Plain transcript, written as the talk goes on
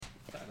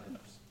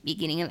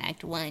Beginning of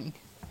Act 1.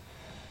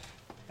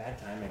 Bad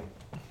timing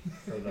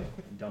for the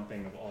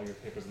dumping of all your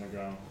papers on the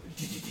ground.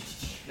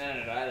 No,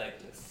 I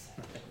like this.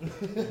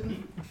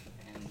 And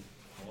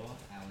 4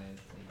 hours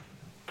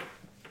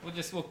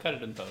later. We'll cut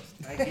it in post.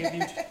 I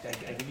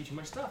give you too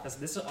much stuff.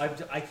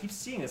 I keep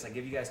seeing this. I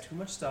give you guys too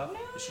much stuff.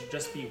 It should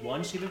just be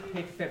one sheet of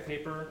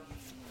paper,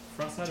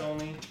 front side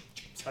only,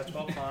 size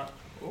 12 font.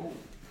 Oh.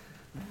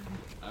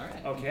 All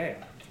right. Okay.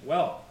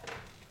 Well,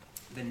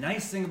 the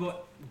nice thing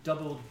about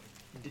double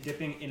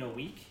dipping in a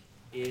week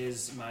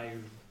is my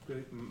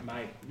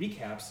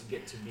recaps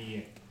get to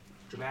be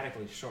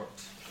dramatically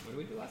short. What did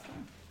we do last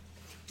time?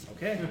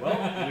 Okay,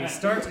 well, we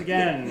start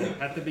again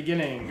at the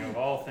beginning of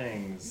all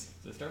things.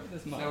 So start with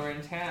this month. So we're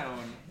in town.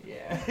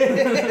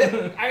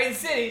 Yeah. I mean,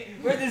 city.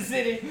 We're in the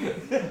city.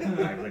 I'm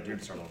glad you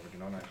start over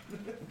again, don't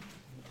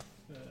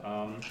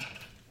I?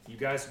 You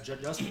guys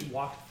just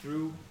walked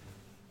through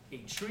a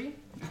tree,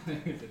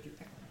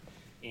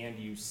 and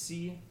you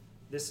see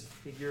this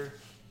figure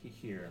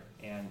here,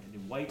 and the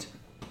white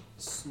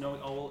snowy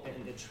owl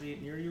in the tree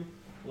near you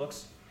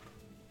looks.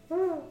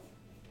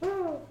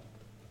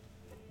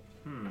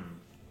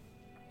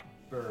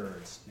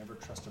 Birds. Never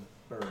trust a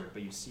bird.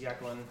 But you see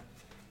Eklund,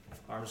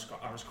 arms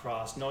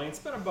crossed, knowing it's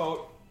been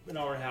about an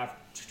hour and a half,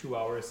 2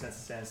 hours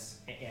since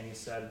Annie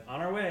said, "On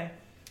our way."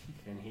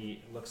 And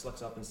he looks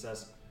up and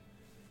says,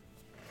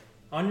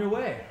 "On your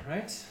way,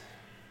 right?"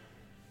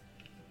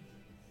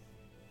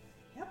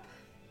 Yep.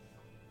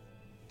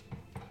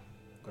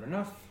 Good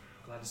enough.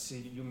 Glad to see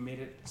you made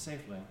it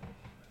safely.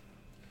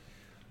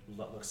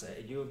 Looks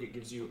at you,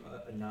 gives you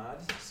a nod,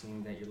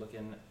 seeing that you're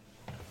looking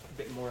a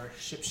bit more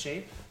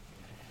ship-shape.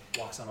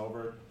 Walks on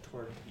over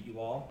toward you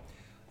all.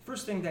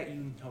 First thing that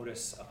you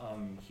notice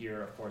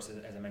here, of course,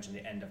 as I mentioned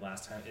the end of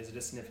last time, is it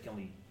is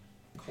significantly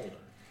colder.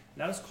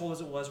 Not as cold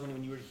as it was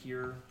when you were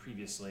here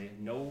previously.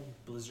 No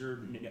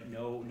blizzard,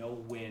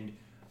 no wind,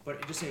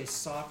 but just a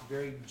soft,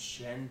 very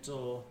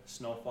gentle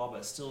snowfall,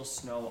 but still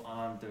snow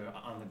on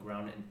the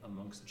ground and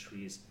amongst the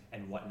trees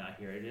and whatnot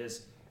here. It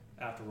is,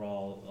 after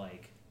all,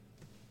 like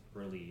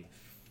early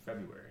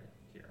February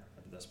here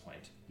at this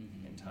point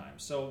in time.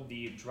 So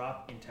the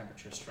drop in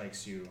temperature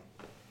strikes you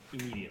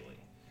immediately.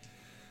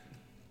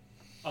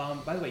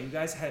 By the way, you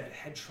guys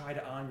had tried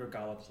on your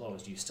gala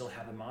clothes. Do you still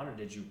have them on, or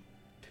did you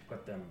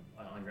put them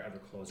on your other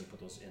clothes and put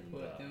those in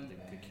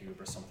the cube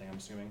or something, I'm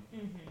assuming?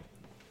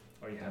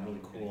 Or you have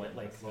really cool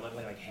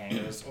like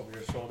hangers over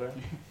your shoulder?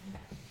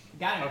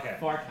 Got it. Okay.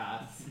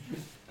 Forecast.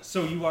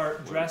 So you are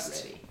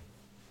dressed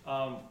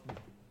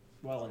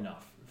well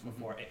enough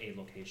for a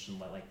location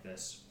like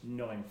this,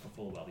 knowing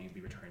full well that you'd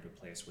be returning to a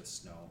place with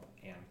snow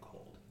and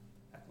cold.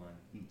 Eklund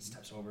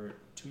steps over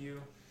to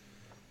you.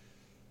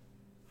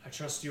 I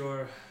trust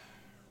your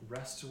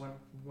rest went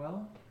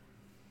well?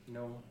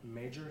 No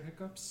major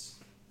hiccups?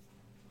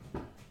 I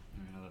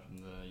mean, other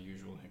than the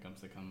usual hiccups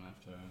that come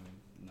after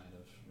a night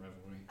of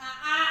revelry.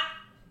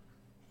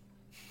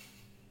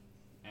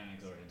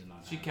 Annie's already did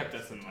not She have kept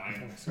it. us in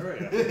line. Sorry.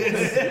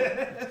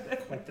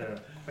 Quite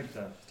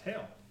the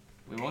tale.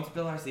 We won't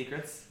spill our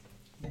secrets.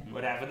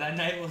 What happened that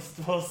night,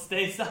 we'll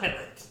stay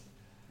silent.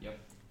 Yep.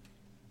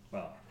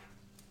 Well,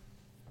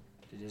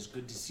 it is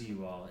good to see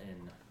you all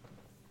in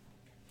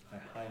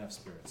high enough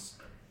spirits.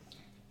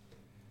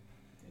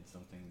 Did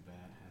something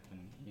bad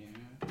happen here?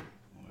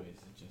 Or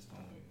is it just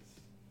always?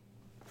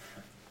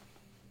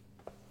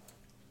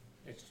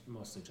 It's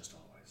mostly just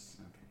always.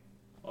 Okay.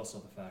 Also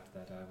the fact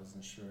that I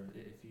wasn't sure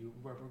if you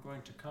were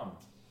going to come.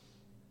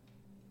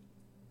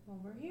 Well,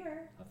 we're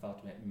here. I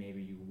thought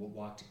maybe you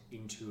walked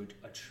into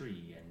a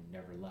tree and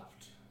never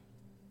left.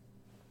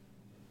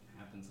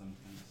 Happens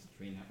sometimes.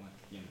 Tree network,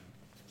 you know.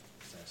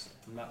 Precisely.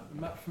 I'm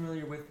not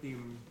familiar with the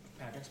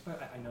magics, but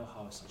I know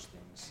how such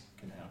things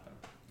can happen.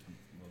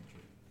 Well,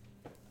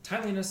 true.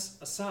 Timeliness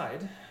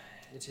aside,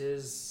 it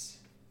is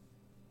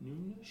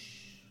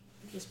noonish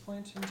at this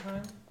point in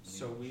time,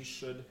 so we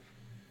should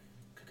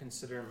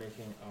consider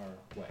making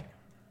our way.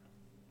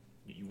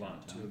 You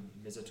want to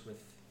visit with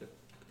the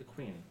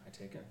Queen, I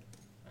take it.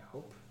 I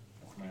hope.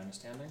 That's my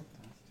understanding.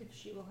 If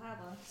she will have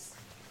us.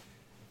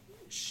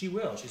 She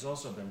will. She's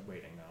also been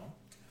waiting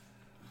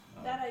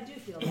now. That I do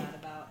feel bad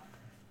about.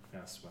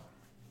 Yes, well.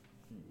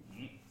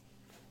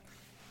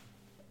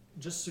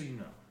 Just so you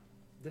know,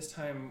 this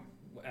time,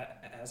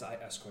 as I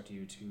escort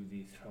you to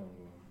the throne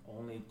room,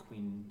 only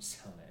Queen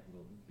Selene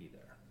will be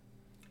there.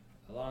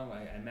 Along,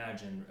 I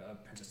imagine,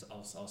 Princess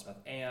Elspeth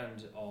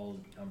and all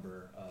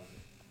number of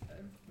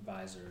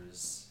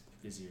advisors,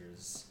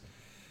 viziers,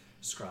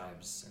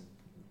 scribes, and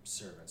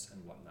servants,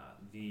 and whatnot.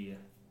 The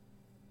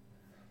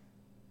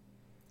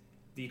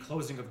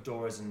closing of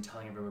doors and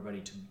telling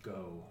everybody to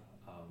go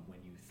when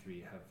you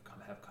three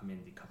have come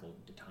in the couple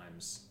of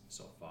times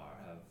so far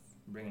have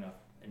bring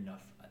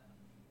enough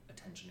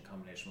attention in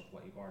combination with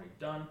what you've already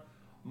done.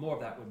 More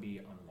of that would be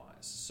unwise.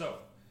 So,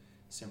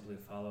 simply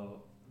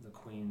follow the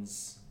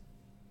Queen's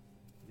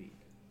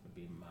lead would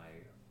be my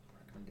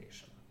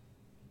recommendation.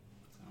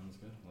 Sounds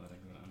good. Letting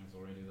the Annie's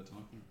already do the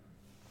talking.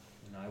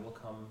 And I will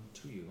come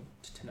to you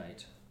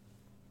tonight.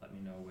 Let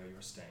me know where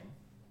you're staying.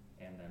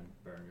 and then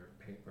burn your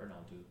paper, and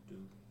I'll do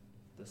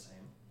the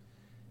same.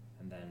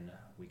 And then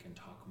we can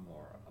talk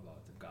more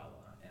about the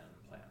gala and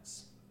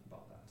plans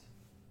about that.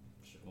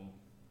 Sure.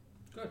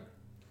 Good.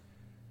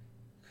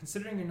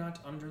 Considering you're not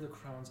under the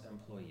Crown's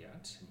employ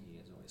yet, and he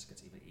always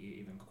gets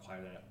even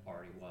quieter than it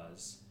already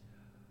was,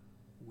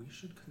 we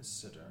should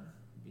consider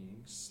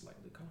being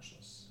slightly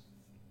cautious.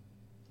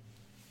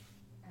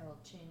 I will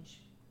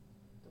change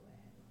the way I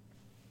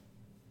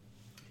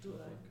look. To Look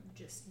a like-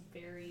 just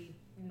very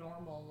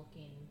normal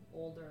looking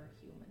older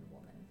human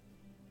woman.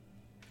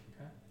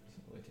 Okay.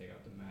 So we take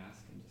out the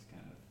mask and just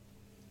kind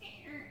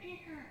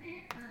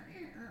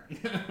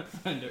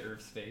of under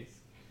Earth's face.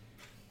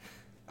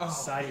 Oh.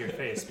 Side of your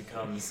face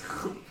becomes.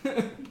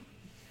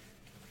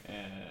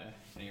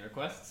 Any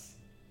requests?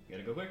 You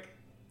gotta go quick.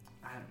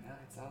 I don't know.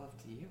 It's all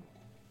up to you.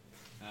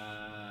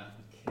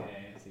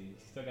 Okay, let's see.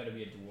 Still gotta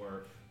be a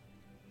dwarf.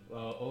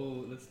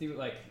 Well, let's do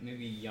like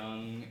maybe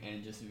young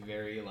and just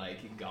very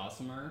like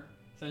gossamer.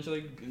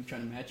 Essentially, I'm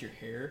trying to match your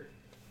hair.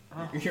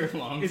 Oh. Your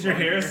long. Is your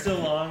blonde hair still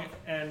long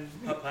and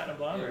platinum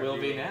blonde? It or will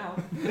do be you- now.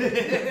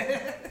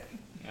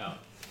 Yeah.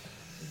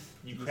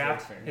 You He's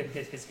craft very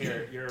fair. his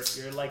hair.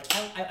 You're like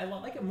I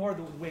like it more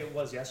the way it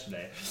was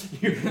yesterday.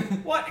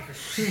 What?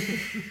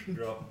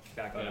 Grow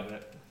back out of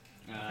it.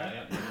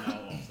 Yep, and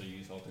I'll also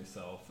use Alter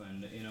Self,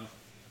 and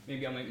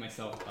maybe I'll make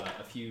myself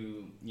a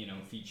few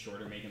feet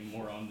shorter, make him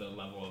more on the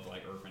level of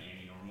like Earth and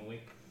Annie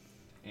normally,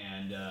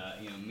 and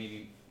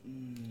maybe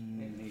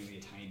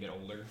a tiny bit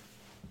older,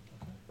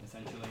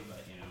 essentially,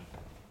 but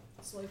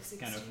It's like 16.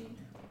 Kind of.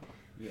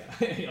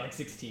 Yeah, like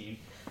 16,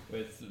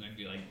 with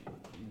maybe like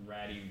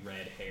ratty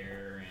red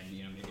hair and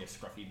maybe a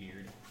scruffy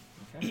beard.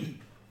 Okay.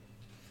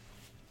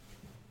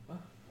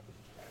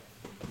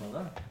 Well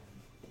done.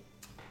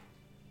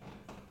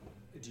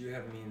 Do you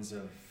have means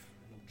of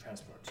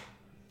transport?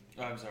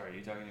 Oh, I'm sorry. Are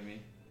you talking to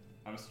me?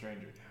 I'm a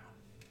stranger now.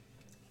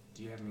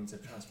 Do you have means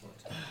of transport?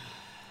 Transport.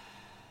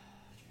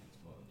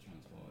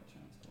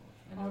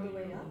 All the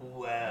way up?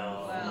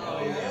 Well.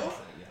 Well.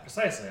 Yeah.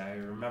 Precisely. I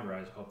remember.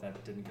 I hope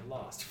that didn't get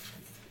lost.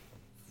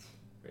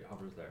 It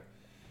hovers there.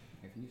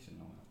 If you should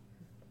know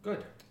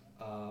Good.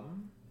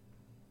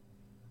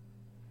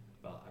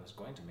 Well, I was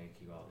going to make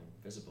you all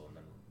invisible and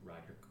then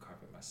ride your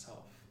carpet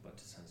myself, but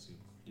since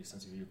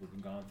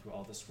you've gone through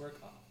all this work,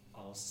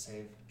 I'll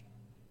save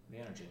the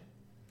energy.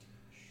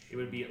 It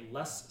would be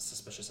less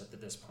suspicious at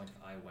this point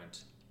if I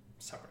went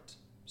separate.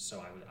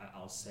 So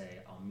I'll say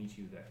I'll meet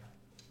you there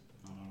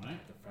Alright.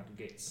 at the front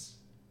gates.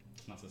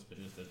 It's not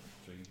suspicious that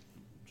 3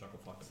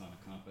 Chucklefucks on a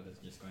carpet is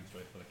just going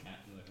straight for the cat.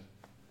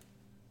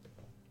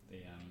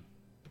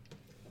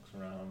 Looks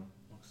around,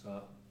 looks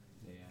up.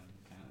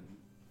 Cat.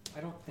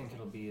 I don't think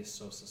it'll be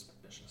so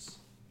suspicious.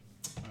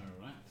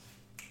 Alright.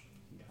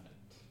 Got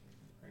it.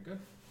 Very good.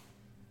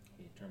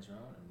 He turns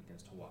around and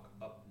begins to walk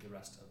up the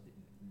rest of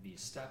the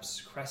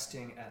steps,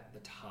 cresting at the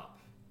top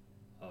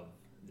of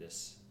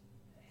this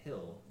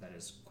hill that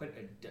is quite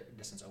a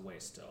distance away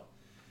still.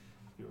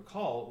 If you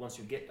recall, once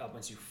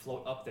you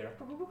float up there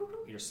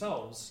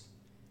yourselves,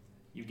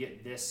 you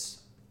get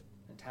this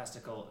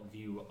fantastical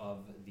view of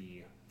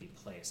the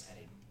place at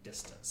a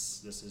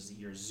distance. This is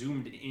your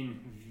zoomed in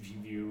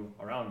view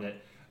around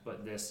it,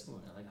 but this, I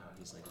like how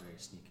he's like very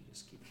sneaky,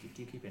 just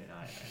keep keeping an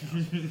eye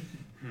on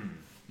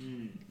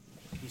it.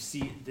 You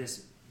see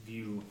this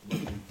view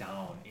looking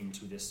down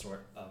into this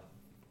sort of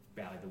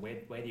valley. The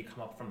way that you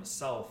come up from the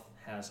south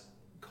has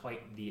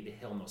quite the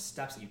hill and those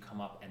steps that you come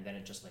up, and then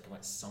it just like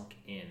went sunk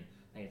in.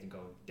 Now you have to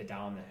go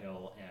down the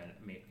hill and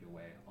make your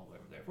way all the way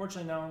over there.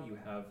 Fortunately now you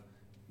have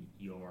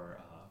your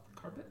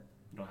carpet.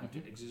 You don't have to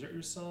exert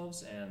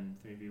yourselves, and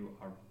 3 of you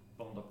are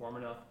boned up warm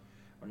enough,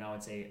 or now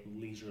it's a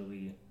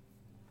leisurely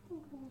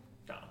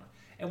down.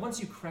 And once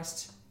you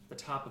crest the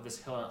top of this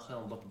hill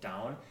and look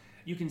down,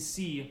 you can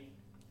see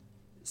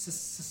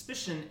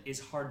suspicion is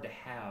hard to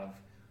have,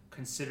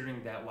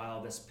 considering that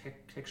while this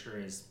picture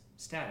is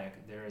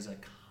static, there is a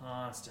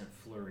constant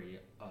flurry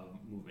of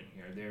movement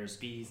here. There's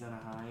Bees in a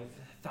hive.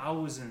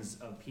 thousands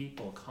of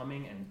people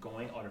coming and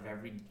going out of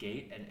every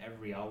gate and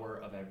every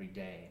hour of every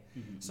day.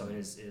 So it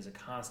is a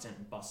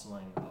constant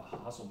bustling,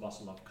 hustle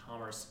bustle of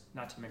commerce,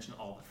 not to mention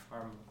all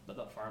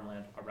the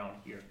farmland around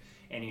here.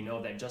 And you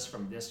know that just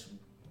from this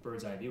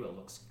bird's eye view, it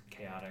looks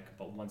chaotic,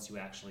 but once you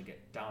actually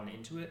get down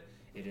into it,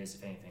 it is,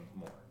 if anything,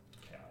 more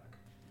chaotic.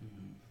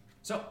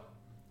 So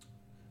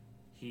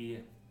he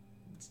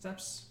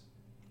steps,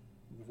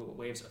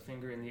 waves a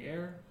finger in the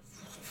air,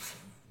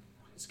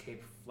 his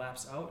cape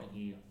flaps out, and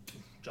he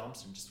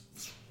jumps and just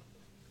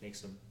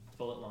makes a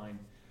bullet line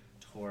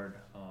toward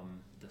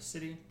the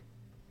city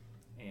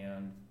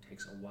and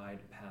takes a wide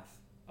path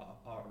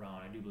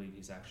around. I do believe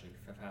he's actually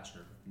faster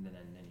than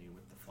you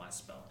with the fly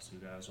spell. So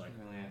you guys like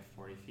We only have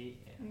 40 feet.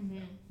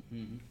 Yeah.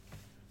 Mm-hmm.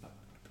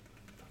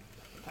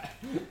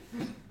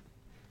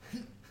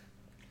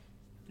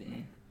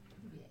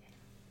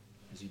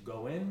 as you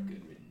go in,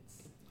 Good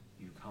riddance.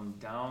 you come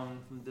down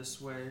from this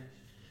way.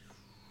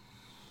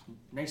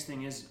 Nice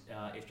thing is,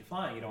 if you're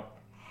flying, you don't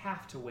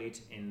have to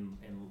wait in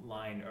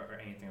line or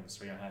anything of the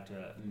sort. You don't have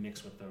to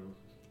mix with the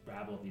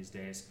rabble these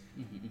days.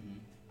 Mm-hmm.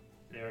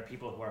 There are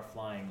people who are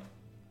flying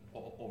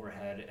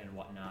overhead and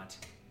whatnot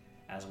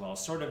as well.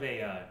 Sort of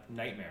a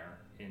nightmare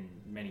in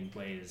many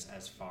ways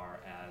as far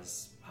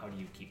as how do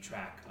you keep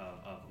track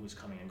of who's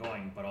coming and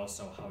going, but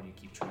also how do you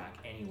keep track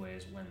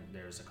anyways when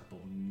there's a couple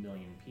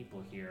million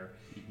people here,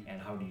 and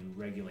how do you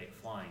regulate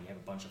flying? You have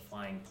a bunch of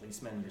flying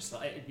policemen,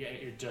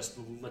 it just,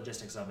 the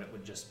logistics of it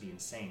would just be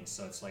insane.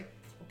 So it's like,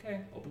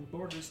 okay, open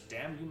borders,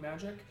 damn you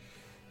magic,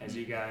 as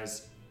you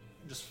guys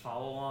just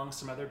follow along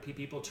some other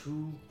people,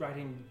 two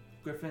riding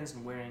griffins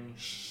and wearing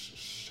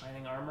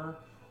shining armor,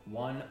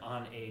 one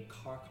on a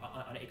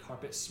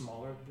carpet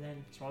smaller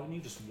than you,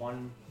 just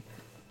one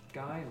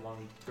guy and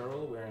one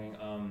girl wearing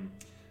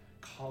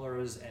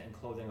collars and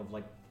clothing of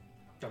like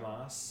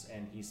damas,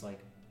 and he's like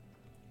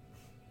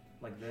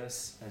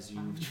this as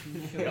you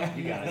yep,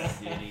 you got it.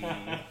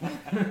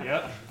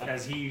 Yep,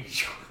 as he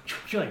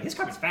you're like, his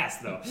carpet's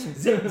fast though.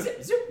 Zip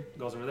zip zip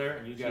goes over there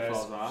and you guys She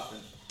falls off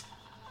and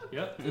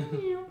yep.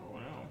 Oh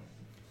no.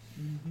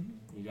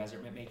 You guys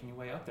are making your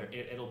way up there.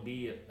 It'll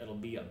be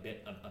a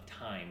bit of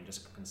time,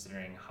 just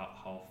considering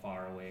how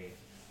far away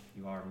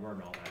you are and where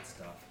and all that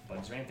stuff. But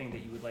is there anything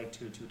that you would like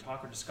to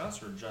talk or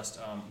discuss, or just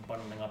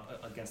bundling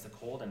up against the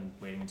cold and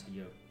waiting until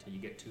you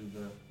get to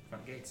the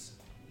front gates?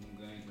 I'm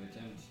going to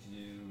attempt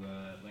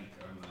to link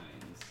our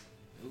minds.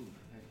 ooh,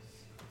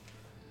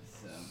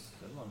 nice. So,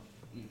 Good one.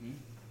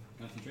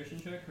 concentration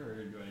check,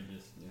 or do I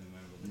just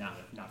remember?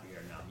 Not for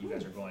here. No, you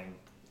guys are going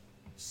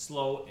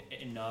slow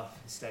enough,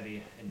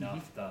 steady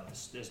enough.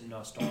 There's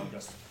no storm,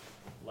 just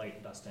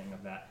light dusting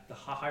of that. The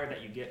higher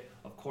that you get,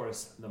 of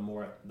course, the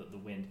more the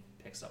wind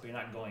picks up. You're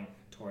not going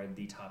toward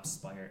the top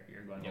spire.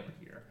 You're going over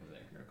here. Over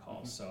there. Your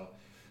call. So,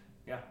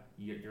 yeah,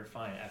 you're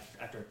fine.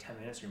 After 10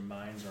 minutes, your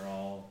minds are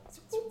all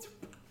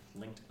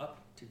linked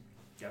up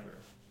together.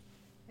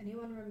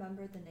 Anyone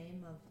remember the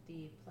name of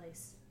the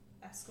place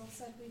Eskel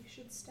said we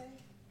should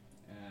stay?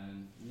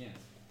 Yes.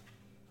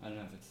 I don't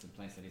know if it's the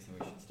place that he said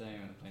we should stay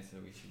or the place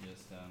that we should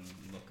just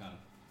look up.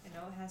 I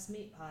know it has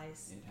meat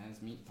pies. It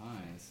has meat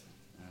pies.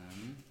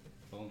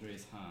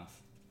 Baldry's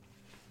Hearth.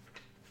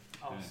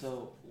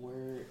 Also,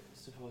 we're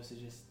supposed to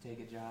just take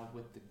a job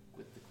with the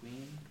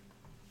queen.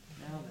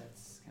 Now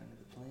that's kind of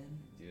the plan.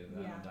 Do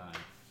that Yeah. or die.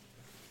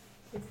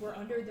 If we're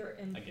under their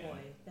employ, Again.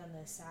 then the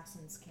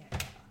assassins can't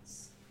get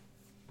us.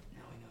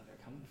 Now we know they're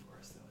coming for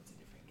us, though. It's a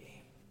different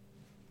game.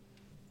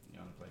 You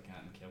want to play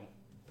cat and kill?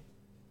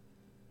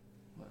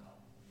 Well,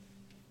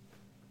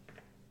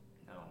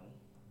 no.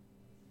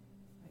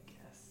 I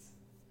guess.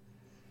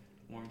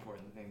 More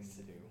important things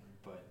to do,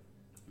 but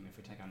I mean, if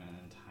we take on an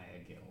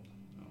entire guild,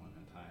 or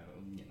an entire,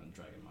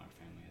 Dragonmark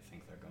family, I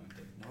think they're going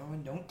to.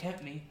 Norman, don't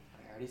tempt me.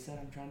 I already said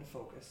I'm trying to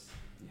focus.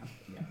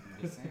 Yeah,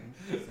 I'm just saying.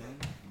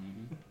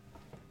 Mm-hmm.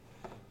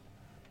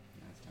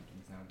 As tempting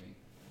as that would be.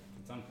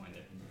 At some point,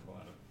 they can pull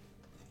out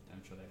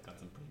I'm sure they've got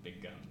some pretty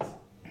big guns.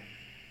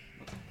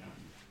 What's a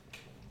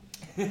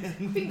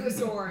gun? Finger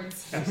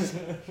swords.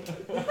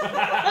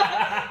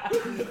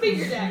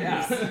 Finger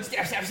daggers.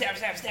 Stab, stab, stab,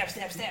 stab, stab,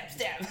 stab, stab,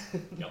 stab.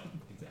 Yep,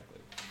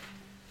 exactly.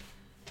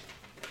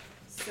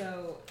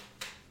 So,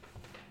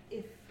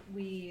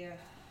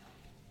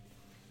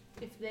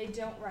 if they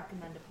don't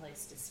recommend a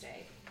place to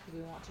stay, do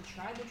we want to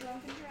try the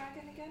Drunken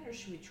Dragon again, or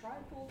should we try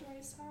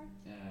Baldur's Heart?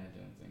 Yeah, I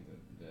don't think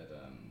that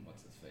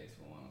what's his face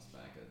will want us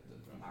back at the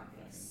Drunken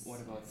Marcus. What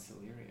about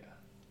Celeria?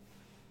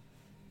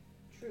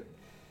 True.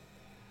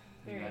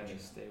 We'd Very rather true.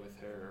 stay with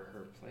her or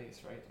her place,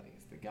 right? Like,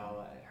 is the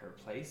gala at her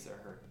place or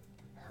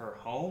her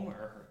home or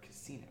her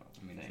casino?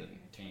 I mean, it's thing?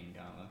 a Tane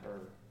Gala.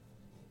 Her.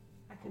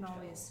 I can Hotel.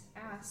 always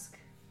ask.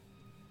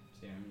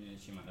 So, yeah, I mean,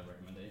 she might have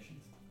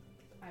recommendations.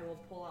 I will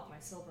pull out my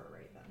silver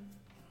raven.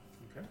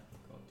 Okay.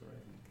 Go up to Raven.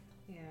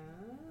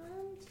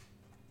 And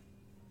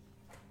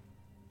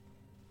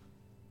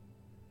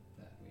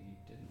That we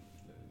didn't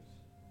lose.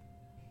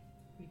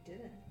 we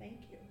didn't. Thank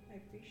you. I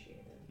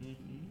appreciate it.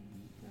 Mm-hmm.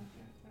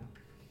 Okay.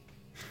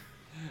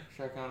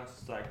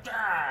 Sharkanis is like,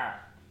 "Argh!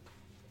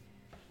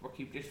 We'll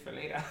keep this for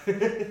later."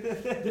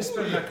 This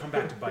better not come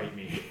back to bite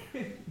me.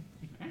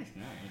 Nice,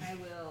 nice. I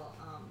will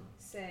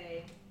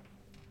say,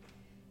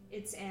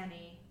 it's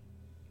Annie.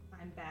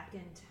 I'm back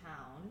in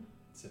town.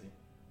 City.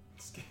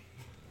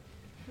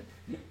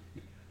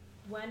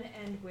 When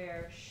and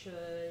where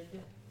should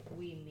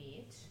we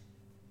meet?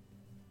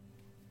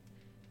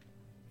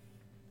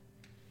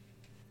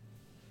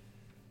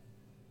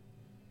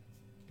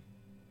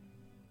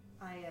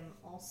 I am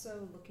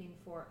also looking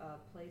for a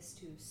place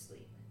to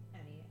sleep.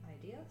 Any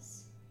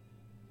ideas?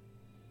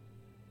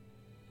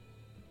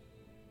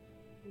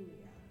 Ooh,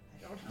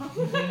 yeah. I don't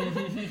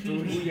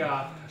know.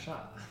 Booyah.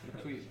 Shot.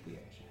 Please,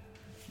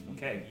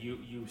 Okay,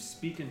 you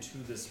speak into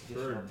this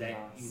bird that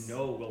you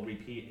know will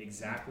repeat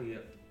exactly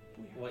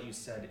what you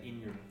said in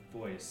your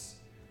voice.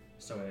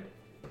 So it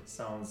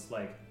sounds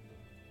like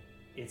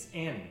it's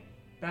Annie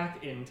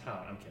back in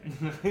town. I'm kidding.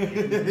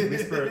 You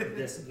whisper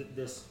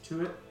this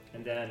to it,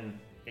 and then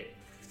it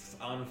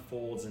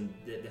unfolds in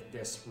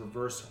this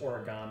reverse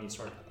origami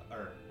sort of,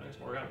 or I guess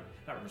origami,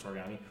 not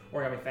reverse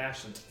origami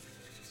fashion.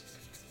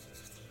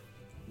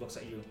 Looks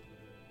at you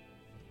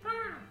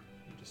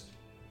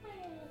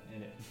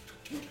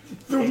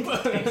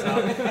takes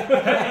off.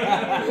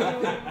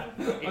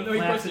 Oh, It no, he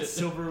flaps pushed its it.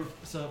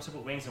 silver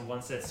wings, and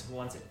once it's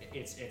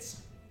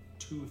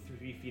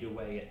 2-3 feet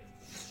away, it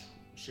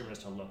shimmers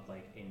to look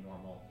like a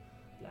normal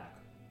black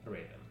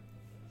raven.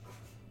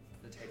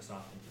 It takes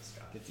off into the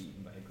sky. Gets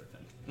eaten by a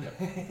griffin.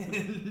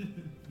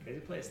 Crazy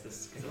place.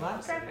 This There's a lot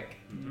of traffic.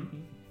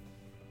 Mm-hmm.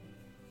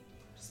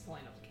 Just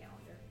pulling up the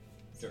calendar.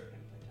 Sure.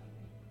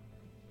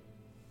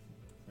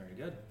 Very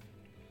good.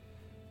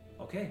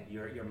 Okay,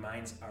 your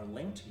minds are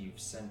linked. You've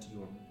sent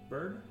your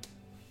bird.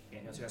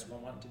 Anything else you guys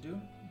want to do?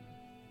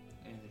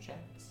 In the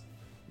chats.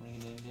 Ring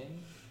ding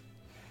ding.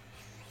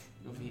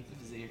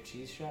 Is it your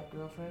cheese shop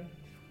girlfriend?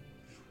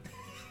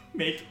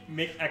 Make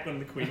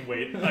Eklund the Queen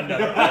wait another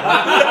hour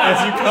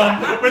as you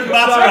come with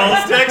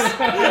mozzarella sticks.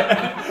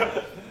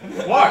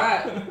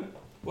 What?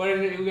 What is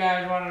it you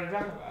guys wanted to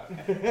talk about?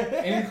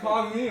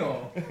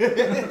 Incognito.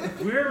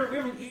 We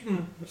haven't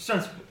eaten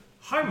since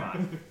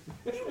Heimat.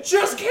 You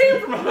just came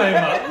from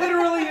Heimat,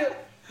 literally.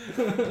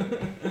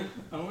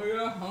 Oh my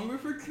god, hungry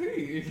for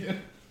cheese.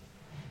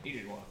 He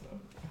didn't want some.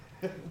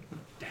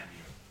 Damn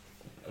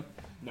you.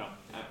 No,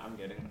 I'm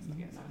getting this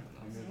again.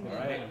 All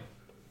right.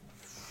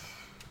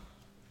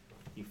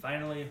 You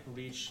finally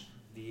reach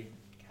the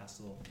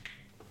castle.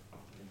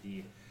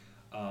 The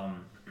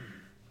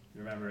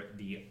remember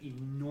the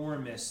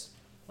enormous,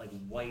 like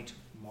white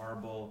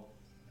marble,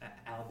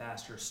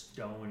 alabaster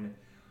stone,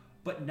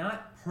 but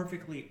not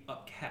perfectly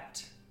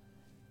upkept.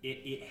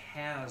 It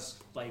has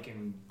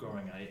lichen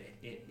growing on it.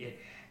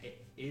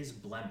 It is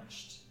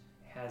blemished.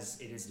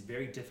 It is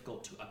very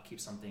difficult to upkeep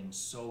something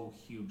so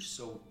huge,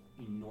 so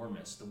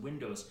enormous. The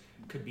windows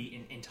could be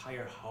in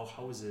entire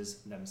houses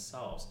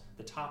themselves.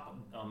 The top,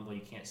 well,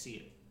 you can't see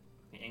it.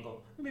 The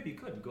angle, maybe you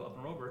could go up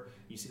and over.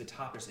 You see the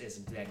top is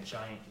that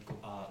giant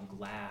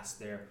glass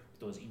there, with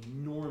those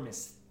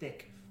enormous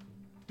thick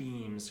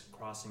beams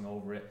crossing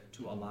over it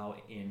to allow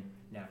in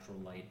natural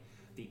light.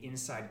 The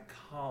inside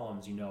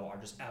columns, are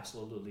just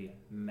absolutely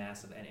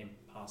massive and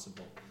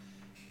impossible.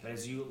 But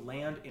as you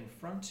land in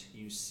front,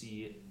 you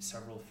see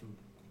several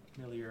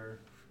familiar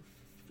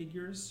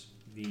figures.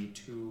 The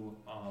two,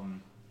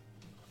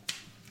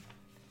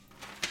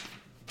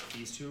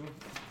 these two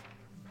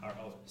are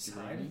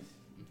outside.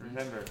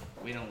 Remember,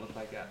 we don't look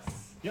like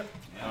us. Yep.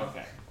 Yeah.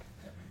 Okay.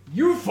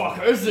 You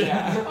fuckers!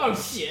 Yeah. Oh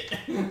shit!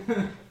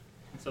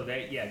 So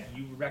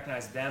you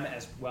recognize them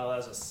as well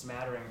as a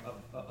smattering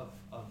of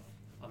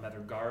another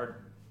guard.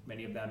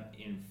 Many of them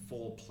in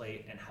full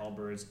plate and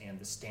halberds and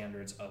the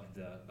standards of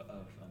the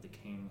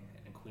king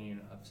and queen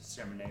of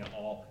Ceremony,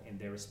 all in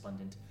their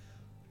resplendent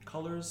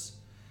colors.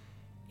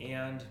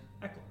 And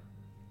Eklund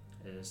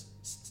is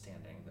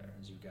standing there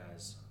as you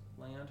guys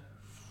land.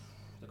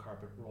 The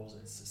carpet rolls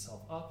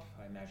itself up.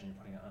 I imagine you're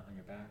putting it on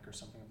your back or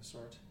something of the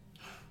sort.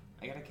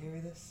 I gotta carry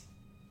this?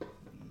 So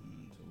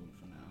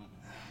for now.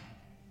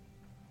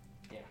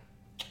 Yeah.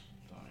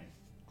 Sorry.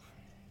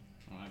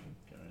 Oh, I can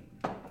carry it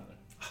rather.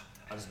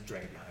 I'll just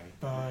drag it behind you.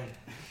 Fine.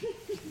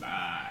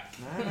 Back.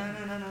 No.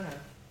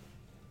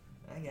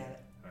 I got it.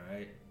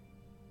 Alright.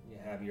 You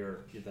have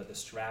the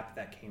strap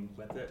that came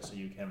with it, so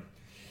you can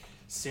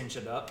cinch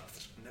it up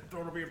and then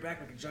throw it over your back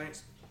like a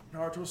giant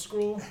Naruto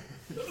scroll.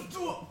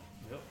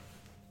 Yep.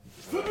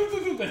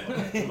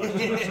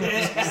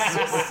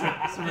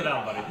 Simmer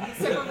down, buddy.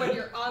 Except for when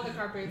you're on the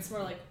carpet, it's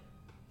more like.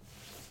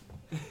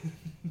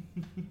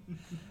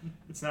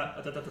 It's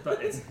not.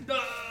 It's.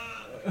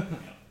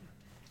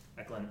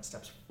 Eklund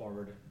steps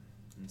forward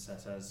and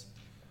says,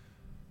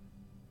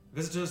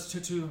 "Visitors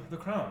to the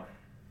crown."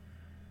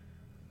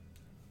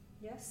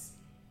 Yes.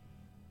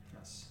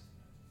 Yes.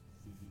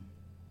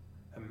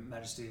 Her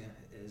Majesty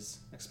is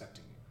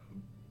expecting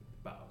you.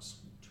 Bows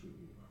to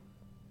you.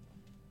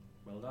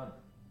 Well done.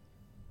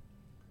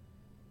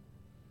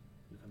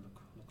 You can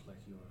look like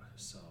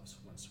yourselves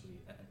once we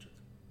enter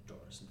the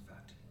doors. In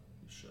fact,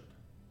 you should.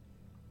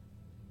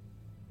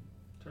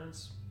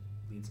 Turns,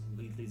 leads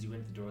you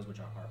into the doors, which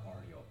are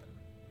already open.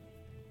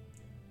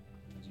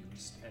 As you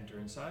just enter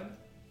inside.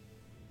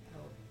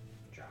 I'll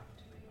drop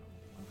to my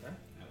phone. Okay.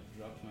 I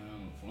dropped my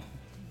own phone.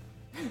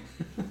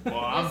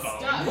 Well, I'm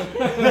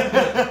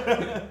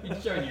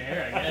You're showing your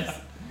hair, I guess.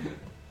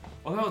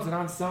 Well, no, it's an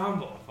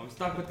ensemble. If I'm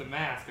stuck with the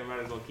mask, I might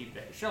as well keep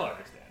that. She'll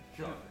understand.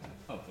 She'll understand.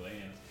 Hopefully,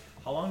 yeah.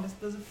 How long does it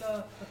the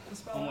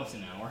spell? Almost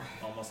an hour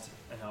Almost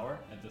an hour.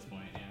 at this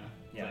point, yeah.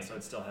 Yeah, Like, so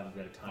it still have a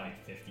bit of time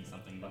like 50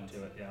 something left minutes.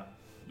 to it. Yeah.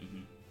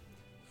 Mm-hmm.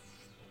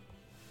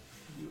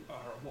 You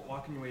are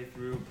walking your way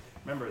through.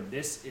 Remember,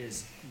 this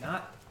is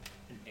not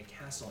a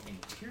castle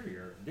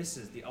interior. This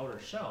is the outer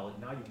shell.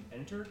 Now you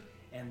enter,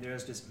 and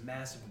there's this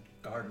massive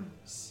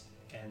gardens,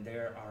 and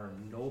there are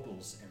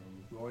nobles and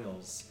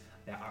royals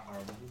that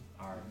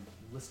are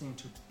listening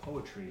to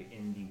poetry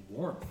in the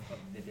warmth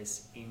of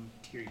this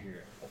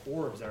interior.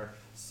 Orbs are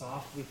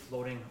softly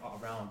floating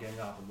around, getting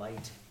off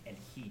light and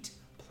heat.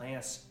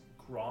 Plants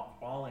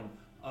crawling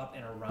up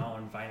and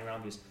around, vine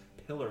around these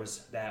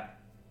pillars that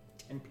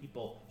 10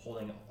 people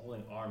holding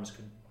arms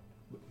could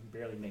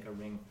barely make a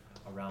ring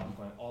around,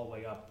 going all the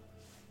way up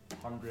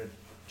 100,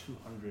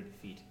 200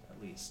 feet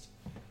at least.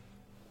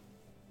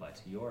 but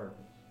you're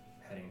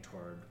heading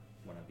toward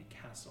one of the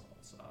castles.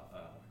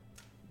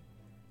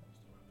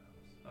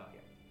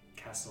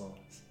 Castle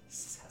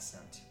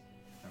Sassant.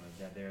 Remember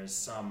that there's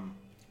some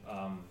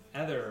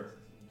other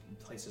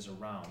places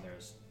around.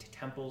 There's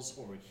temples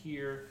over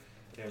here.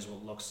 There's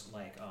what looks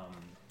like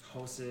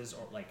houses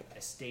or like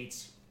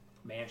estates,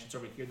 mansions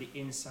over here. The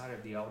inside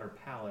of the outer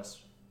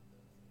palace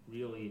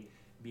really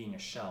being a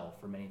shell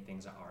for many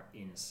things that are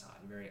inside.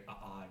 Very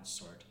odd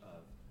sort of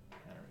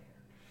pattern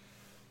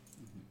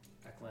here.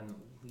 Eklund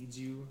leads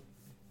you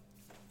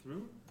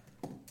through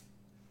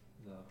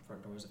the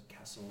front doors of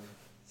Castle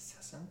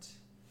Sassant,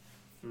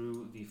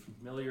 through the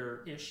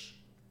familiar-ish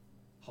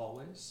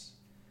hallways.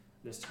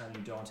 This time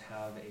you don't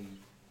have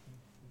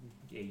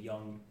a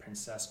young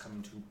princess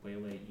coming to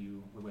waylay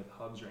you with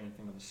hugs or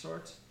anything of the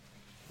sort.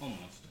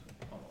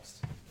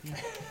 Almost.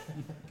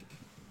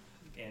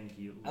 And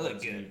he I look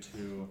leads you good.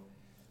 to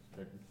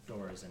the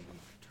doors and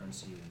he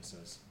turns to you and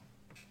says,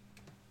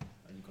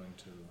 are you going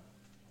to...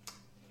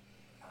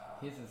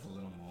 His is a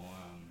little more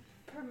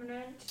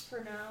Permanent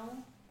for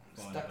now.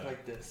 going Stuck to-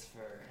 like this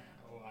for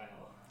a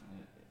while.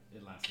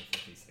 It lasts for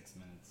 56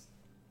 minutes.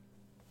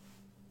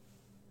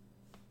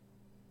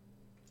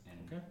 And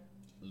Okay.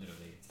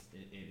 literally,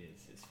 it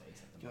is his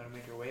face at Do the you want moment. to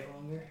make her wait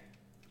longer?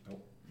 No,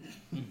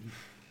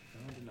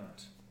 I do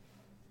not.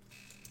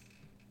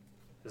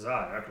 Says,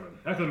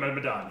 Eklund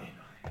Madani.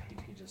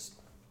 He just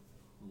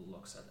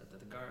looks at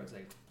the guards.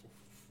 They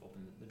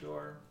open the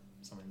door.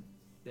 Someone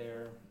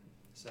there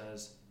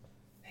says,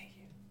 thank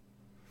you.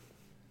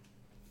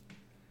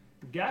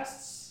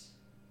 Guests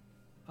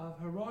of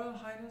Her Royal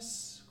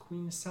Highness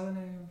Queen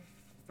Selene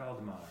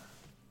Valdemar.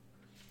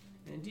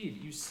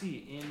 Indeed, you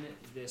see in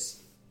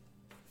this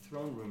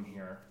throne room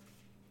here,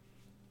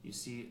 you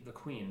see the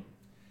Queen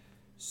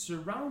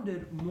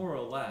surrounded more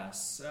or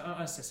less, I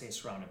don't say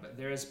surrounded, but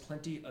there is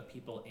plenty of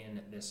people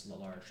in this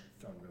large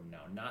throne room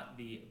now. Not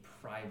the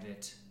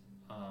private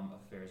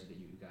affairs that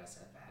you guys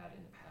have had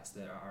in the past.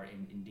 There are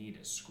indeed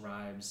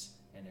scribes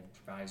and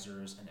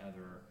advisors and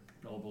other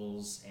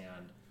nobles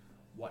and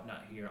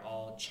whatnot here,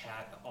 all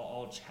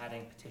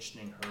chatting,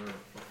 petitioning her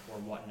for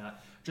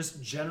whatnot.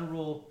 Just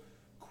general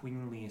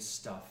queenly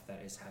stuff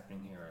that is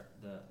happening here.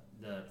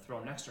 The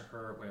throne next to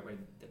her, where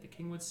the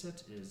king would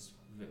sit, is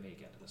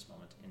vacant at this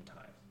moment in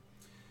time.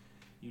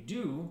 You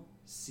do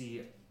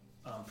see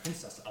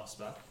Princess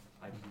Elspeth.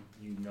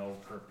 You know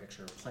her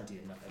picture plenty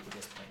enough at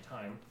this point in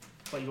time,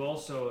 but you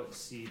also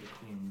see the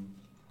Queen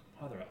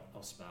Mother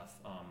Elspeth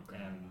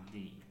and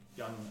the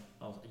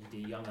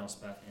young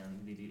Elspeth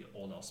and the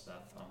old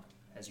Elspeth,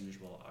 as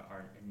usual,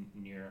 are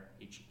near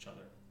each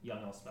other.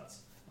 Young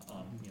Elspeth's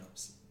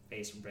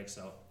face breaks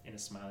out in a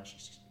smile as she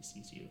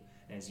sees you,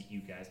 and as you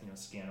guys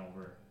scan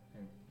over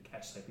and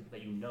catch sight of people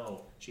that you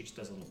know, she just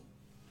does a little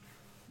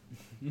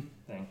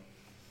thing.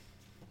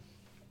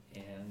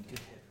 And Good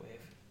hip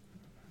wave.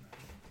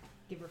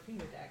 Give her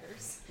finger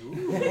daggers.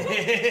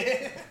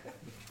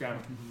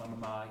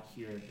 Grandmama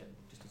here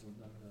just does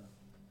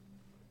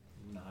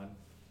a nod.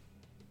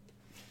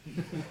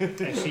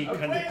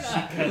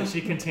 And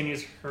she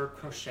continues her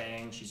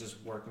crocheting. She's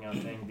just working on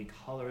things. The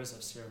colors of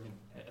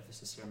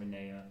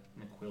Ceremonia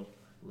and a quilt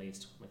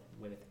laced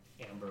with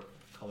amber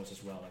colors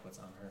as well, like what's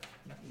on her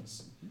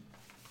necklace.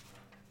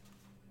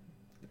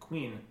 The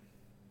Queen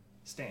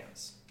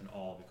stands, and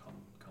all become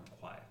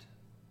quiet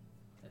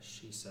as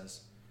she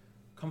says,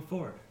 "Come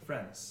forward,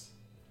 friends.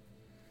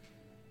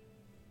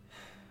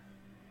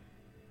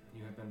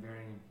 You have been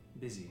very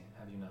busy,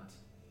 have you not?"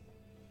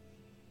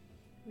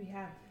 We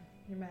have,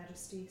 Your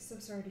Majesty. So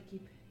sorry to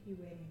keep you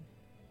waiting.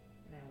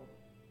 And I will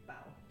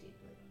bow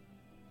deeply.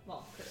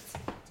 Well, curtsy,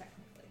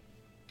 technically.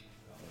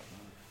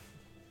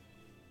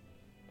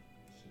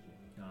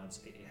 He nods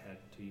a head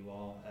to you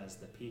all as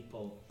the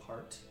people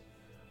part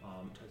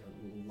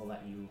to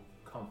let you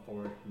come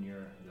forward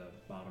near the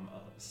bottom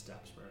of the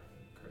steps where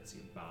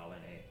curtsy, bow,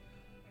 and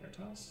a hair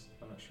toss.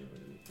 I'm not sure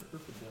what the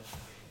group would do.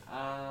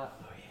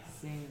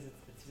 Seeing as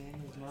it's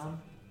Vanya's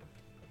mom,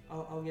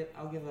 I'll give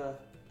a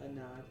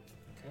nod.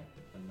 Okay,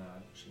 a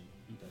nod. She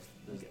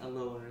does A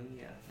lowering,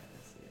 yeah.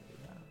 That's it.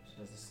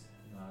 She does this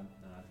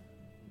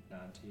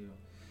nod to you.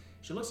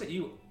 She looks at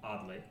you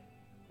oddly,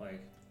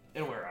 like,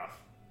 It'll wear off.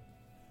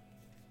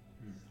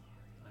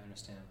 I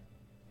understand.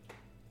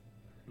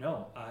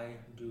 No, I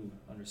do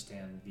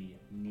understand the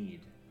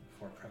need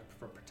for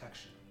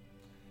protection.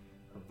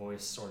 Her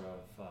voice sort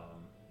of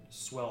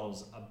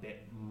swells a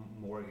bit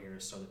more here,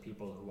 so the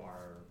people who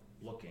are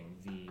looking,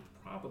 the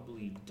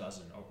probably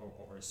dozen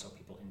or so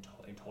people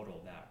in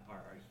total that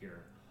are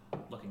here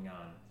looking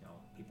on,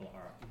 people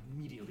are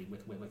immediately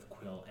with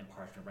quill and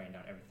parchment writing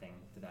down everything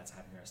that's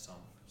happening here. Some.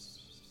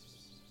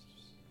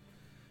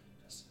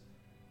 Just,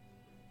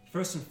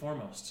 first and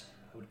foremost,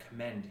 I would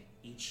commend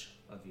each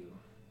of you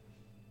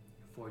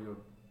for your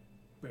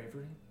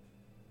bravery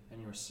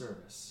and your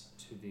service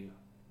to the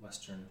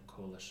Western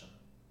Coalition.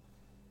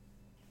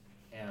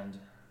 And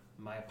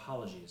my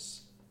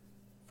apologies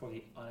for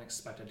the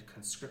unexpected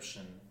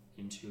conscription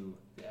into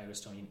the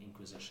Agostonian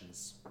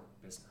Inquisition's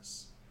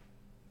business.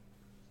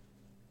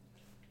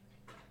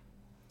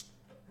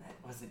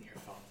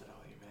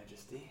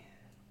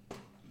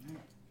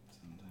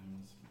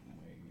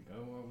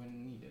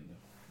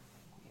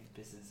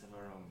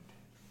 owned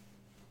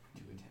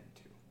to attend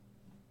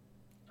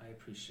to. I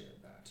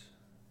appreciate that,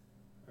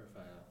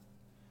 Raphael.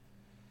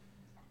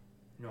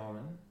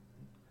 Norman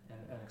and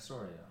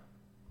Anaxoria,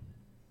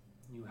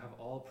 you have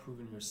all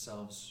proven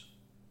yourselves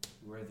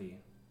worthy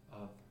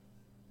of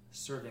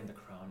serving the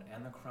crown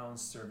and the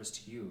crown's service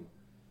to you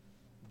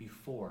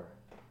before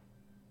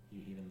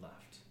you even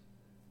left.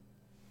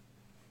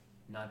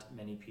 Not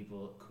many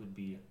people could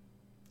be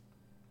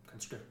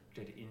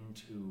conscripted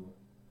into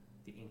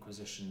the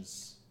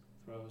Inquisition's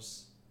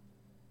throes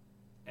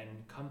and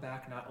come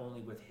back not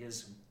only with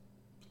his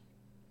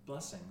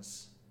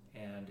blessings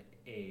and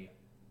a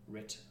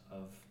writ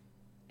of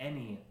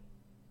any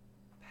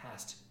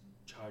past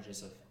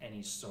charges of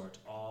any sort,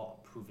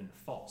 all proven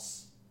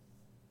false.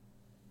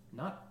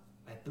 Not,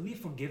 I believe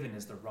forgiven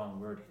is the wrong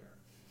word here,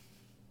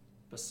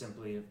 but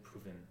simply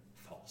proven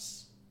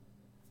false.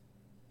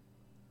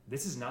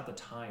 This is not the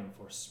time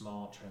for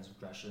small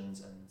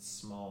transgressions and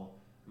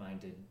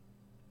small-minded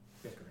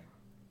bickering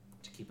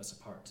to keep us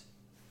apart.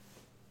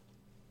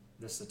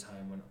 This is the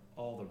time when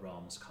all the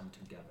realms come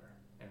together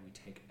and we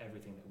take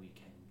everything that we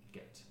can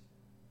get.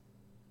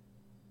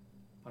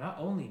 But not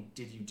only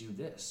did you do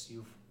this,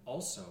 you've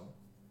also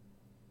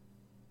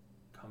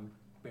come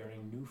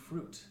bearing new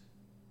fruit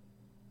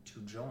to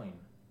join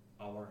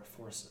our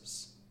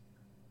forces.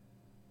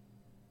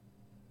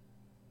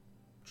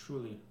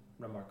 Truly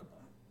remarkable.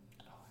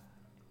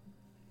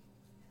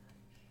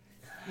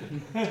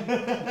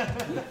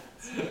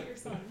 Your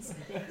sons.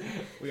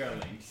 We are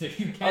linked, so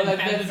you Oh, can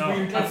that's have this weird.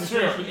 weird That's true.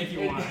 conversation if you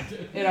want.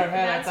 In our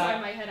head, That's I why thought,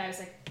 in my head I was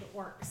like, it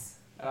works.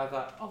 and I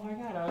thought, oh my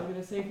god, I was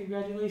gonna say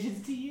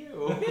congratulations to you.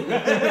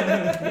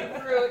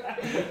 Fruit.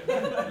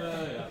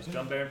 Yeah. Just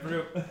jump bearing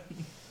fruit.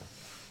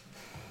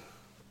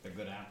 The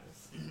good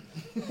apples.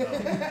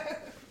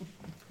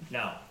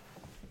 Now,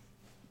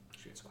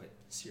 she gets quite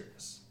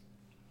serious.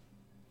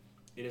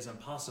 It is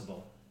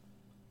impossible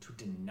to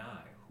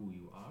deny who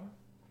you are.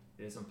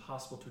 It is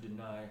impossible to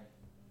deny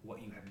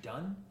what you have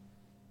done.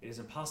 It is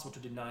impossible to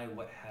deny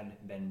what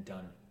had been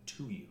done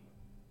to you.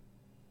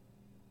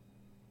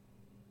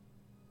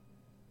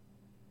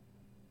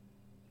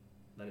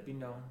 Let it be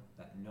known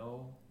that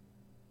no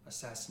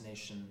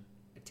assassination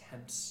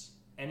attempts,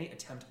 any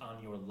attempt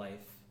on your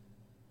life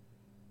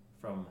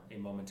from a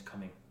moment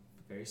coming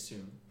very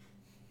soon,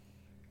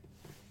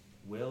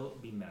 will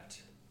be met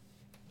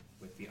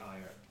with the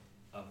ire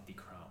of the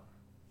crown.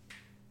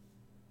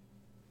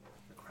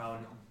 The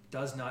crown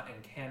does not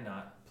and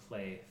cannot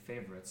play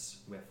favorites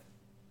with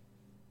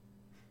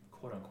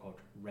quote-unquote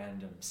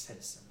random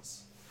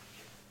citizens.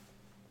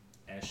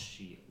 As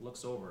she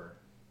looks over,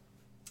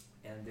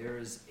 and there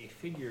is a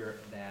figure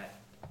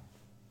that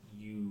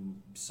you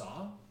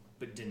saw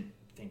but didn't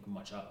think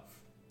much of,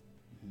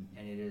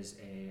 and it is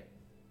an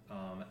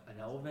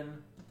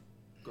elven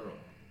girl.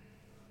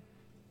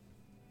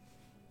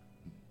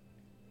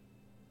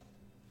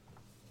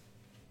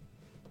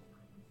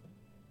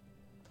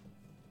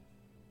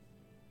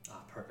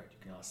 Ah, perfect. You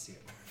can all see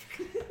it.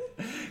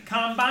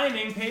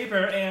 Combining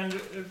paper and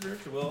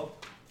virtual.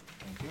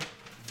 Thank you.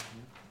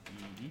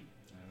 Mm-hmm.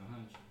 I have a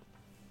hunch.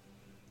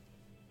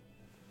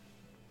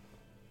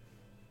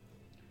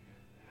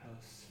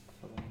 House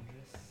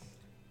Phalanges.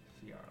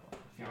 Fiarla.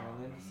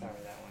 Ireland?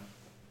 Sorry, that one.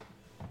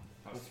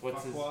 House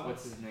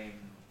What's his name?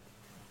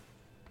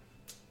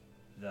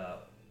 The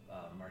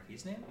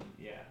Marquis' name?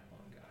 Yeah. Oh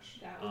my gosh.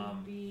 That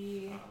would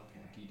be. Oh,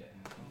 okay.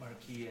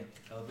 Marquis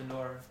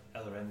Elvinor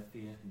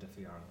Elrenthi de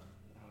Fiarla,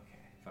 Okay.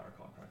 if I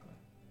recall correctly.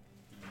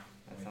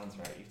 That sounds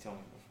right. You told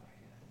me before.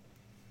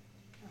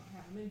 Yeah. I don't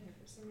have them in here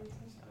for some reason.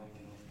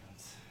 Okay.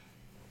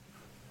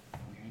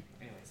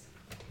 Anyways.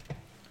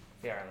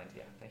 The Ireland,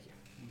 yeah. Thank you.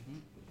 Mm-hmm.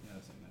 Yeah,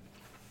 that's something.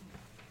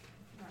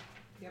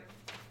 Yep.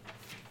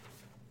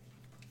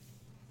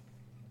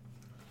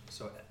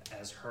 So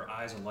as her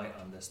eyes alight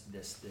on this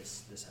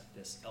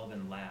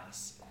elven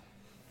lass,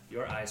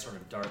 your eyes sort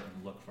of dart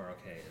and look for,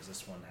 okay, is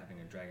this one having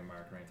a dragon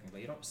mark or anything?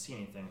 But you don't see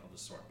anything of the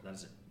sort. But that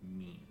doesn't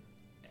mean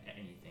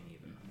anything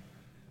even.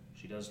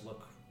 She does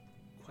look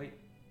quite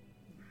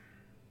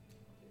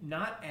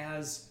not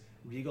as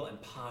regal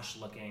and posh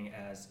looking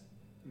as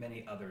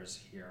many others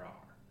here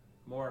are.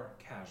 More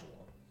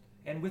casual.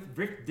 And with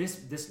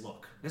this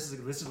look, this is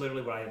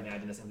literally what I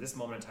imagine this in this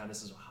moment in time.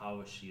 This is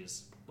how she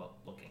is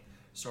looking,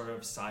 sort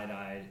of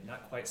side-eyed,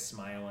 not quite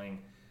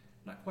smiling,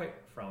 not quite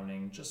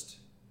frowning, just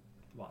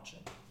watching,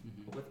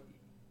 but with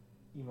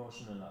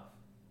emotion enough.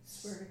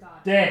 Swear to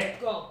God. Day.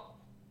 Go.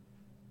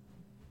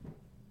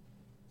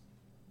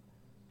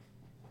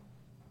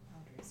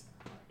 Boundaries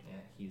are hard.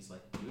 Yeah, he's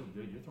like,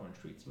 dude, you're throwing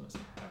treats. You must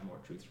have more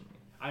treats from me.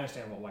 I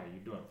understand why are you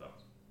doing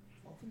those.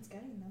 Wolfen's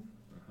getting them.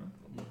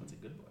 That's a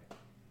good boy.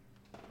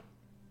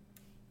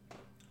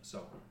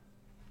 So,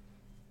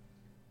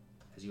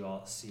 as you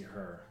all see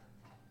her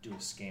do a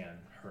scan,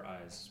 her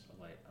eyes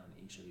alight on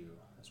each of you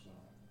as well.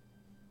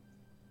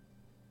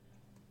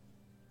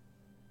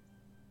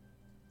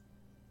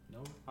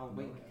 No. I'll no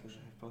wait reaction. because I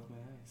have both my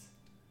eyes.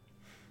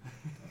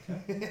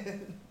 Okay.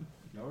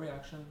 No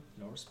reaction,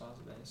 no response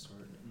of any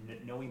sort,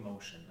 no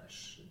emotion, I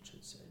should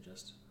say,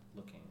 just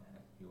looking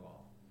you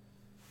all.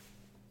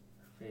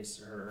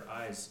 Her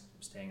eyes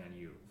staying on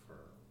you for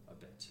a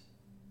bit,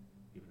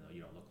 even though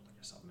you don't look like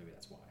yourself. Maybe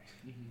that's why.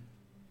 Mm-hmm.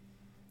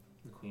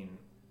 The queen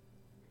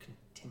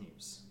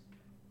continues.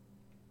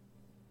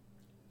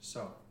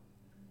 So,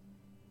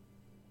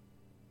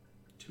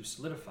 to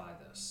solidify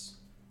this,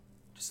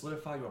 to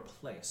solidify your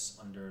place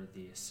under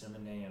the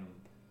Ceremonian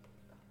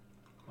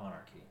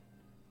monarchy,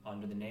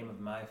 under the name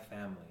of my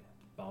family,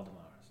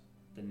 Baldamar's,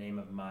 the name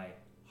of my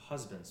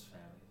husband's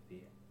family,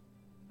 the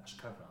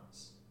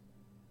Ashkavrans,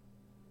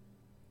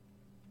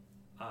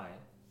 I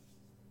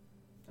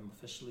am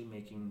officially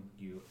making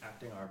you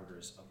acting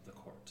arbiters of the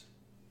court.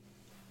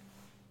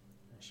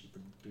 And she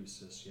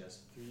produces, she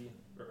has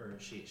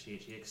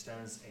she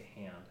extends a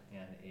hand,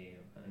 and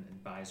an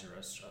advisor,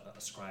 a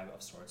scribe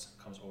of sorts,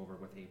 comes over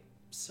with a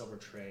silver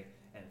tray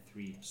and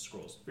 3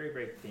 scrolls. Very,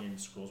 very thin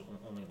scrolls,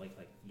 only like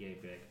yay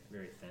big,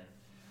 very thin.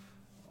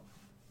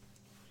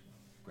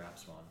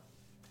 Grabs one,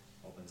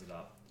 opens it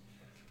up,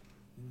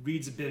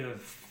 reads a bit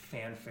of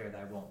fanfare that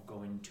I won't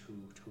go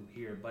into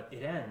here, but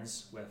it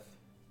ends with,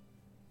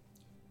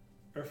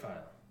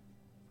 Urfile,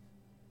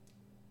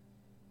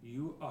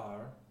 you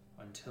are,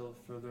 until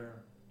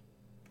further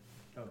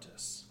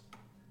notice,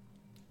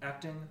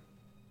 acting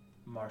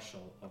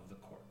marshal of the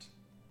court.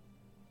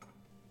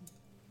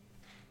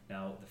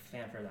 Now, the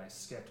fanfare that I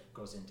skipped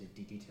goes into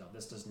detail.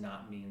 This does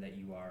not mean that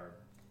you are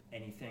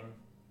anything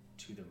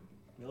to the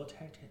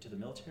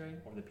military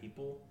or the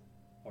people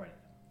or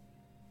anything.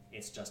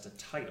 It's just a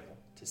title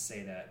to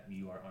say that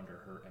you are under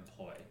her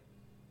employ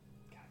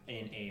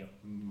in a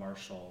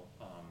martial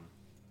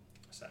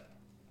setting,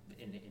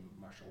 in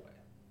martial way.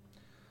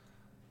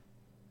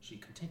 She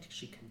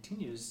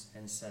continues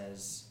and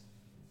says,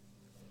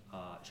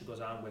 she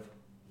goes on with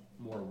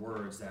more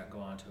words that go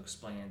on to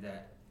explain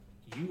that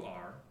you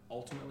are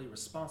ultimately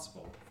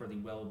responsible for the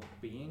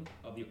well-being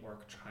of the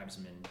Orc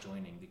tribesmen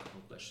joining the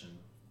coalition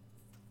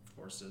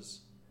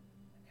forces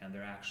and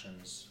their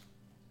actions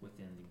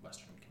within the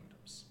Western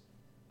Kingdoms.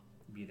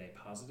 Be they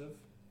positive,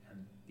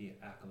 and the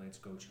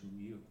accolades go to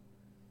you.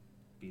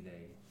 Be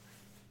they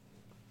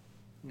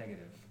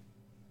negative,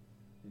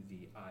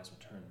 the eyes will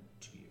turn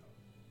to you.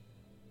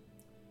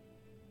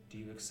 Do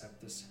you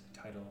accept this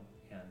title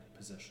and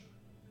position,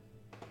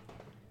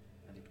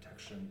 and the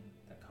protection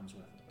that comes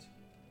with it?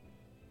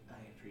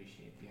 I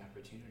appreciate the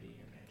opportunity,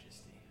 Your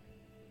Majesty.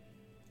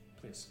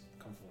 Please,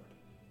 come forward.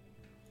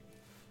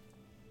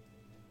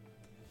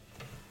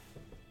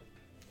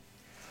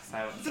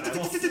 Silence.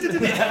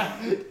 Yeah.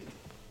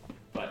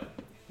 But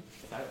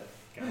silence.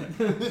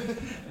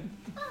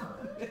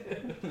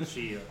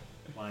 She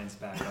winds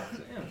back up.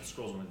 The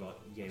scroll's only about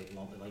yay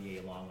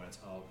long when it's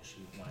out.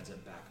 She winds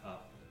it back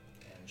up,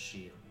 and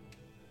she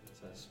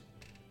says,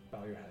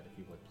 "Bow your head, if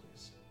you would,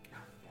 please."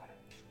 Got it.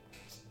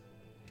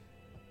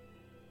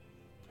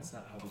 That's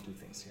not how we do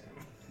things here.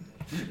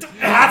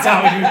 That's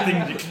how we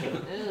do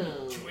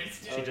things.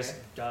 She just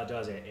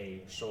does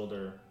a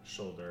shoulder,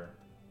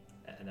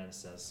 and then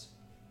says,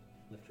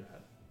 "Lift your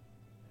head,"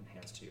 and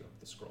hands to you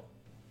the scroll.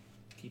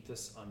 Keep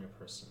this on your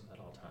person at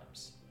all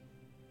times.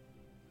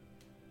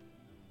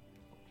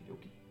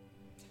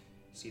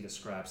 See the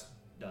scribes.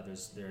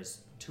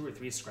 There's 2 or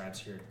 3 scribes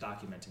here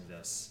documenting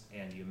this,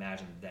 and you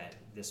imagine that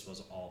this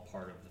was all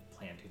part of the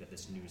plan too, that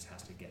this news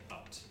has to get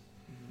out.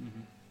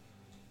 Mm-hmm.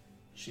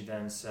 She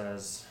then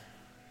says,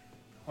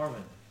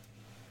 "Horman,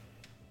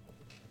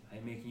 I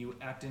am making you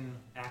acting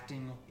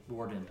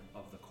warden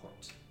of the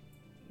court.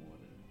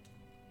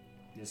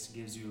 This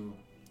gives you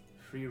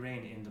free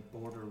reign in the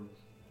border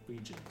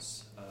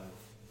regions of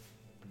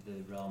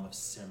the realm of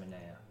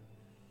Ceremania.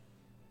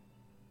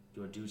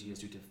 Your duty is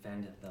to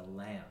defend the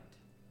land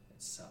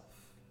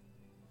itself.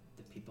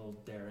 The people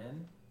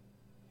therein,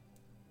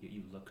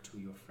 you look to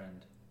your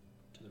friend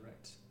to the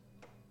right.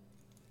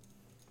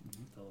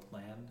 Mm-hmm. The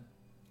land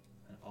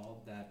and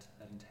all that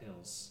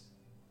entails,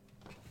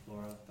 the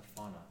flora, the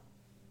fauna.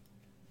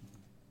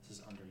 This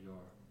is under your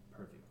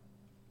purview."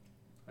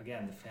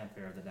 Again, the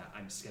fanfare that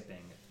I'm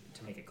skipping,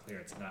 to make it clear,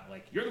 it's not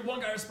like, you're the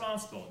one guy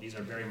responsible. These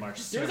are very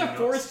much There's a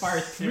forest fire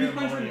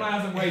 300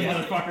 miles away,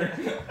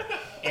 motherfucker.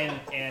 and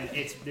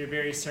they're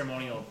very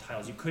ceremonial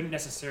titles. You couldn't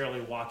necessarily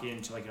walk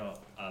into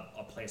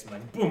a place and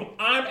like, boom,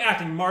 I'm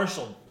acting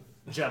marshal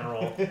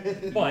general,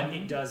 but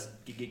it does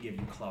give you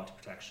clout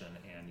protection,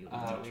 and you.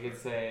 We could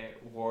say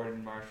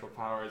Warden Martial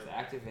powers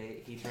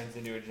activate. He turns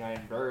into a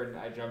giant bird.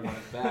 I jump on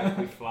his back.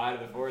 We fly to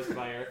the forest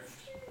fire.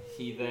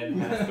 He then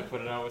has to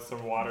put it out with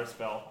some water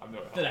spell. I'm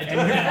doing it. And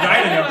you're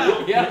riding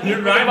him. Yeah,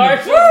 you're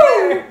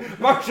riding him.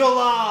 Martial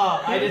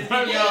law! I just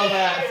yell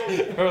that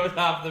from the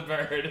top of the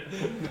bird.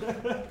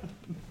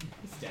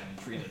 Stand in a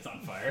tree that's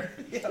on fire.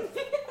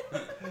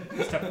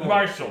 Step forward.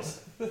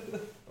 Marshals. Should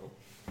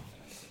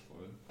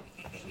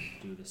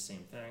do the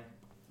same thing.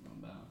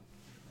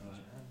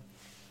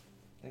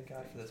 Thank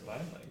God for this vine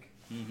link.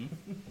 Mm-hmm.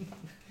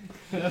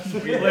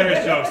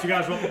 Hilarious jokes. You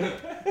guys will.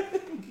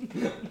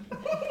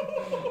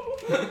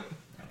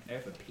 I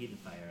have to pee the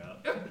fire out.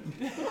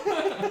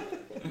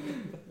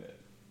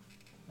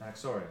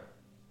 Axoria,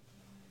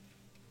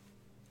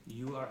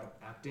 you are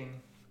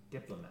acting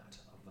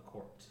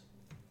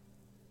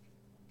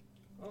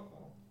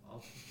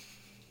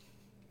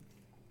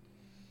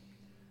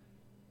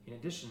In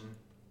addition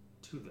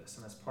to this,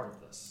 and as part of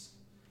this,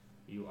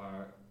 you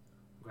are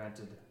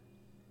granted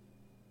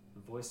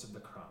the voice of the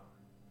crown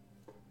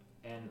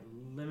and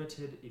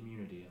limited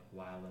immunity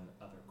while in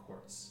other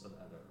courts of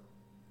other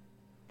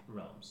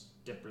realms.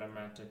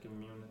 Diplomatic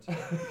immunity.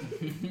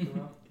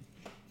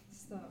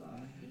 Is that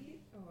heat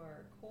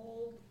or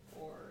cold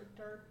or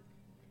dark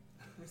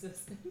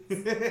resistance?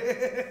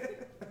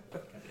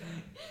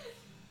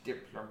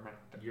 Diplomatic.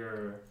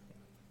 Do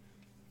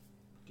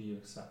you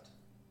accept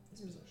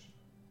this position?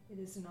 It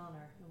is an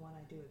honor and one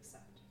I do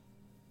accept.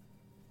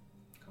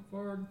 Come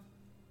forward.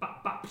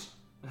 Bop, bop.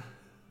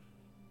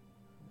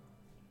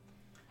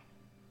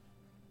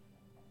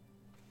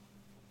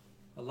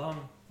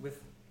 Along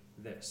with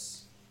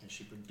this, and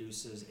she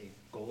produces a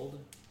gold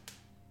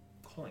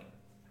coin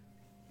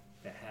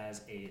that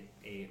has a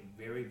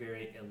very,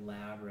 very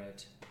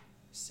elaborate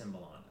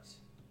symbol on it.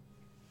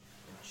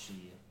 And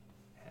she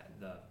had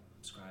the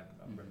scribe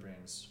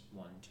brings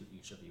one to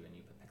each of you, and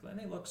you pick, and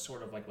they look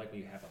sort of like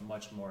you have a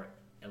much more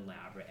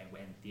elaborate, and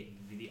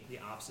the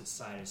opposite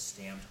side is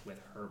stamped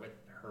with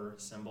her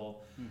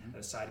symbol. Mm-hmm.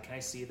 The side. Can I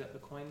see the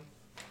coin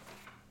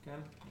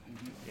again?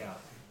 Mm-hmm. Yeah.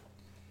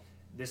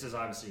 This is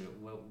obviously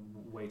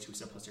way too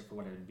simplistic for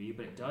what it would be,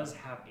 but it does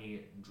have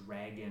a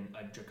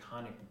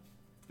draconic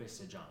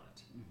visage on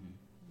it, Mm-hmm.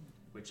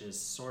 which is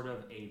sort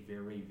of a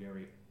very,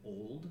 very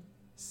old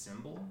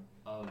symbol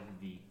of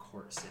the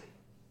court city.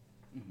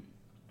 Mm-hmm.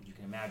 You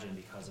can imagine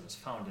because it was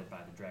founded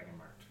by the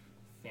dragon-marked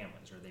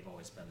families, or they've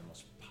always been the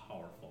most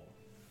powerful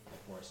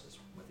forces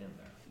within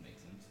there.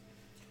 Makes sense.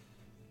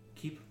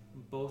 Keep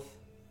both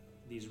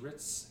these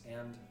writs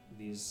and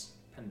these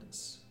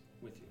pendants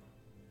with you.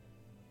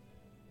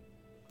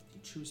 If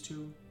you choose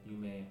to, you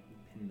may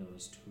pin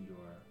those to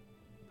your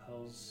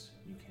lapels.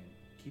 You can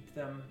keep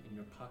them in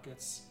your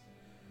pockets.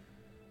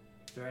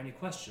 If there are any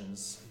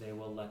questions, they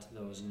will let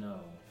those know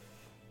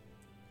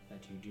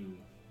that you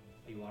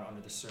are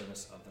under the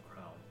service of the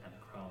crown, and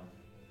the crown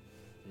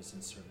is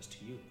in service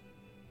to you.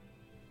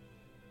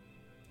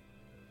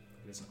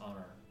 It is an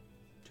honor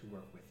to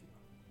work with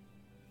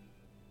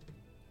you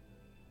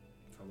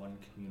for one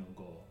communal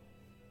goal,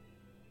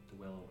 the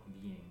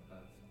well-being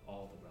of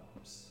all the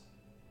realms.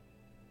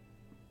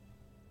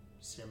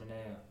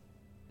 Cerminea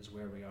is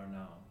where we are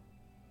now.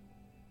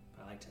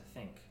 But I like to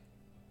think,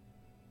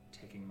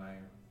 taking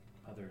my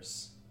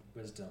mother's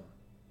wisdom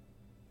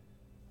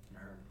and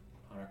her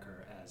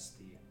moniker as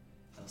the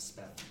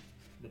Elspeth,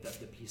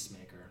 the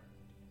peacemaker,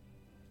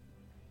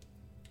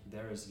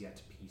 there is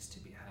yet peace to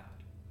be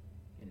had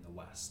in the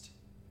West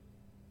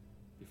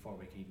before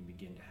we can even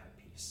begin to have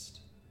peace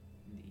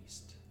in the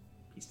East.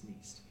 Peace in the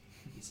East.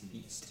 Peace in the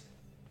East.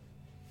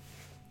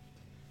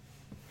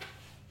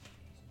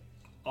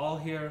 All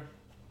here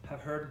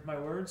have heard my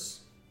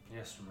words?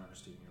 Yes, Your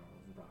Majesty.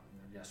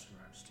 Yes, Your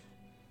Majesty.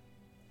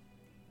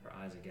 Her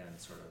eyes again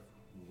sort of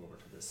move over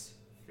to this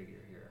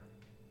figure here.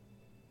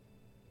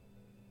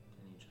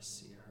 And you just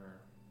see her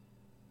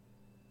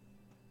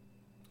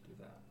do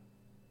that.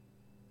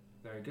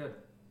 Very good.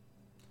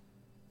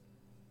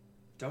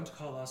 Don't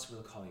call us,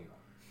 we'll call you.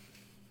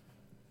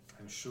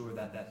 I'm sure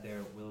that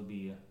there will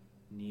be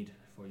need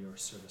for your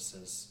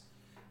services,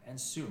 and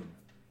soon.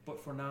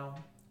 But for now,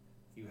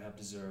 you have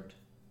deserved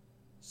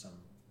some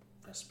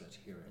respite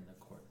here in the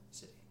court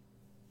city.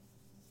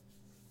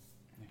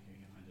 Thank you,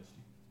 Your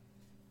Majesty.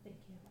 Thank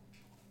you.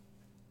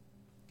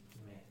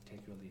 You may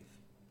take your leave.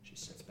 She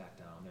sits back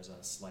down. There's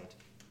a slight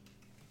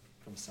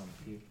from some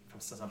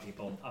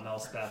people.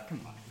 Elspeth.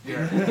 Come on.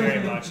 Very,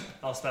 very much.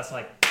 Elspeth's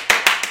like,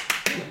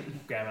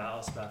 Grandma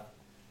Elspeth,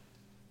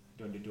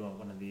 doing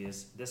one of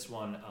these. This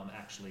one,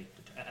 actually,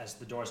 as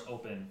the doors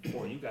open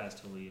for you guys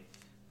to leave,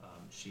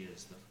 she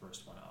is the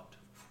first one out,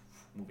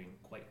 moving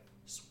quite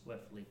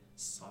swiftly,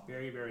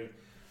 very, very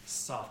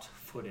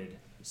soft-footed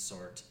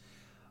sort.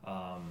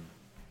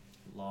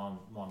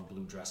 Long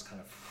blue dress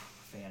kind of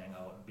fanning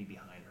out, be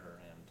behind her,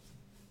 and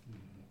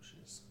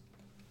she's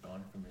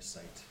gone from your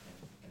sight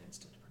in an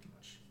instant, pretty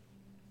much.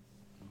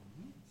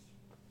 Mm-hmm.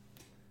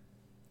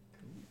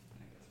 Cool.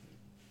 I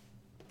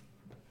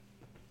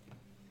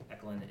guess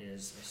Eklund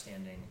is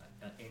standing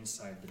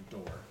inside the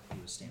door. He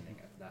was standing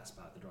at that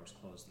spot. The door's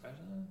closed.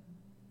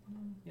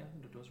 Yeah,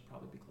 the doors will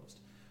probably be closed.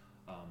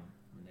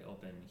 When they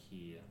open,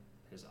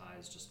 his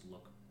eyes just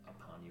look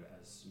upon you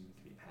as you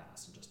three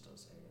pass, and just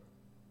does a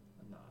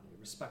nod, a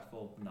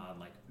respectful nod,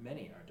 like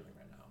many are doing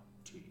right now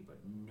to you, but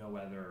no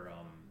other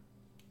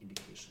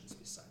indications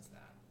besides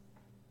that.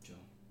 Joe.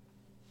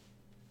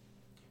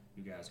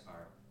 You guys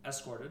are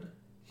escorted.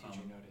 Did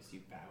you notice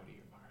you bow to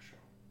your marshal?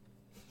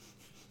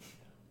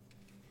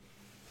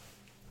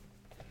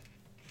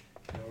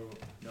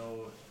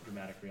 No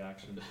dramatic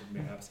reaction, but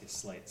perhaps a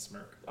slight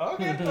smirk.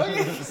 Okay.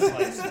 A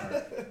slight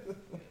smirk.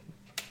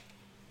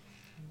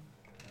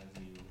 As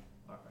you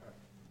are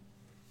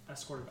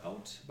escorted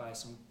out by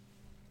some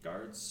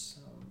guards,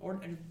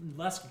 and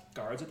less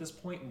guards at this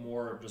point,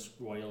 more just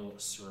royal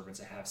servants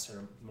that have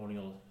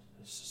ceremonial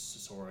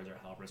swords or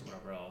halberds,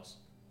 whatever else.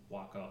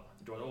 Walk up.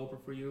 The door will open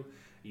for you.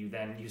 You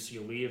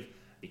leave.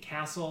 the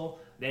castle.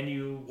 Then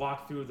you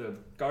walk through the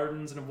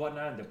gardens and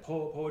whatnot, and the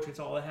poetry's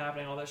all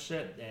happening, all that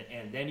shit.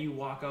 And then you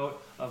walk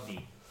out of the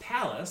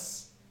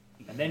palace,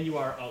 and then you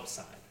are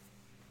outside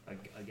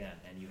again,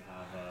 and you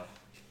have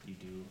you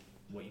do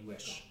what you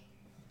wish.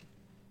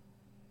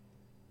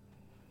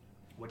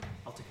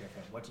 I'll take care of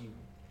him. What do you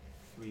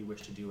three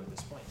wish to do at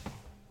this point?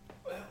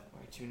 Well,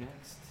 where to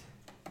next?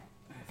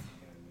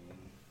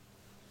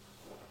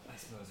 I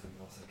suppose we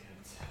also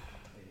kept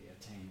Lady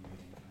Tane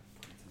waiting for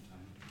quite some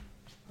time.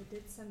 I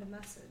did send a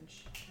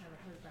message. I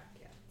haven't heard back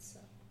yet, so.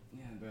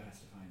 Yeah, the bird has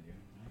to find you,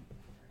 right?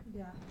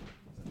 Yeah.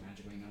 Does it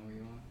magically know where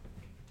you are?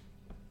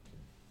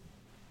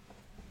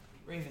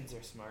 Ravens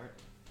are smart.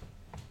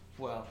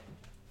 Well,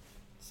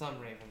 some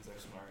ravens are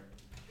smart.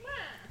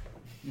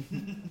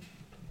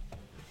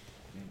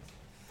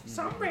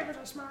 Some ravens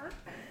are smart.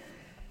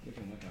 We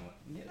can look at what.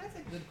 Yeah, that's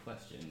a good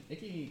question.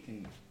 Icky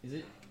can.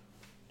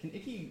 Can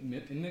Icky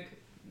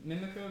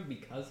mimic her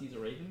because he's a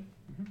raven?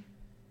 Mm-hmm.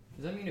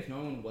 Does that mean if no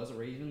one was a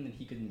raven, then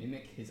he could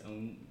mimic his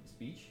own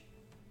speech?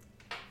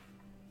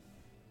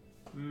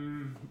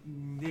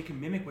 They can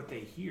mimic what they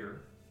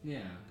hear.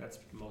 Yeah. That's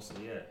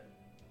mostly it.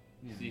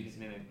 Yeah. So you can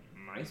mimic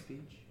my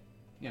speech?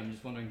 Yeah, I'm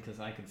just wondering because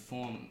I could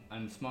form.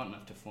 I'm smart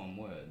enough to form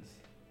words.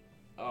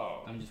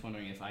 Oh. I'm just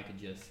wondering if I could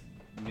just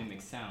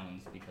mimic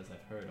sounds because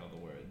I've heard all the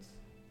words.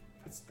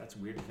 That's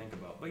weird to think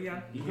about. But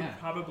yeah, you Yeah. could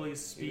probably Maybe a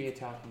speak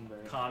talking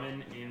bird.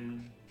 common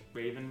in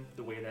Raven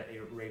the way that a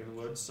raven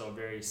would, so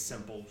very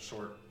simple,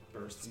 short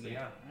bursts. But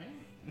yeah, Right?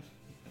 That's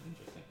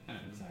interesting. I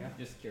don't know, Yeah.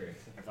 just curious.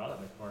 I thought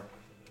of it before.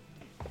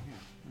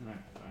 Yeah.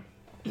 Alright,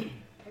 sorry.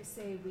 I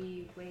say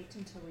we wait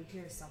until we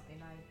hear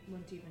something. I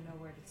wouldn't even know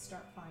where to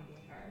start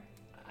finding her.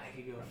 I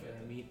could go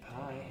for a meat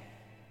pie.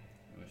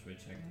 I wish we'd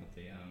check out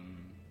the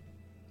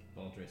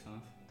Baldress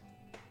off.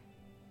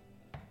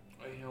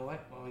 Oh, you know what?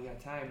 While we got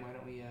time, why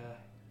don't we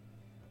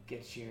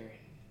get your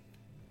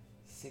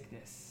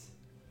sickness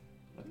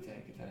looked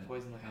at? Get that Yeah.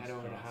 poison head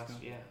over to house.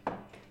 House Yeah.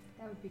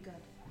 That would be good.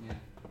 Yeah.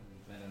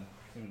 Better.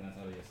 Assuming that's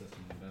out of your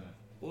system, then better.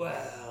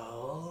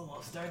 Well,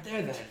 we'll start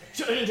there then.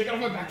 Take off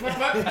my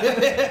backpack!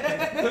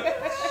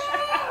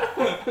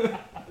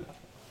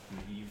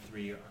 You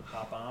three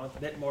hop on with a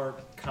bit more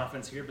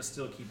confidence here, but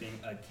still keeping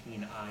a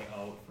keen eye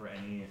out for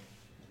any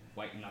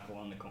White knuckle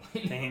on the coin.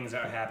 things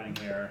that are happening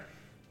here.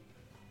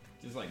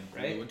 Just like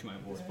Right? glue it to my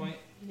At board. this point?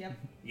 Yep.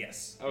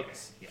 Yes. Okay.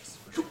 Yes,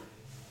 for sure.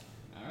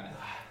 Alright.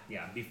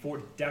 Yeah,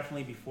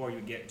 definitely before you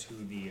get to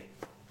the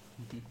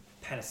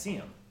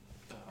Panaceum,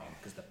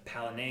 because the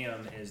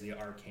Palaneum is the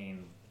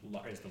arcane,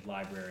 is the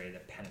library. The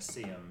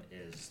Panaceum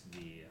is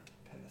the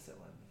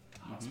Penicillin.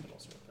 hospital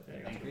sort of. There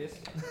you go. Pancreas?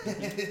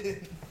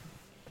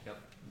 Yep.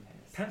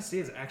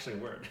 Panacea is actually a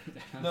word.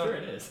 I'm No. sure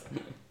it is.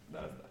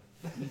 That was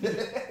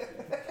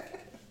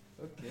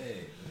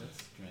Okay,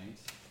 that's great.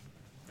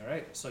 All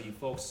right, so you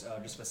folks,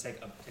 just for the sake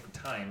of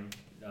time,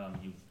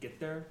 you get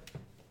there,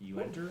 you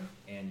enter,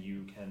 and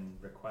you can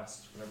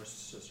request whatever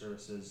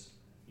services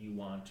you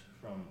want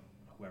from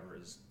whoever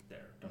is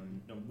there.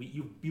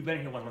 You've been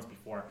here once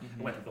before.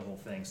 I went through the whole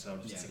thing, so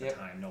just Yeah. for the sake Yep. of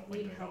time, no point Need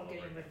doing it all help over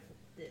getting rid again.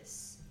 of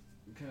this.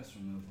 Curse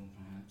removal,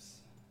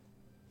 perhaps.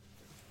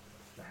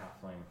 The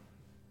halfling.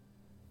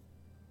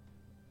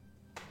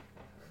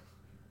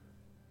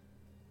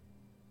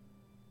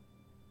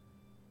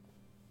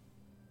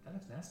 That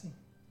looks nasty.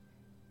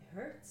 It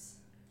hurts.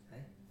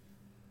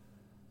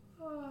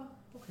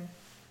 Okay.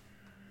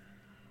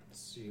 Let's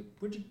see.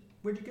 Where'd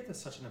you get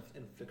such an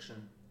affliction?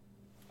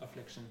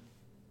 Affliction.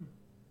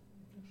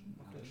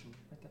 Affliction.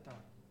 Write that down.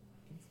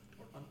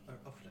 Inflict or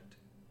afflict.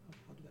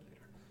 I'll do that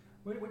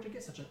later. Where'd you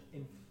get such an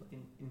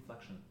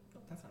inflection?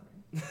 No, that's not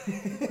right.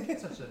 Where'd you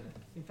get such an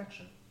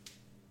infection?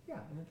 Yeah,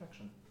 an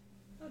infection.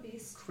 Oh,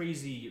 these.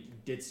 Crazy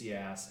ditzy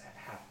ass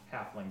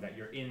halfling that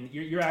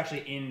you're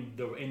actually in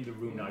the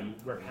room now.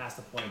 We're past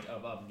the point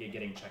of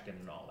getting checked in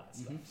and all that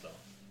stuff. So.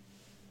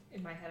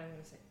 In my head, I'm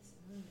gonna say,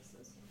 "Is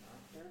this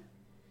a doctor?"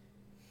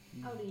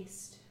 Out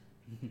east.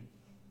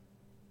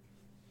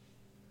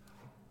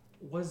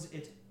 Was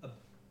it a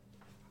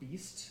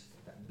beast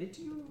that bit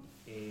you?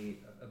 A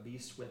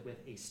beast with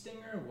a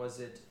stinger? Was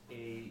it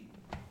a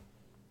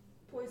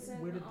Poison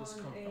Where did this on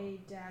come a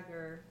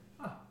dagger.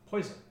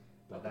 poison?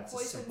 Well, But the that's a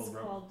poison's simple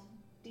room. called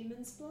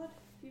demon's blood.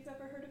 If you've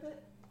ever heard of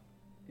it.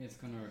 It's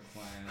gonna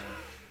require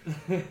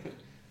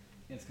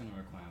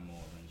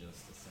more than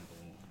just a simple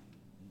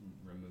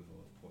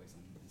removal of poison.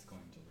 It's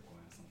going to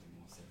require something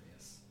more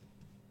serious.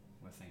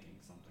 We're thinking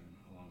something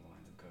along the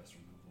lines of curse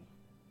removal.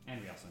 And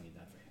we also need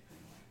that for him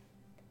anyway.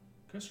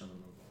 Curse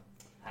removal.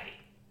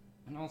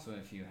 And also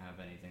if you have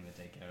anything to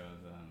take care of,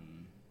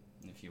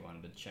 if you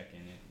wanted to check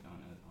in it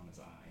on his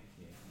eye, if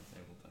he was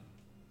able to.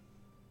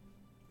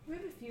 We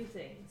have a few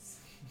things.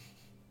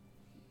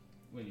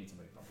 We need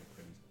somebody probably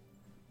pretty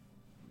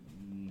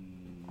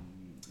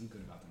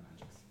good about their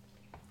magics.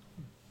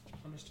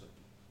 Understood.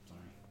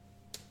 Sorry.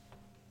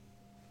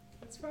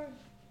 That's fine.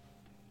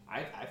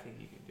 I think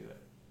you can do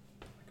it.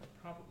 I could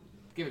probably do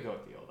it. Give it a go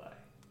with the old eye.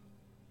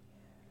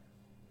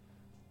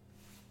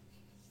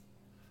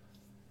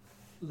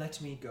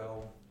 Let me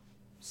go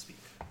speak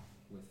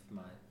with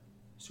my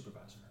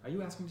Are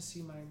you asking to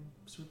see my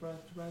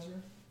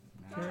supervisor?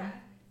 Yeah.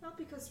 Not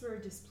because we're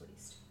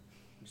displeased.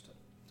 Understood.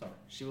 Sorry.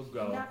 She will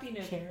go. Not being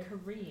a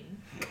Kareen.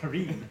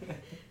 Kareem.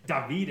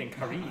 David and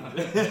Kareem.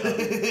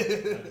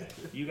 Okay.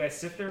 You guys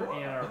sit there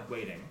and are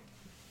waiting.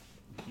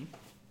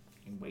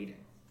 And waiting.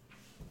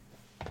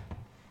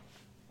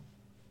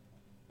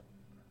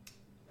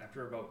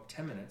 After about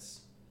 10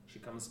 minutes, she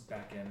comes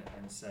back in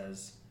and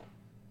says,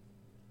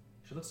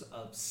 she looks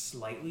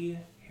slightly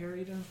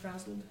harried and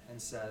frazzled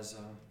and says,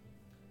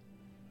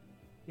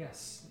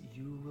 yes,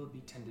 you will be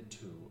tended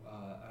to.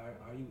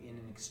 Are you in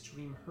an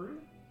extreme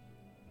hurry?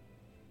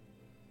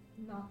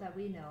 Not that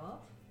we know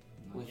of.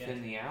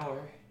 Within the hour.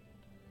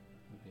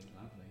 Would be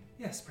lovely.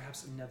 Yes,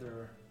 perhaps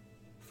another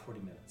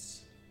 40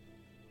 minutes.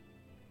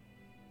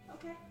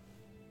 Okay.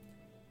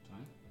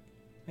 Fine.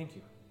 Thank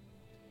you.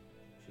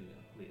 She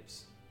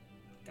leaves.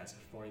 Guys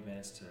have 40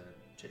 minutes to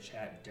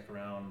chit-chat, dick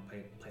around,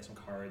 play some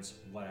cards,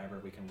 whatever.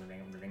 We can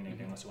ring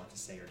anything unless you want to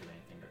say or do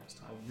anything during this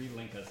time. I'll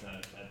relink us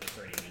at the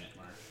 30-minute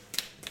mark.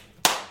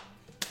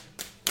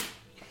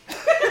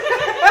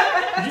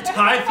 Did you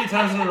tie 3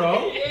 times in a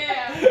row?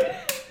 Yeah.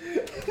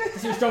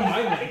 Because you're still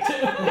my link,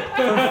 too.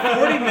 For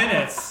 40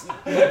 minutes,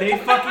 they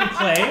fucking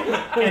play,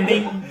 and they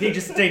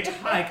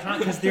tie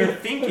because they're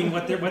thinking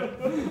what they're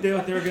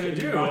gonna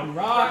do.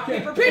 Rock,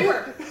 Paper,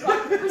 paper.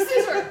 Rock, paper,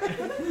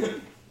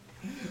 scissors.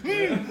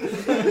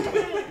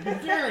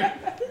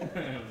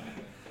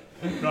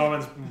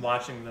 Norman's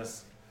watching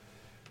this.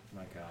 Oh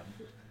my god.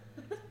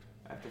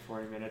 After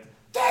 40 minutes.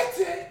 That's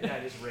it! And I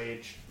just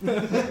rage.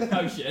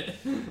 Oh shit.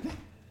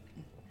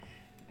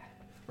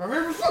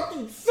 Remember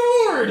fucking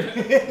sword!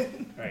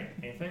 Alright,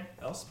 anything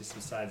else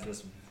besides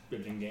this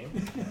bridging game?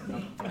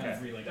 Okay. Okay.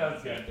 Relink That was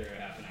us good. after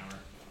half an hour.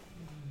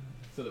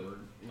 So that we're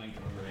linked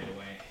over right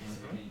away. So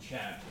we can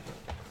chat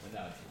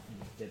without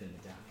dead in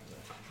the dark.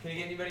 Can you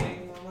get anybody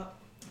anything warm up?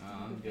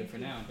 I'm good for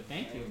now, but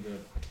thank you.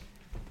 Good.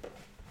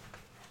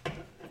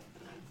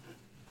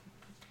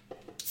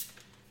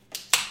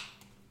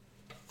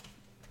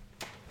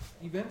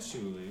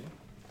 Eventually,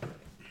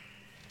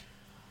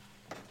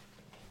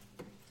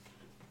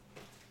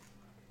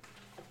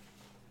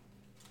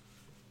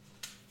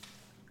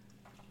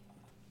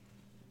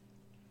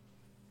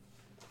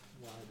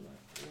 why do I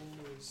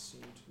always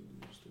seem to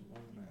use the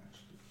one match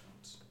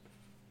defense?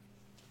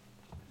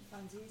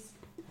 Funsies.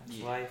 That's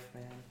Yeah. life,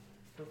 man.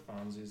 For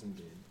Fonzies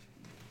indeed.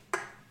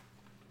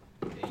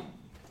 Hey.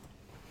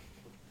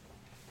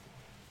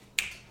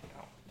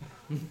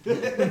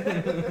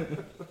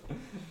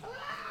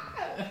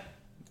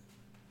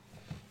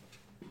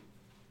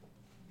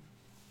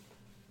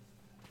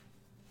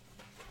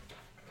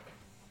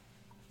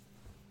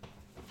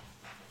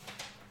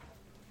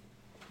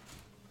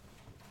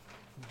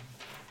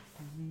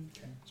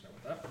 Okay, sorry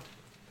about that.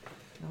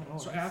 No,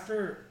 So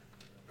after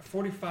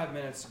 45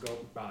 minutes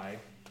go by,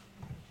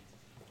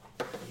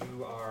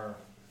 you are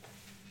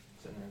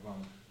sitting there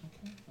going,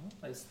 okay,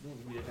 well,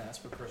 we did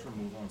ask for curse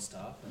removal and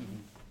stuff,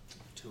 and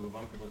 2 of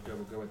them people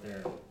will go with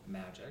their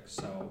magic,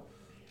 so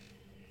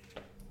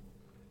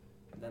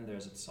then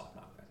there's a soft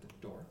knock at the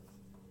door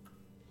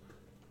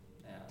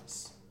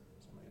as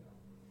somebody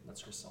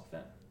lets herself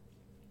in.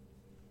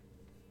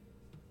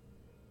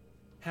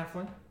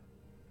 Halfling.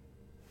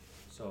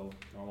 So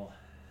normal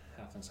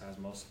halfling size.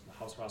 Most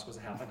house Roscoe's a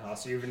halfling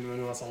house, so you've been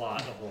doing this a lot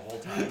the whole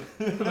time.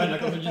 My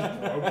knuckles are just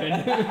broken.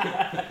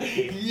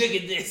 Look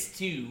at this,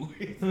 too.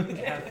 A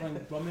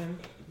halfling woman,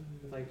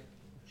 like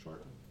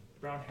short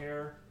brown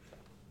hair,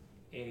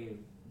 a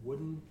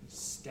wooden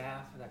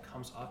staff that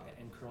comes up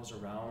and curls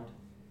around,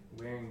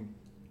 wearing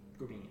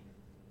green.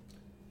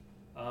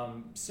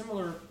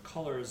 Similar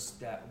colors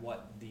that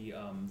what the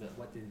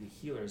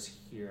healers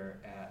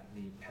here at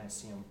the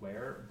Panacea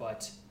wear,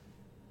 but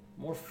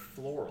more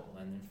floral.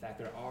 And in fact,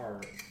 there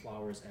are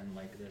flowers and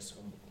like there's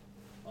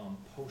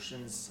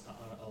potions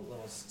on a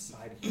little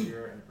side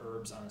here and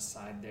herbs on a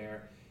side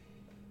there.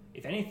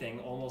 If anything,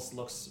 almost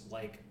looks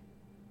like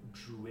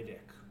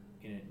druidic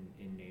in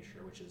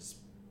nature, which is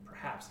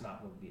perhaps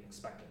not what would be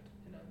expected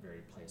in a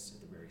very place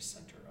at the very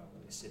center of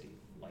a city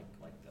like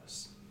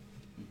this.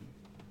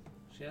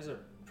 She has a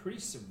pretty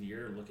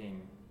severe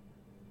looking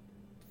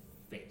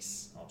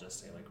face, I'll just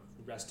say, like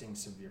resting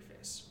severe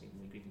face,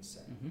 we can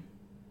say.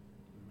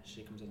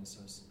 She comes in and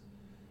says,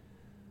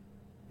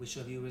 which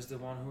of you is the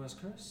one who is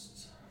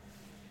cursed?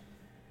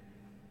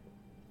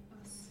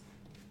 Us.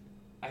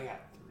 I got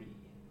 3.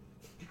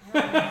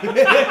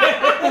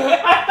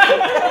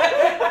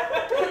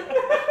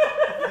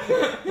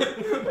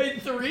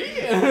 Wait, 3?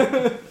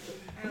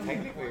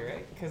 Technically,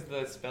 right? Because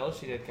the spell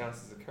she did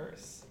counts as a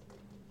curse.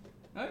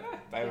 Okay.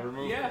 By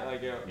removing Yeah.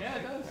 like Yeah,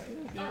 it does.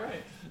 You're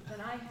right. Then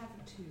I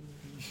have 2.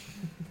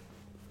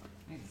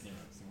 I have 0,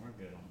 so we're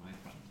good on my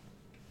front.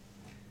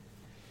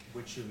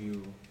 Which of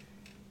you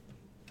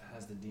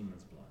has the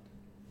demon's blood?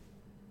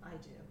 I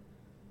do.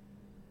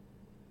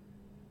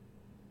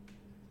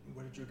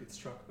 Where did you get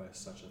struck by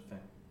such a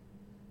thing?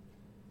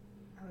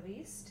 Out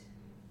east?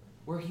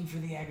 Working for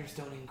the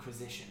Aggerstone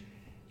Inquisition.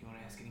 You want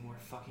to ask any more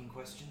fucking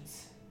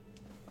questions?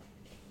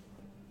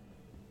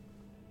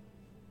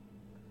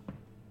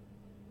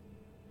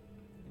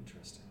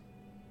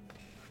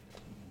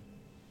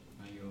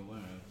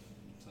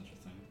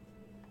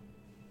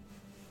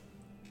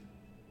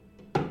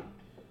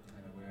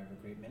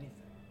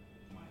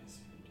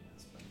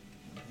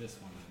 this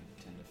one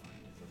I tend to find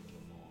is a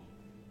little more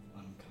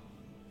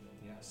uncommon.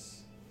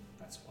 Yes,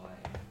 that's why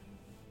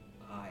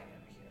I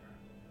am here.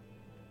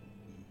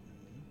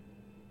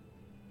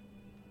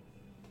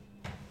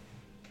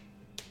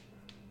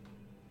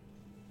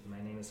 My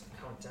name is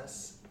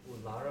Countess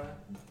Ulara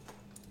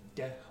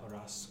de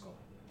Horasco.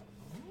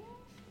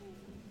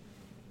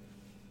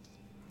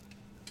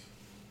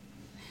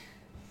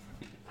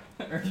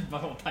 Urge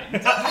butthole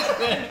tightens. Want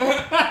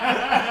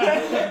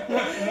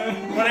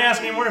to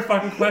ask any more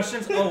fucking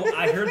questions? Oh,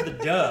 I heard the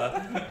duh,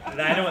 and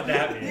I know what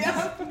that means.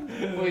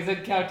 Well, he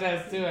said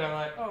Countess too, and I'm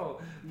like, oh,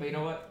 but you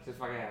know what? Just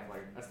fucking half.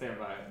 Like, I stand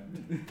by it.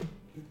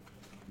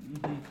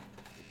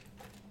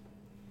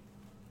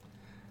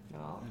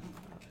 No.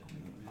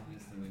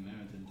 Honestly, we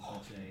merited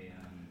such a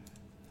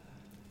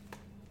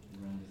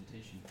wrong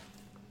visitation.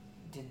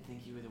 Didn't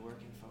think you were the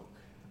working folk.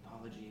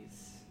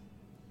 Apologies,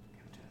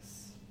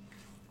 Countess.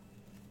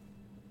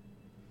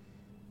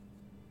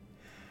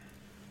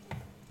 I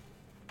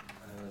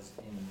was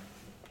in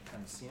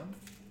Panseum.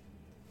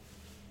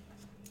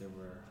 They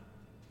were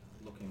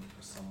looking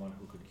for someone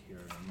who could cure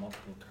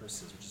multiple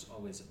curses, which is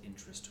always of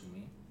interest to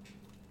me.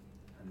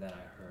 And then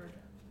I heard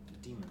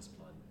demon's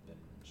blood been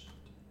mentioned.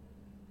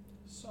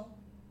 So,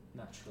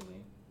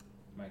 naturally,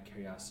 my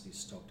curiosity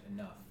stoked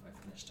enough. I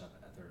finished up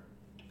other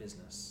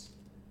business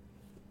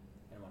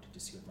and wanted to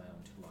see with my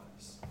own two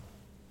eyes.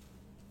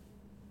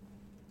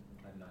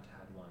 I've not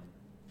had one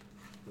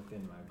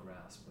within my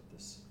grasp with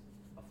this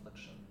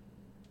affliction.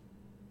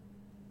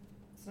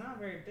 It's not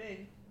very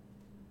big.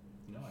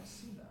 No, I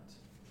see that.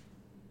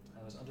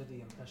 I was under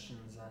the impression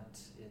that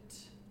it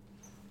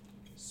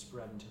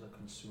spread until it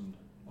consumed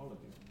all of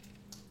you.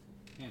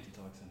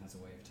 Antitoxin has a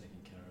way of taking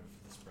care of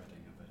the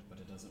spreading of it, but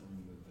it doesn't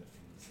remove it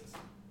from the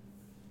system.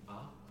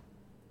 Ah.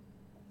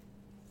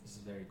 This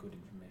is very good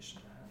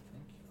information to have,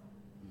 thank you.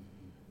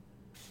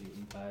 So you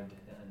imbibed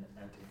an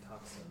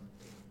antitoxin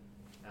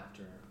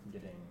after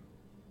getting,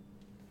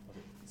 was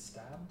it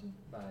stabbed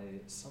by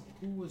some,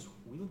 who was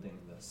wielding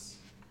this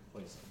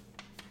poison?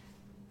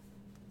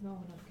 No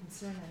one of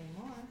concern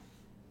anymore.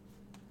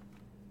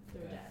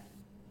 They're Okay. dead.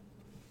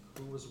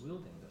 Who was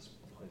wielding this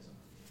poison?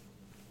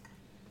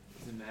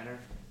 Does it matter?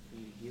 Will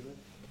you heal it?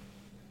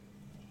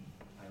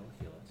 I will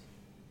heal it.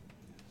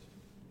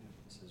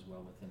 This is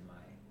well within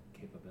my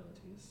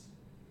capabilities.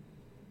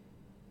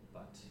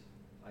 But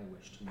I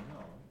wish to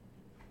know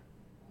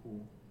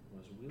who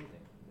was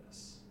wielding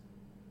this.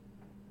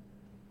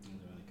 Is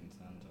there any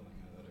concern telling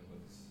her that it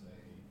was a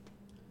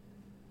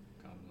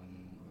goblin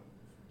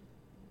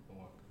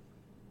or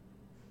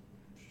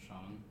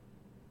shaman?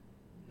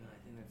 No, I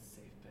think that's a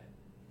safe bet.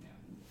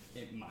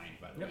 Yeah. It might,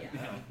 by the way.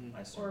 Yeah. Mhm.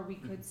 I see. Or we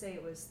could say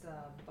it was the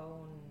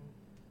bone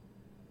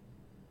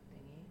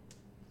thingy.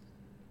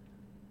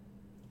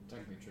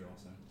 Technically true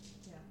also.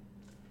 Yeah.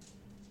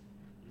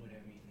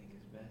 Whatever you think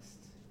is best.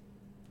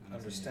 And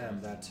it's Understand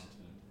easy that. not to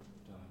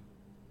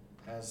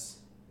die. As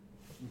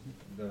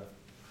the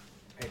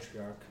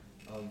patriarch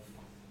of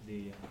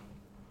the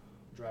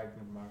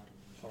Dragonmark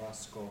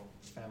Horasco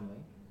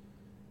family,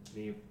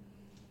 the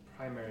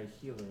primary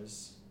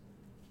healers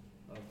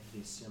of the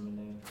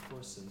Sirmene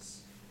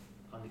forces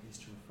on the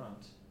Eastern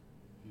Front,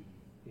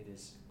 it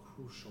is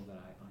crucial that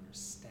I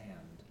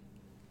understand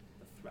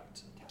the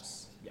threat of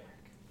this. Yeah.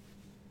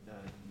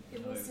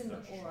 It was an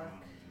orc.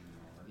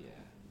 Yeah.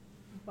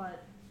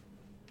 But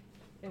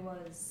it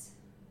was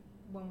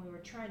when we were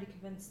trying to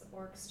convince the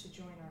orcs to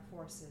join our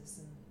forces,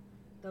 and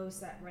those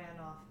that ran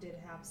off did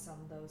have some.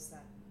 Those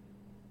that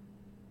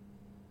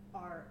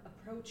are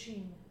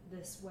approaching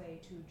this way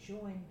to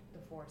join the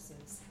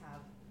forces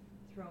have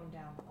thrown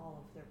down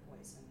all of their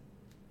poison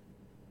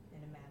in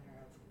a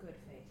manner of good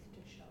faith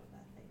to show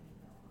that they mean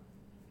no harm.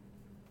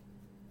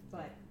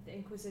 But the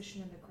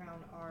Inquisition and the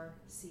Crown are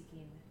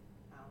seeking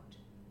out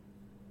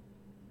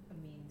a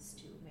means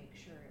to make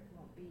sure it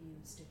won't be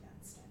used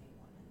against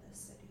anyone in this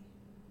city.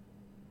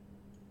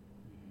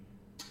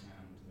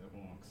 And the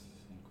orcs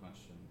in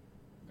question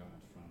got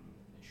it from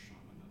a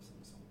shaman of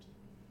some sort.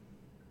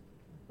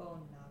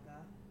 Bone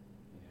Naga.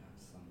 Yeah,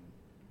 some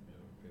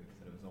group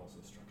that was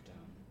also struck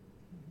down.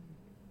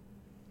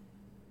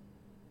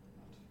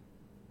 But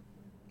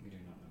we do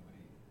not know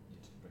where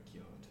it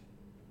procured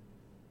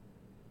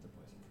the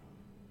poison from.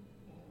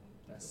 Or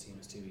That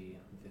seems to be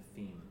the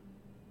theme.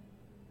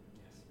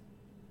 Yes.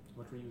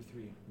 What were you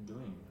three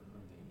doing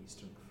on the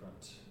Eastern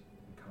Front,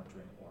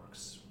 encountering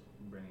orcs,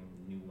 bringing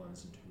new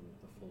ones into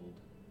the fold?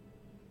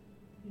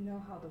 You know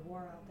how the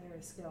war out there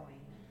is going.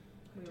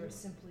 We I were do.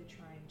 simply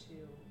trying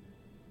to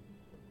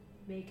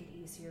make it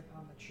easier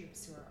upon the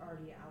troops who are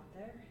already out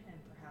there and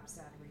perhaps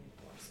add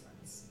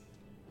reinforcements.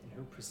 And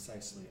who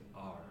precisely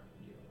are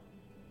you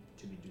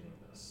to be doing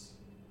this?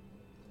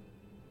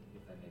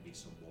 If I may be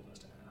so bold as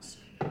to ask.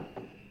 I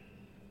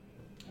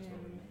That's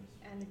what we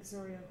am use.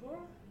 Anixoria Hora.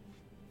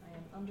 I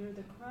am under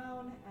the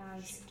crown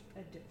as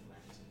a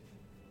diplomat.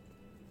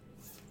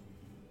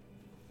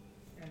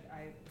 And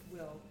I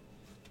will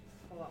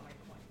pull out my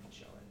coin and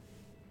show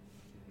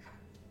it.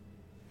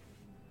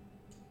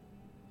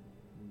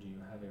 Do you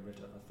have a writ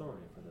of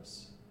authority for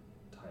this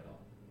title?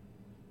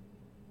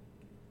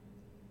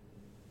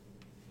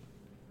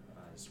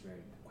 just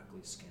very quickly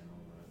scan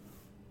over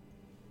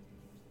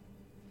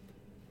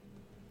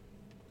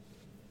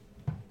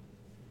it.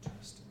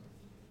 Interesting.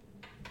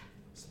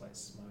 Slight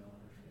smile on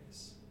her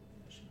face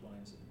as she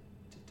winds it,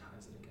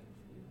 ties it again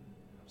for you,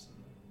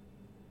 absently.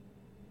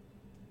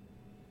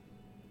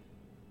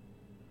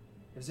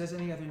 If there's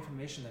any other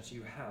information that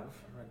you have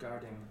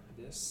regarding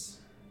this,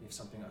 if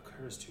something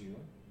occurs to you,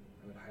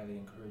 I would highly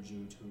encourage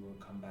you to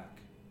come back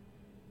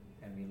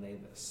and relay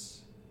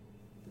this.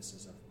 This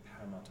is of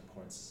paramount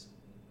importance.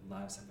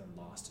 Lives have been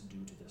lost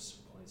due to this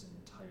poison.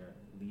 Entire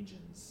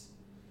legions.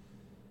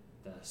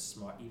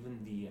 Even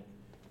the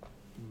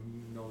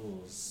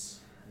gnolls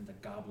and the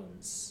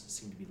goblins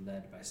seem to be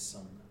led by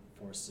some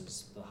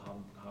forces. The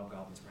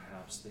hobgoblins,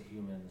 perhaps, the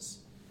humans,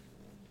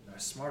 are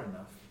smart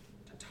enough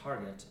to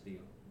target the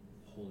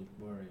holy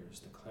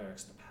warriors, the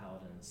clerics, the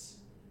paladins,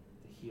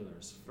 the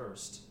healers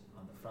first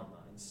on the front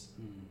lines.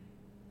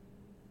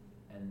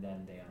 And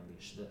then they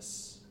unleash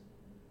this.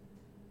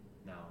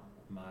 Now,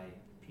 my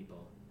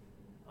people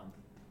on the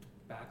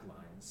back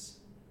lines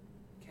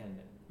can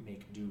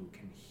make do,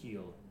 can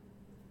heal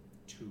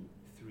 2,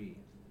 3.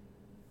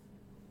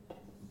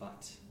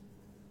 But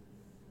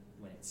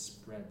when it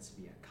spreads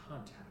via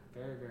contact,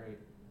 very, very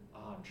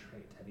odd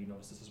trait. Have you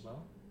noticed this as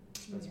well?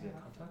 Spreads via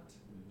contact?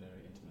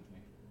 Very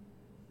intimately.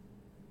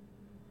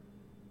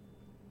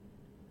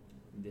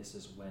 This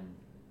is when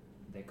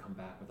they come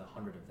back with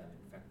 100 of them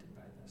infected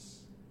by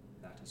this.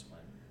 That is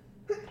when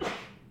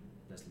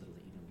there's little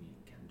that even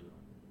we can do.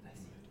 I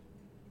see.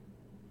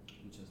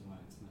 Which is why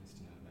it's nice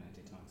to have an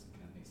antitoxin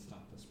can at least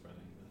stop the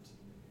spreading, but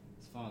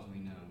as far as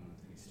we know,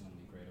 at least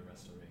only Greater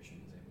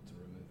Restoration is able to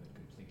remove it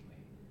completely.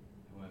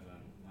 However,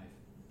 I've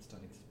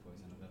studied this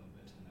poison a little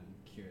bit, and I'm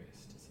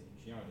curious to see.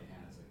 She already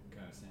has a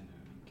curse in her,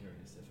 and I'm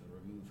curious if a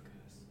remove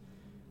curse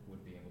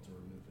would be able to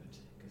remove it,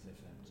 because if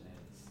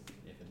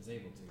it is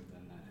able to,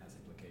 then that has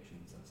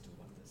implications as to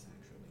what this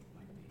actually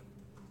might be.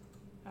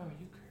 How are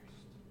you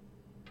cursed?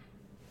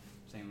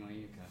 Same way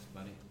you cursed,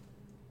 buddy.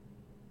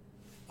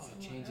 Oh, it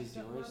So changes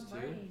I yours my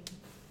too? brain.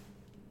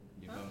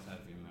 You Huh? both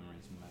have your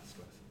memories messed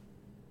with.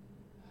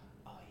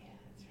 Oh yeah,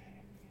 that's right.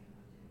 I forgot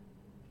about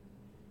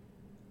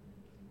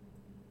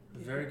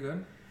that. Very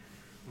good.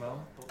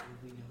 Well, But would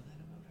we know that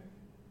about her?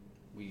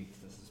 We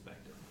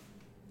suspected.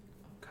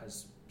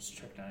 because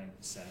Strychnine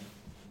said.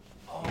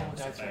 Oh,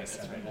 that's right.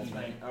 That's right. That's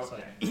right. So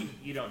Okay.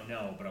 you don't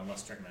know, but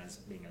unless Strychnine's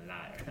being a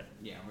liar.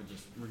 Yeah,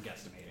 we're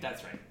guesstimating.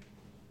 That's right.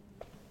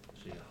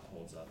 She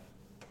holds up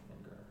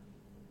finger.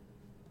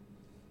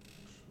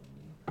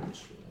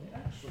 Actually, I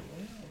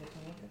get to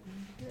look at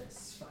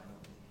this finally.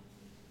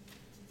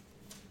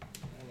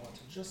 I want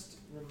to just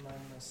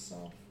remind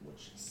myself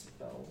which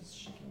spells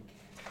she can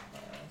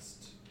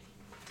cast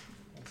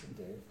once a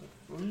day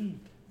for free.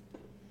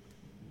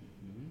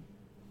 Mm-hmm.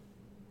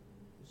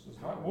 This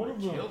is not one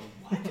of them. Killed?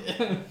 What?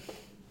 Okay,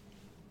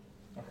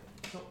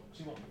 so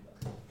she won't do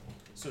that.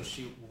 So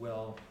she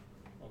will,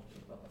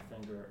 a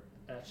finger,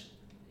 etch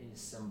a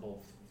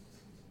symbol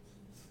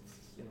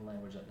in a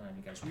language that none of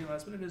you guys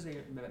realize, but it is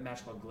a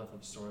magical glyph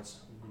of sorts.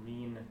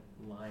 Green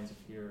lines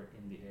appear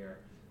in the air,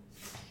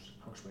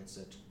 punctuates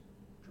it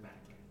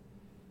dramatically.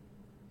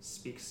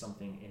 Speaks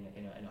something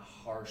in a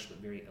harsh but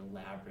very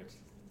elaborate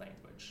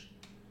language.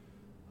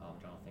 I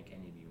don't think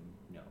any of you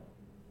know.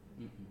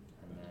 Mm-hmm.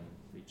 And then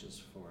reaches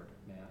forward.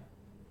 May I?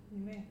 You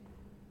may.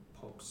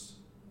 Pokes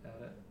at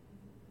it,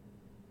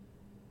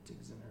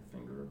 digs in her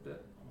finger a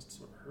bit, almost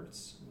sort of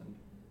hurts, and then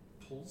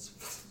pulls.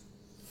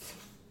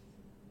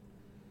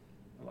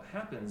 And what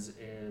happens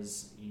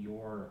is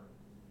your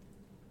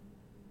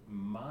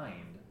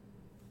mind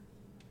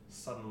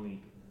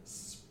suddenly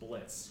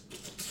splits,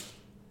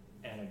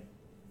 and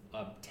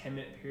a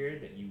 10-minute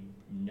period that you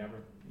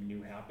never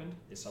knew happened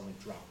is suddenly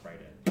dropped right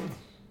in.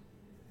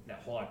 That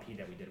whole IP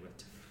that we did with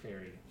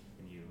Teferi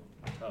and you,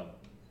 Tub,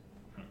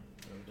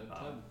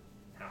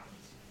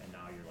 happens, and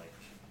now you're like,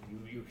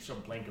 you sort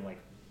of blink and like,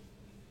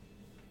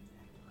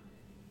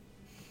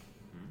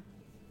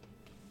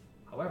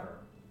 However,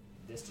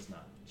 this does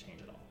not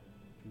change at all.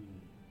 Mm-hmm.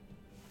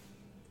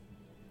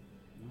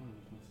 No, it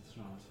was a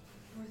shot.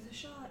 Worth a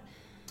shot.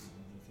 That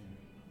was the theory.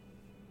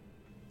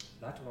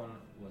 That one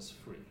was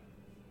free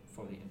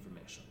for the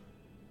information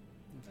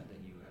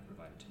that you have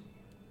provided to me.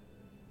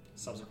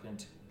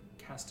 Subsequent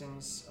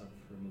castings of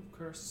Remove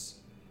Curse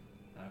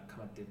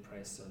come at the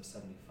price of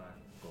 75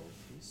 gold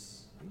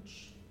piece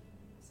each.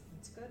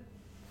 Sounds good.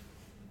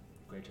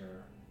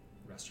 Greater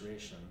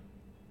Restoration,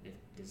 if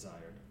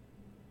desired,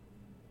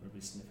 would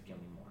be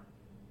significantly more.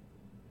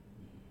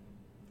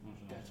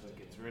 Mm-hmm. That's what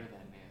gets rid of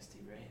that nasty,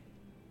 right?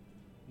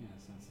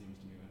 Yes, that seems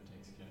to be what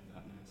takes care of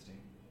that nasty.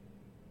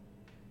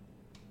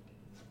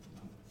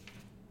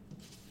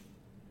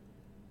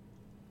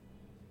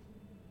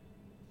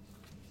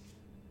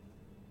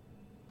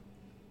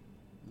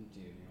 Do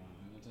you want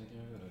her to take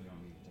care of it, or do you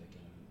want me to take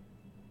care of it?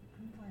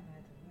 I'm fine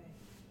either way.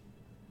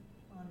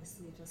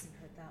 Honestly, it doesn't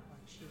hurt that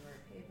much. You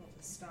were able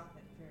to stop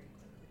it very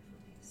quickly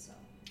for me, so.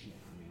 Yeah,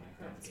 I mean, I've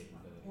got the Hurts.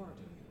 capability of Horrible.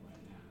 doing it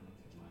right now if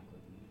you'd like,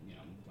 with,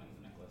 playing with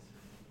the necklace.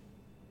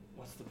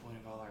 What's the point of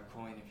of all our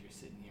coin if you're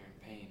sitting here in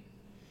pain.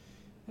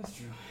 That's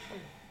true.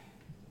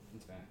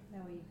 That's bad.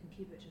 That way you can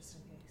keep it just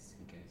in case.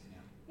 In case, yeah.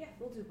 Yeah,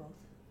 we'll do both.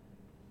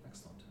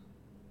 Excellent.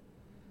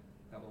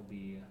 That will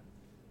be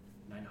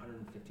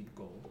 950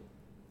 gold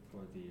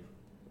for the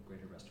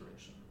Greater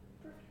Restoration.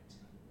 Perfect.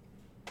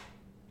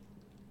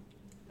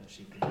 And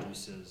she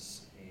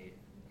produces a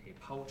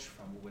pouch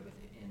from within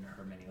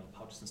her many little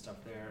pouches and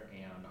stuff there,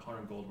 and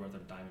 100 gold worth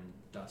of diamond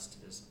dust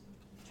is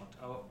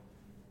plucked out.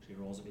 She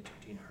rolls it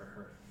between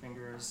her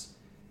fingers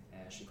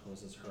as she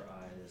closes her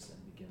eyes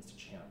and begins to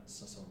chant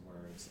some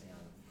words, and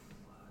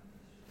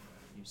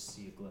you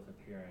see a glyph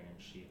appearing, and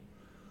she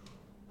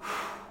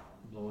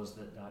blows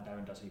the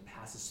diamond dust. He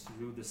passes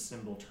through the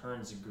symbol,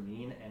 turns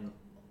green, and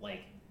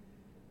like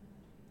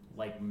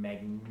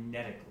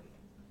magnetically,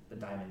 the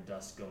diamond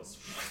dust goes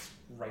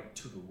right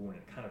to the wound.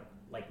 It kind of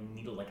like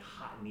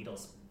hot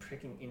needles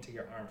pricking into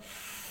your arm,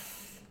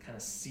 kind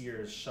of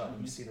sears shut.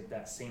 Mm-hmm. You see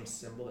that same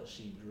symbol that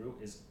she drew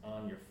is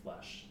on your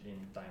flesh in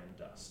diamond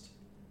dust,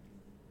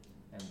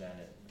 and then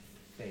it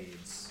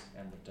fades,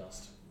 and the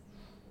dust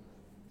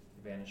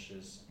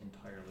vanishes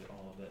entirely,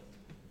 all of it.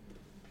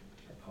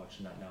 Her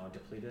pouch now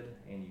depleted,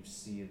 and you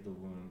see the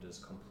wound is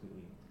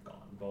completely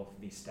gone. Both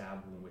the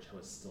stab wound, which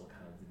was still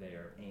kind of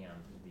there,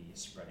 and the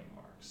spreading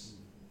marks.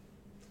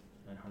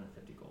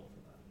 950 gold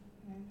for that.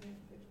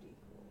 950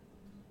 gold.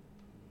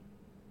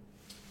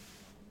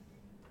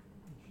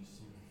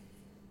 Interesting.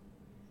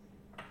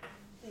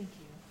 Thank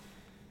you.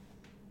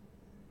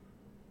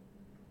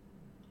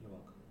 You're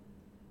welcome.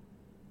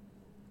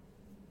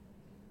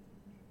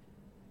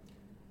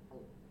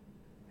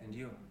 And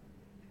you,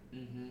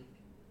 Mm-hmm.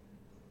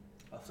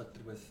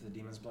 afflicted with the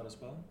demon's blood as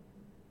well?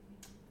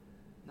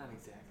 Not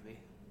exactly.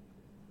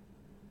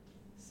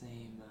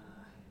 Same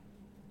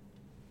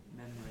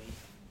memory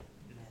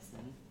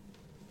lesson.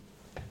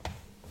 And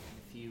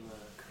a few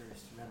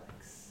cursed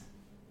relics.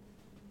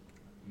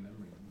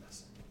 Memory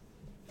messing.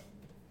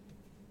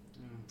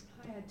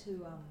 I had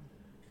to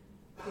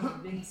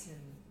convince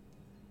him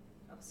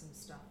of some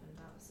stuff, and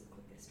that was the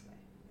quickest way.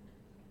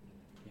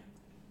 Yeah.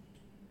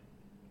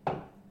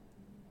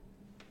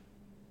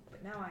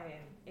 But now I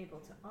am able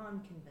to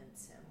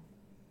unconvince him.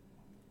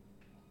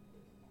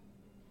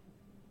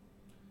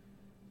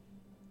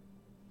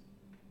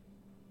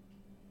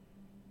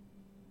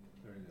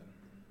 Very good.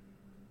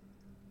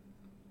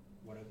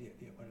 What are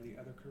the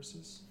other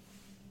curses?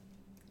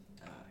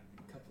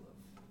 A couple of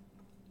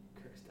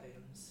cursed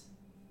items.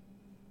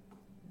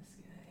 This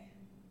guy.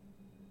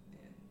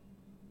 And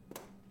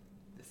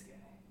this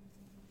guy.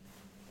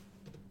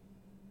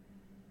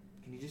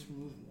 Can you just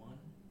remove one?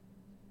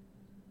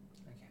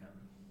 I can.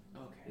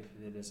 Okay. If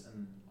it is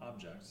an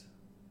object,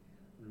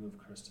 remove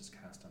cursed is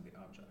cast on the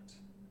object.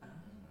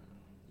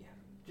 Yeah.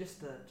 Just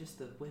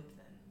the whip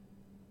then.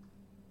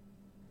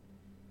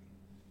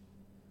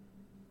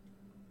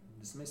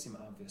 This may seem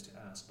obvious to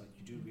ask, but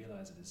you do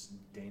realize it is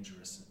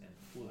dangerous and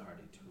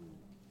foolhardy to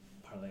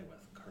parlay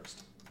with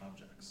cursed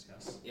objects,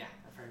 yes? Yeah,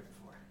 I've heard it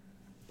before.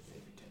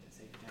 Save your time,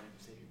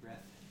 save your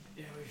breath.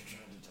 Yeah, we've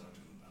tried to talk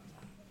to him about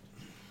that.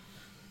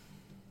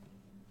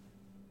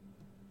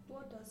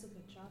 Blood does a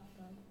good job,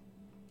 though.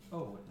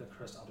 Oh, the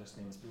cursed object's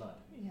name is blood.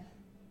 Yeah.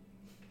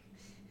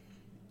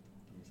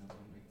 Is that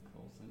what we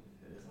call it?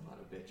 There's a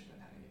lot of bitch about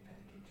how to get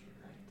pancakes, you're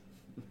right.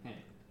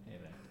 Hey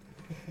there.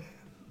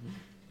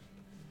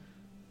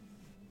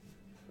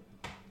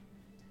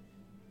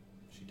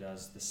 She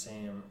does the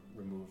same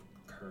remove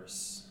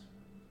curse,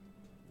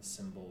 the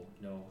symbol,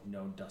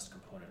 no dust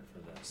component for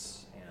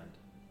this,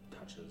 and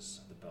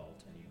touches the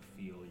belt, and you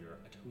feel your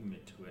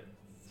attunement to it,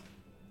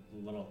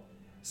 a little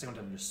segment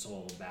of your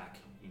soul back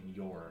in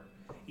your.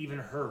 Even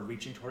her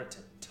reaching toward it to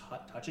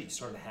touch it, you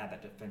sort of have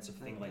that defensive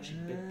thing, like she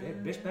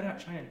bitch better not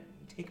try and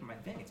take my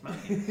thing, it's mine.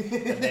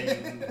 And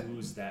then you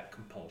lose that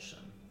compulsion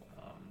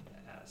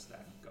as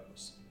that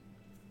goes.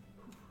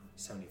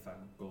 75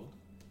 gold.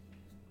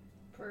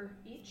 Per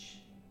each,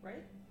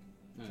 right?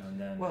 And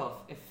then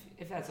Well,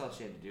 if that's all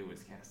she had to do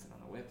was cast it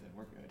on a whip, then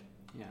we're good.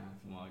 Yeah,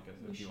 well, I guess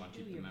We if you should want to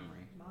do keep the your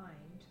memory.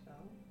 Mind,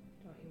 though,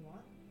 don't you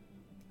want?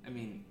 I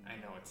mean, I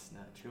know it's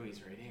not true,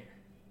 he's right here.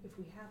 If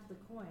we have the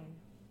coin,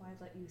 why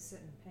let you sit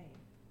in pain?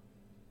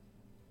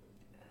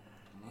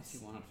 Unless you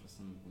want it for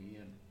some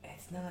weird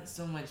It's not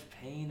so much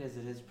pain as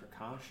it is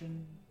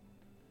precaution.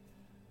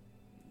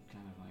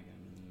 kind of like a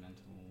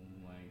mental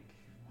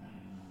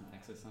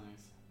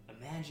exercise.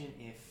 Imagine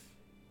if,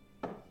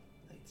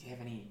 like, do you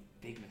have any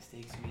big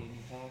mistakes you made in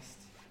your past?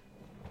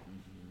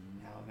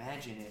 Mm-hmm. Now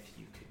imagine if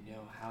you could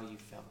know how you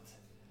felt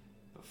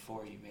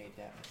before you made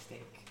that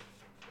mistake.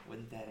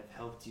 Wouldn't that have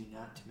helped you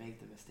not to make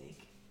the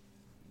mistake?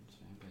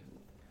 Sure, but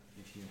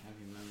if you have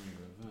your memory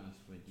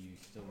reversed, would you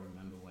still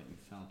remember what you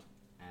felt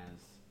as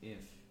if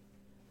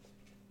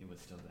it was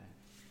still there?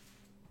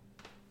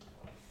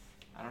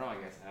 I don't know. I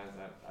guess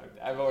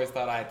I've always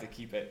thought I had to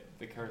keep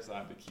the curse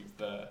on to keep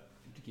the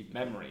To keep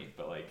memory,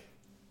 but like,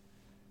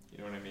 you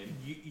know what I mean?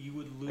 you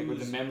would lose. Like, would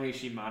the memory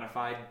she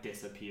modified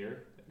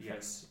disappear?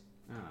 Yes.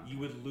 Oh. You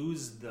would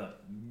lose the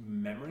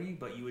memory,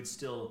 but you would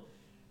still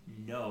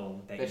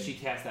know that she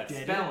cast that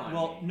did spell it. on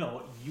Well, me.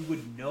 no, you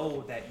would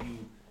know that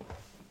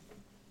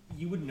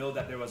you would know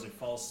that there was a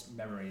false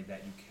memory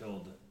that you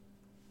killed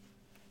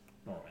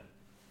Norman.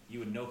 You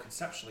would know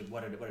conceptually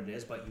what it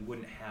is, but you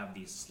wouldn't have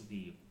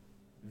the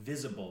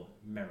visible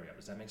memory of it.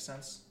 Does that make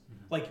sense?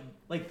 Mm-hmm.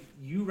 Like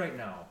you right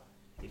now,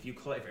 if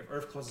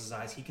Earth closes his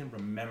eyes, he can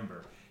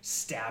remember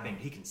stabbing.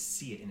 He can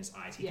see it in his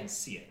eyes. He can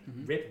see it.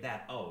 Mhm. Rip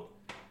that out,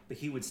 but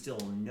he would still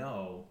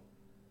know.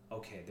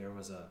 Okay, there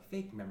was a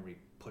fake memory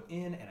put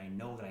in, and I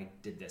know that I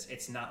did this.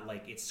 It's not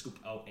like it's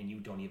scooped out and you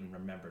don't even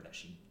remember that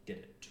she did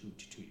it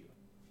to you.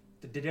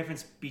 The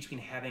difference between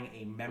having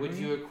a memory. Would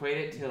you equate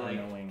it to like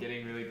knowing.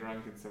 getting really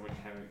drunk and someone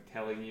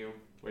telling you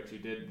what you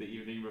did the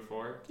evening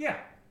before? Yeah,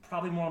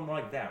 probably more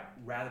like that,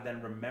 rather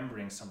than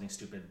remembering something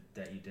stupid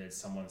that you did.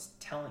 Someone's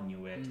telling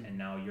you it, and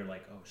now you're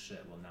like, oh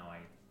shit. Well, now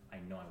I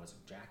know I was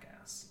a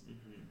jackass.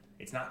 Mm-hmm.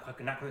 It's not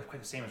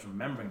quite the same as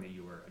remembering that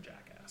you were a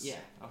jackass. Yeah.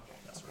 Okay.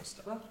 That sort of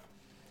stuff. Well,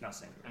 Not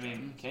saying. I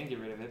mean, you can get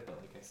rid of it, but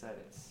like I said,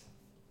 it's.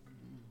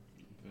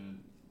 But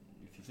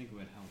if you think it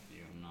would help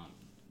you not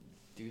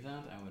do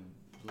that, I would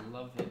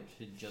love it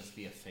to just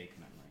be a fake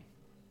memory.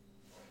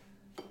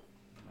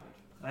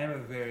 I am a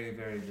very,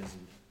 very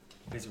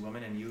busy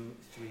woman, and you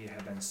three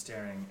have been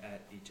staring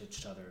at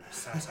each other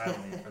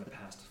silently for the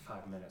past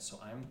 5 minutes. So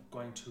I'm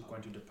going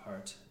to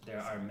depart. There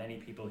are many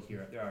people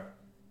here. There are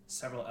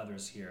several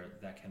others here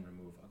that can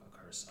remove a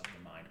curse of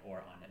the mind or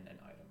on an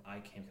item. I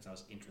came because I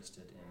was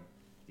interested in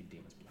the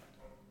demon's blood.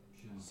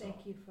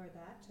 Thank you for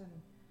that,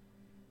 and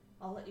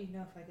I'll let you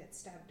know if I get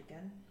stabbed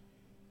again,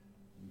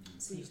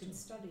 so you Please can do.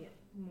 study it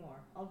more.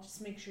 I'll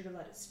just make sure to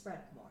let it spread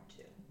more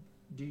too.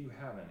 Do you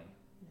have any?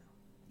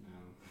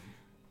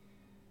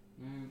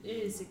 No. It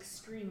is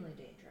extremely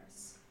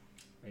dangerous.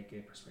 Make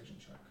a persuasion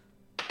check.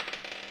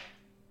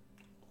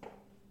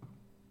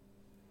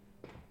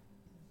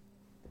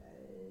 That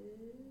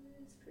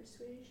is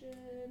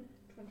persuasion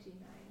 29.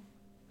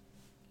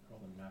 Roll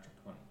a natural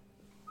 20.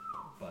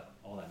 But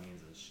all that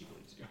means is she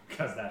believes you,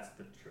 because that's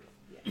the truth.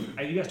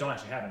 Yeah. You guys don't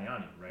actually have any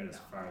on you, right?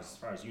 No. As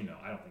far as you know,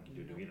 I don't think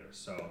you do either.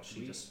 So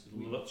she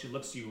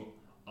looks you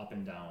up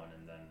and down,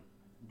 and then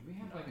Do we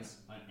have like an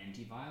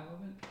empty vial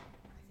of it?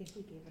 I think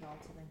we gave it all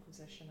to the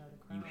Inquisition or the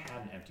you Crown.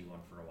 had an empty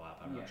one for a while.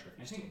 But I'm not sure if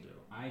you still do.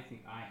 I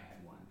think I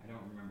had one. I don't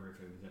remember if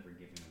it was ever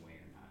given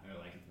away or not, or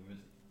like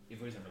if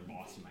it was ever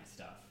lost in my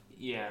stuff.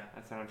 Yeah,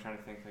 that's what I'm trying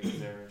to think. Like, is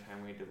there a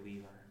time we had to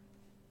leave our?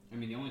 I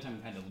mean, the only time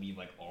we've had to leave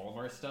like all of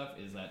our stuff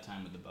is that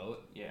time with the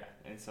boat. Yeah,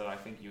 and so I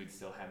think you would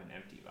still have an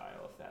empty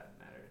vial if that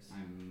matters.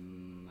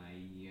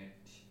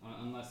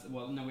 Unless,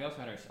 well, no, we also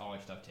had all our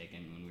stuff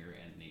taken when we were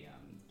in the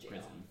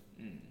prison.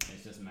 Mm.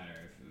 It's just a matter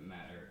of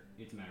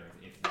if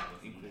that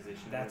was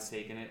Inquisition That's- was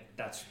taking it.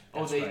 That's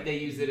They right.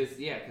 use it as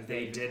because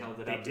They did. held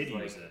it They up did as,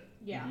 like, use it.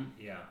 Yeah.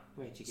 Yeah.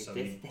 Where'd you get So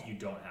this? you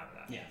don't have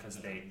that. Yeah. Because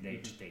they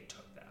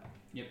took that.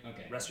 Yep.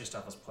 Okay. The rest of your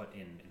stuff was put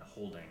in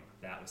holding.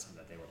 That was something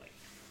that they were like,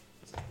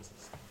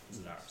 this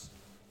is ours.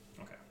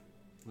 Okay.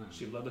 Wow.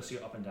 She looks you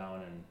up and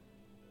down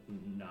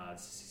and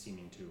nods,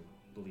 seeming to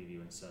believe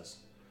you, and says,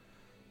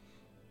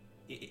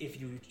 if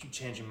you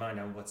change your mind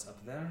on what's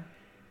up there,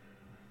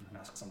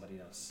 ask somebody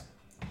else.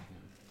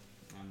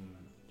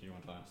 Do you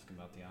want to ask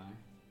about the eye?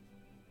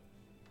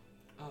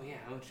 Oh yeah,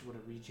 how much would a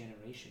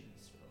regeneration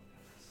spell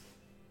cost?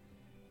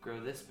 Grow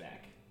this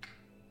back.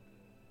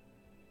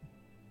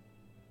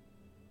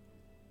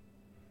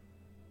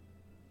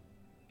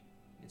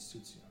 It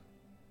suits you,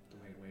 the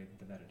way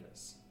that it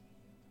is.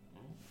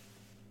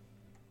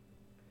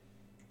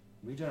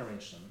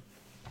 Regeneration.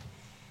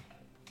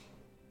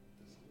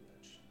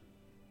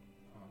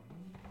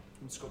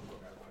 Let's go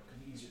grab it quick.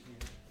 It'd be easier for me.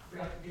 I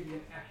forgot to give you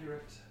an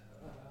accurate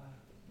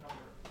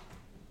number.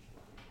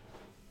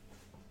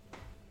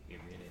 It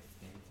really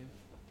expensive.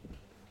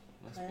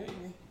 Must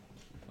be.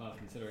 Well,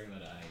 considering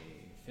that I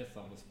 5th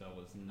level spell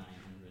was 900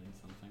 and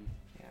something.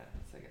 Yeah,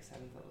 it's like a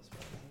 7th level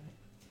spell, isn't it?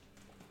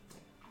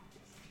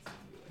 Yeah. It's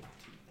gonna be like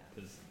 2,000.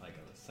 Because like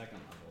a 2nd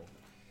level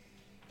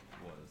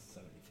was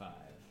 75,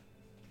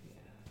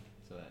 Yeah.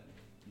 so that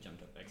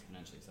jumped up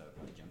exponentially. So it would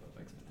probably jump up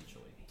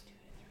exponentially.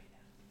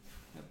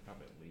 Yeah,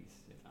 probably at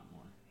least, if not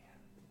more. Yeah.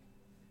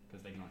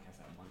 Because they can only cast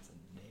that once a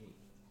day,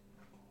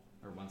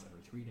 or once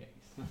every 3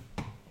 days.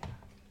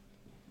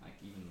 Like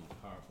even more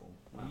powerful.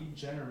 Wow.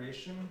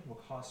 Regeneration will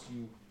cost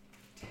you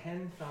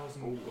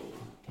 10,000 gold.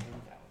 10,000.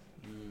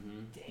 Mm-hmm.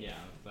 Dang. Yeah,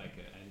 like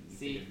I didn't See?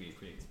 think it'd be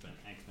pretty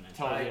exponential.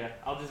 Told ya.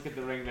 I'll just get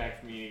the ring back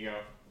from you and go.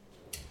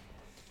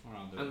 Or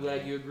I'll do I'm it.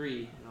 glad you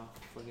agree, and I'll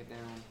fling it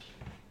down.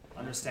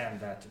 Understand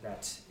that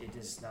it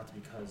is not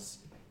because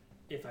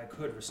if I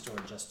could restore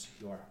just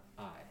your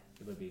eye,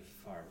 it would be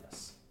far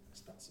less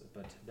expensive.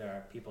 But there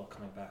are people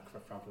coming back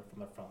from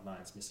the front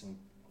lines missing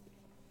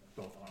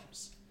both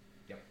arms.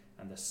 Yep.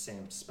 And the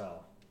same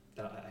spell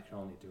that I can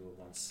only do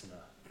once in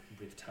a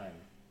brief time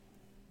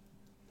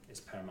is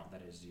paramount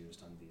that is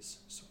used on these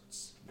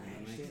sorts. That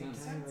makes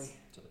sense.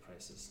 So the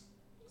price is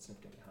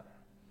significantly higher.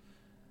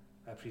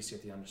 I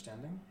appreciate the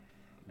understanding.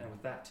 And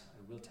with that,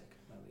 I will take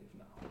my leave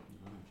now.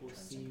 We'll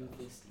see you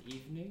this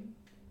evening.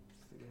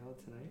 Just the gala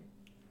tonight.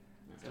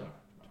 Yeah.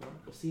 So, Well,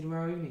 we'll see you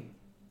tomorrow evening.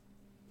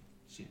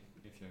 She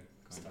If you're going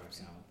to a Stops.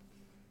 gala.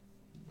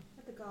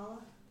 At the gala.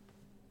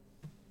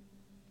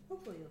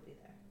 Hopefully you'll be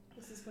there.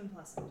 This has been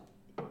pleasant.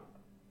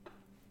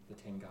 the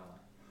Tame Gala.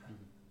 Mhm.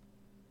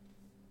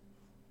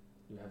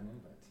 You have an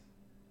invite.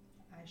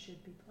 I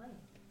should be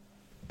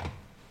playing.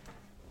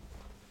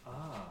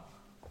 Ah.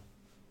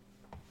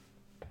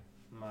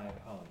 My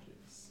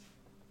apologies.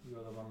 You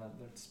are the one that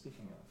they're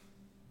speaking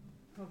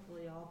of.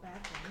 Hopefully all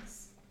bad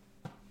things.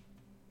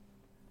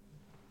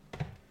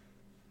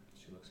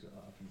 She looks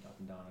up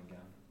and down again,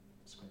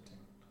 squinting.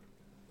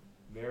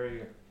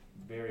 Very,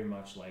 very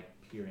much like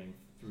peering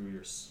through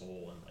your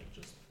soul and like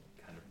just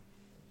kind of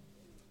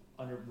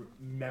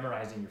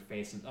memorizing your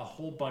face, and a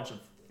whole bunch of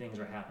things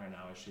are happening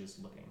now as she's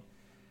looking.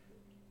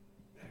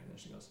 And then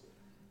she goes,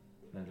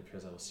 "Then it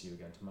appears I will see you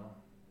again tomorrow."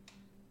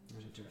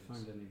 And if you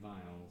find any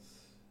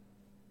vials,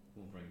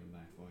 we'll bring them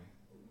back for you.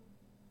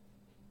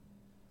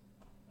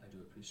 I do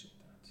appreciate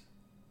that.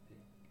 The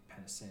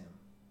Panacea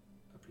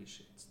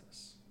appreciates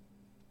this.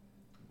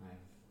 I have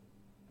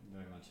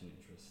very much an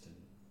interest in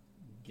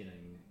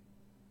getting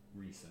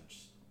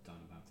research done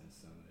about this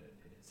so that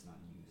it's not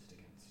used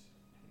against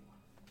anyone.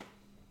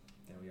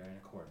 Then we are in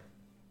accord.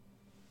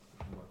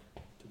 We can work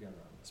together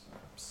on this,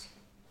 perhaps.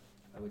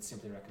 I would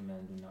simply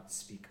recommend do not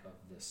speak of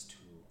this to,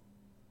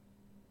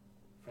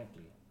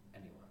 frankly,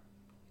 anyone.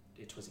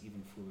 It was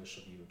even foolish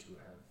of you to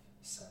have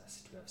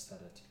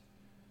said it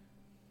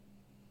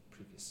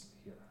previously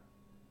here.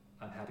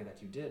 I'm happy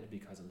that you did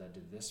because it led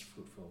to this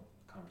fruitful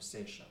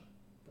conversation.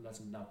 But let's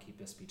now keep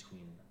this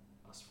between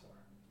us four.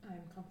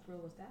 I'm comfortable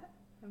with that.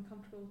 I'm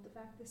comfortable with the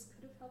fact this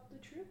could have helped the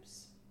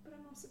troops, but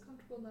I'm also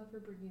comfortable never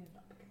bringing it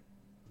up again.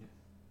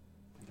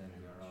 And then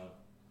we are all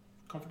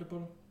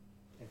comfortable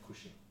and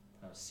cushy.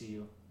 I'll see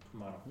you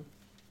tomorrow.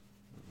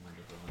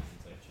 Wonderful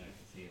insight check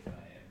to see if I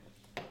have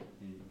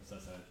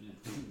assassination.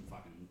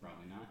 Fucking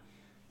probably not.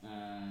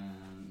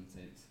 Let's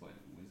say it's what,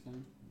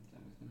 wisdom? Is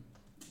that wisdom?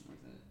 Or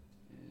is that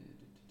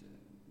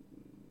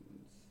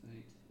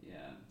insight?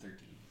 Yeah, 13.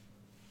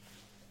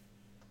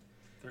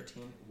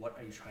 13. What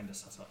are you trying to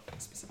suss up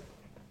specifically?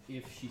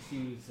 If she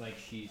seems like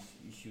she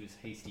was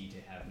hasty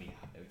to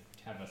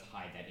have us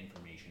hide that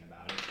information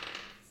about it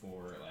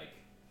for like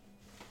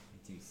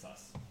it seems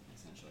sus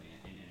essentially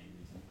in any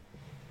reason.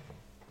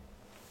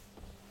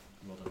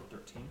 Rolled a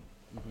 13.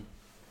 Mm-hmm.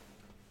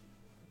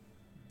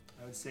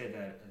 I would say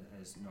that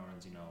as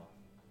Norns,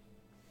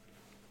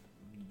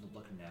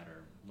 looking at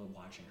her,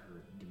 watching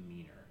her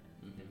demeanor,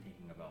 and Mhm.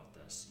 thinking about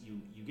this,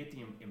 you get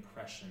the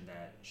impression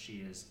that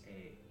she is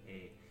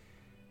a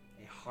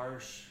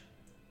harsh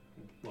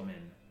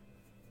woman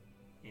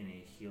in a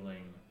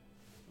healing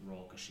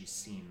role because she's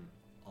seen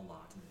a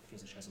lot and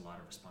feels like she has a lot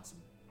of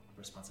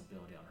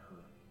responsibility on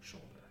her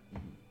shoulder.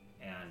 Mm-hmm.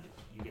 And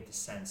you get the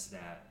sense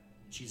that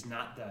she's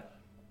not the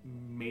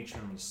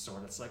matronly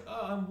sort. It's like,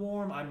 oh, I'm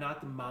warm. I'm not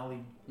the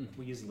Molly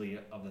Weasley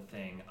of the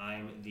thing.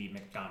 I'm the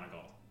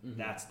McGonagall. Mhm.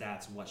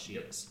 That's what she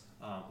Yep. is.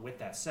 With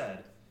that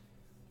said,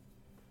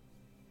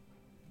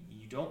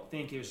 you don't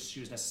think she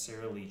was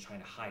necessarily trying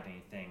to hide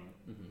anything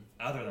Mm-hmm.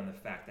 other than the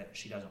fact that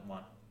she doesn't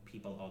want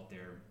people out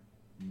there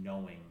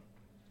knowing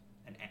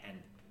and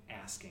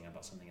asking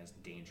about something as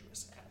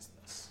dangerous as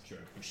this. Sure.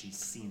 And she's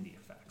seen the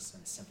effects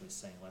and is simply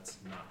saying, let's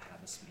not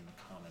have this be in the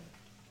common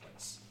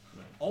place.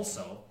 Right.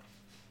 Also,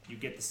 you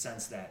get the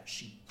sense that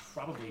she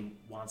probably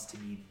wants to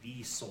be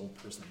the sole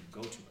person that you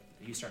go to.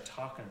 If you start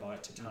talking about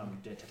it to Tom,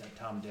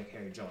 Dick,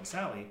 Harry, Joe, and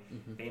Sally,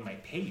 Mm-hmm. they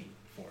might pay you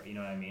for it, you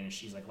know what I mean? And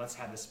she's like, let's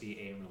have this be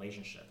a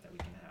relationship that we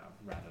can have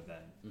rather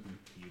than Mm-hmm.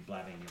 you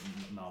blabbing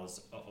your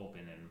mouths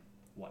open and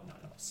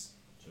whatnot else.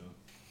 Sure.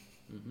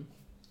 Mm-hmm.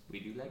 We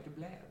do like to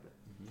blab.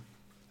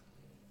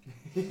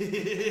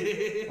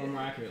 Mm-hmm. Or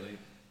more accurately.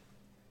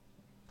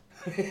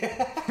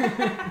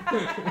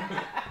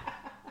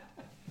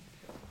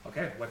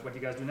 Okay, what do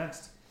you guys do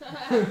next?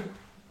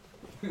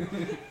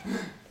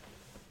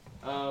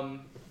 All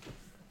right.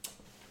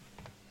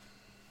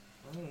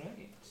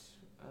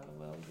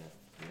 Well,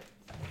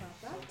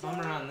 About that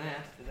bummer time. on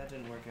that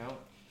didn't work out.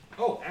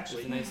 Oh, It's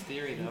actually, a nice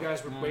theory, you though.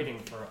 guys were waiting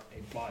for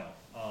a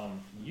while.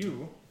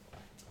 You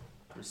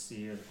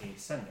receive a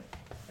sending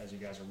as you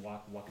guys are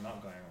walking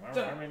out going,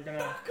 well, are we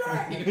gonna...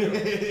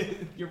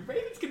 Your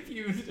Raven's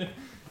confused.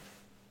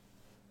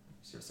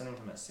 So you're sending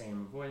from that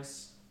same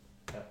voice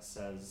that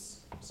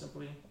says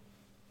simply,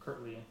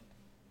 curtly,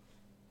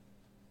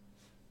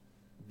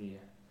 the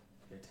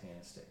Attain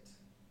estate.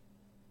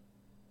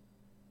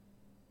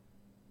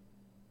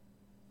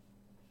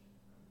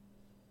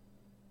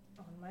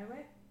 On my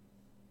way.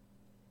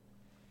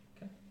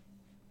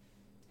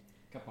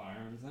 Couple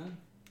irons then.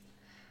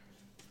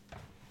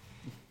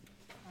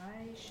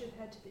 I should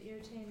head to the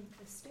Irritain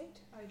estate.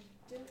 I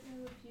don't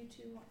know if you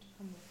two want to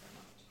come with or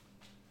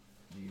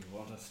not. Do you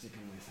want us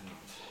sticking with or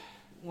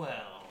not?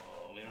 Well,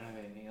 we don't have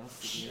anything else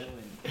to do,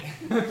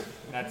 and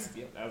that's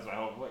my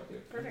whole point,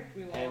 dude. Perfect.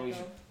 We will And all we go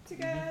should-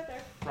 together.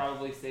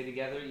 Probably stay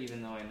together,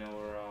 even though I know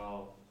we're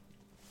all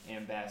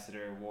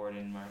ambassador,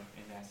 warden,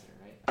 ambassador,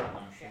 right?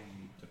 Marshal,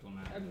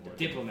 diplomat, Um, warden.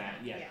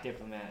 Diplomat, Yeah.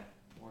 diplomat,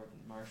 warden,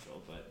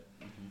 marshal, but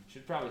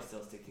should probably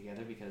still stick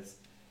together because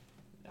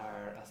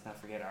let's not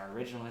forget our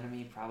original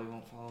enemy probably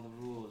won't follow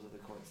the rules of the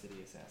Court City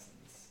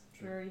Assassins.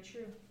 Very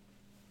true.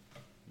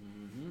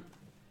 Mm-hmm.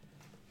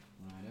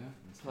 Righto.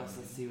 Plus,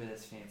 let's see where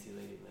this fancy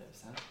lady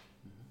lives, huh?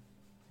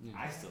 Yeah.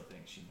 I still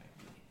think she might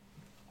be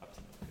up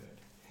to no good.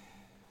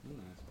 Who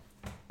knows?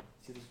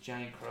 See those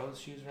giant crows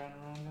she was riding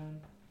around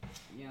on?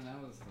 Yeah, that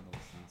was a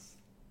little sus.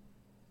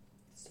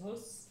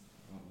 Sus.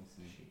 What we'll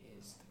see. She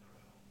is the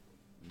crow.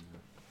 Yeah.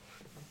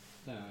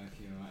 So if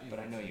you are But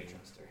I know able you to-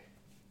 trust her.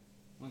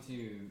 Once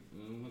we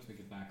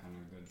get back on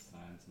our good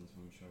side, since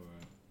I'm sure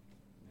we're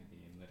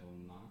maybe a little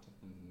not at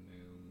the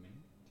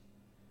moment,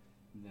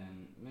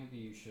 then maybe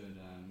you should,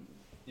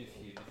 if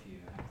you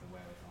have the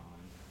wherewithal,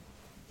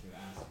 to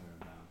ask her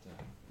about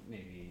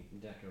maybe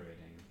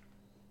decorating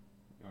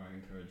or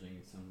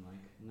encouraging some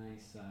like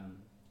nice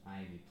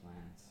ivy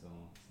plants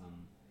or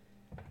some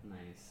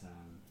nice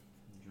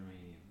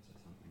geraniums or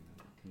something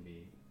that can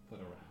be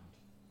put around.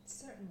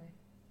 Certainly.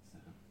 So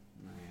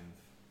I have.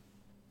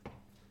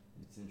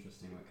 It's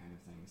interesting what kind of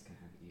things can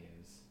have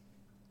ears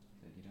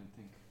that you don't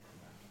think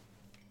about.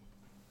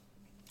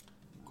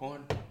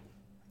 Corn.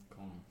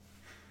 Corn.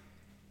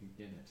 You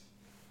get it.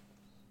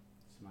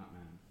 Smart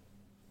man.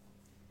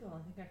 The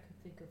only thing I could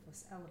think of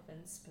was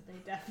elephants, but they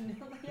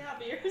definitely have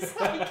ears,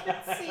 I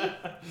can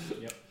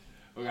see.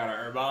 We got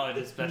our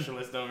herbologist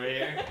specialist over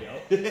here.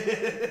 Yep. Yep.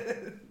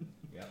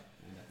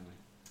 Definitely.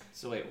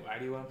 So wait, why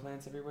do you want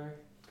plants everywhere?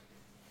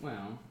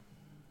 Well,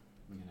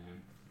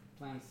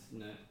 plants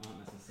aren't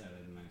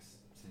necessarily the most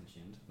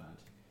sentient, but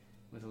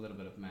with a little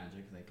bit of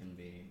magic, they can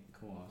be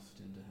coerced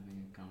into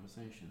having a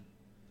conversation.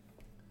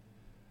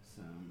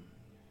 So,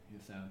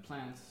 if there are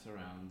plants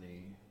around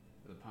the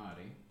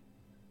party,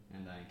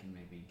 and I can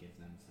maybe give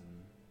them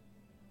some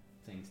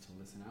things to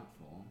listen out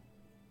for,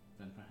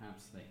 then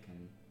perhaps they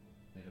can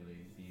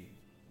literally be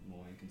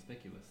more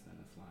inconspicuous than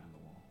a fly on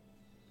the wall.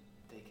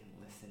 They can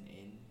listen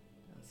in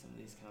on some of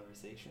these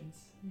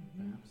conversations.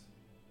 Perhaps.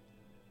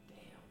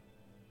 Damn.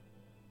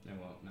 They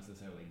won't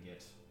necessarily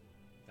get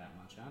that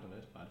much out of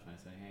it, but if I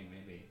say, hey,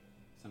 maybe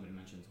somebody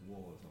mentions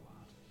wars a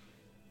lot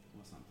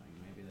or something,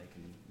 maybe they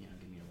can,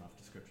 give me a rough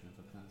description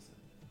of a person.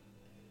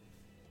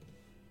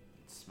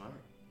 It's smart.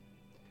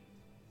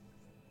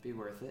 Be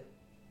worth it.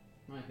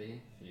 Might be.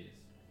 If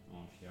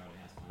she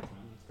already has plans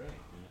around, that's great.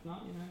 And if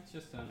not, it's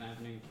just an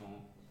avenue for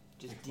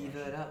Just exploration.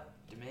 diva it up.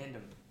 Demand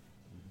them.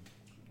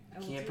 I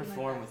will Can't do my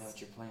perform best.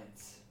 without your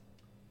plants.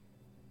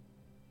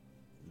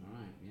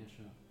 Alright, yeah,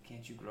 sure.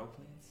 Can't you grow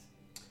plants?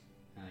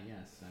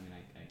 Yes,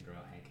 I grow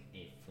like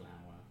a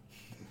flower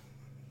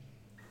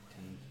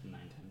 9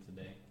 times a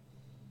day.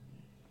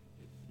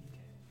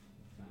 Okay.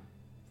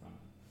 From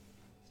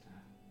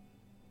staff.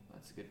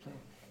 That's a good plan.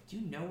 Do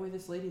you know where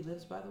this lady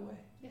lives, by the way?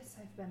 Yes,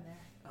 I've been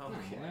there. Oh, Well,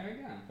 okay. there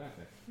we go.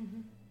 Perfect.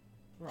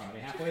 We're already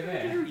halfway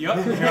there.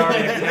 Yup, you're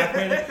already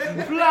halfway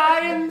there.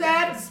 Flying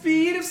at the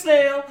speed of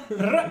snail.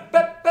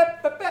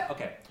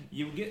 Okay,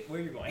 you get where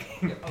you're going.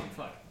 Oh,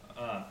 fuck.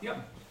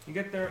 Yep. You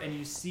get there and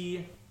you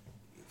see,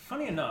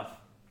 funny enough,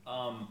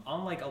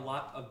 unlike a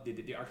lot of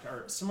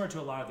or similar to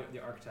a lot of the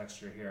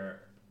architecture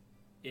here,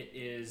 it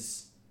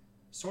is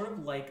sort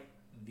of like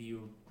the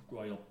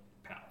royal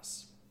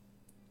palace.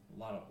 A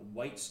lot of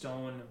white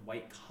stone,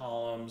 white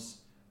columns,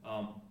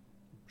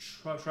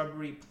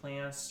 shrubbery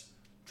plants,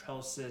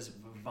 trellises,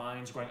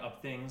 vines growing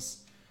up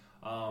things,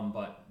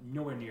 but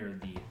nowhere near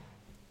the.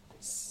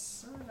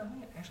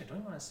 Actually, I don't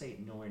even want to say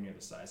nowhere near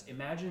the size.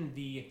 Imagine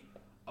the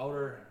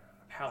outer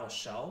palace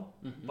shell,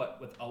 but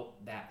without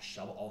that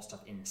shell, all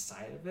stuff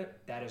inside of it.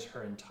 That is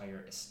her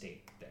entire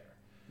estate there.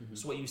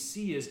 So what you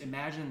see is,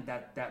 imagine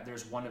that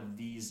there's one of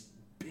these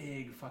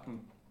big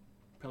fucking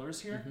pillars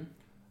here,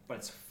 but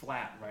it's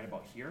flat right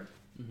about here,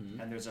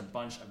 and there's a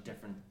bunch of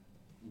different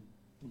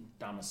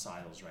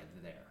domiciles right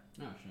there.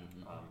 Oh,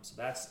 sure. So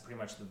that's pretty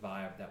much the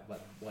vibe that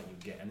what you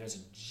get. And there's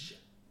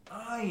a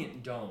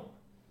giant dome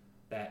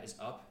that is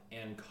up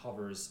and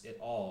covers it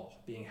all,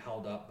 being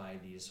held up by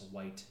these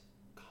white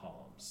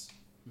columns.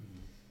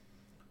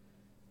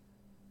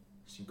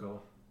 So you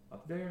go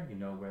up there, you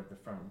know where the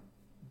front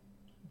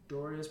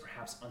door is.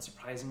 Perhaps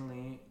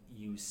unsurprisingly,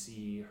 you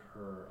see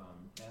her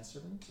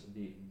manservant,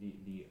 the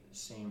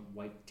same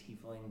white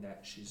tiefling that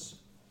she's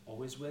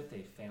always with,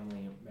 a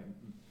family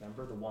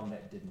member, the one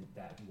that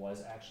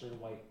was actually the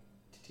white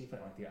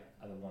tiefling, like the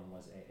other one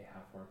was a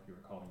half-orc, if you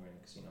recall, when we were in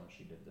the casino,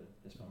 she did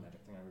the spell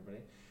magic thing on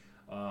everybody.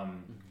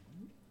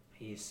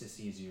 He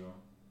sees you,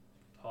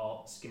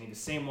 tall, skinny, the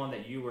same one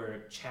that you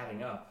were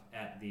chatting up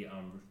at the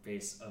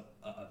face of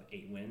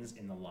 8 Winds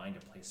in the line to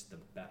place the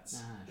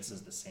bets. This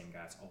is the same guy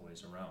that's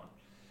always around.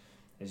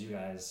 As you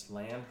guys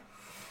land,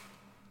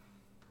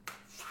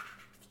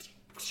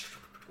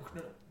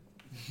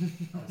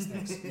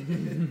 thanks.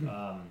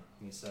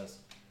 He says,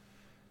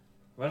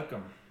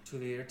 "Welcome to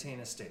the Ertain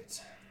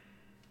Estates."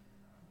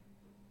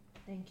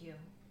 Thank you.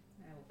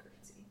 I will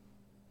curtsy.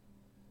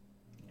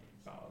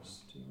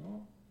 Bows to you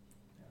all.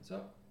 Hands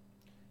up.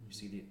 You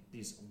see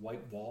these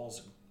white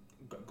walls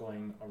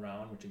going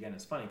around, which again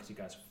is funny because you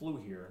guys flew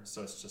here,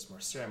 so it's just more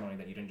ceremony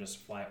that you didn't just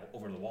fly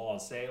over the wall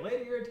and say,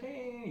 "Lady, you're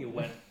attained." You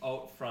went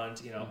out front,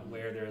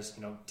 where there's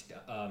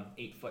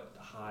 8 foot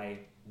high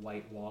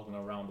white wall going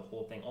around the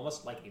whole thing,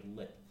 almost like a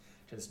lip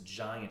to this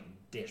giant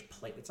dish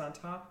plate that's on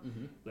top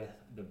with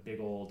the big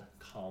old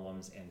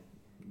columns and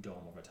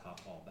dome over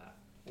top, all that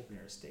open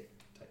air estate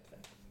type thing,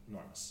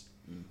 enormous.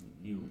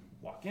 You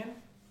walk in.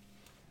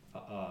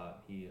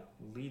 He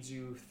leads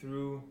you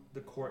through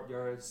the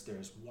courtyards.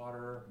 There's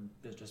water,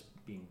 there's just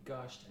being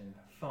gushed, and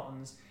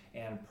fountains,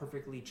 and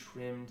perfectly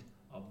trimmed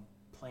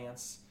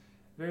plants.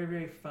 Very,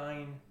 very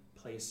fine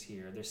place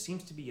here. There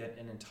seems to be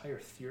an entire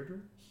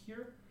theater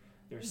here.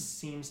 There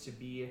seems to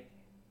be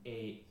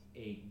a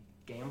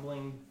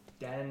gambling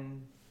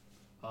den,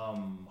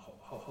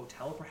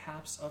 hotel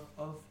perhaps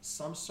of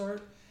some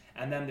sort.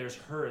 And then there's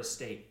her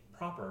estate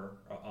proper.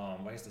 I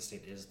guess the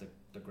estate is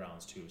the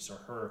grounds too. So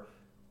her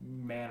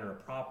manor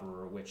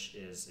proper, which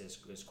is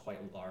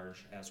quite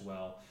large as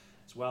well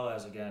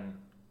as again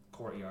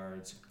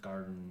courtyards,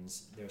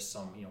 gardens. There's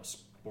some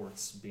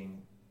sports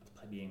being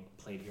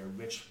played here,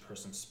 rich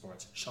person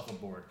sports,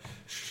 shuffleboard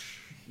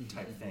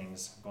type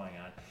things going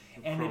on,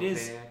 and it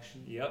is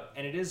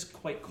and it is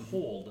quite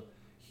cold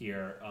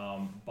here,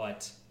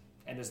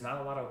 and there's not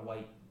a lot of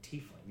white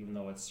tiefling, even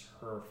though it's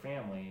her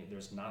family.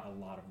 There's not a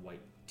lot of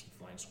white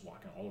tieflings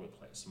walking all over the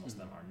place. Most of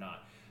them are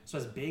not. So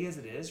as big as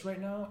it is right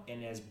now,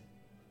 and as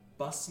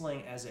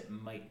bustling as it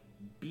might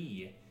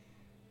be,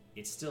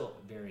 it's still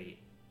very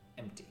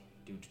empty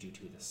due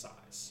to the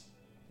size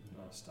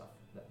of stuff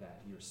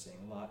that you're seeing.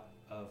 A lot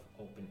of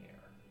open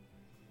air.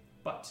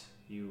 But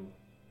you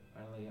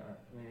finally are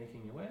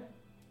making your way,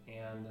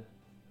 and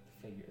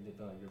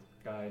your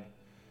guide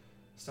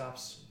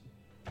stops,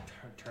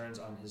 turns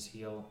on his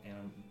heel,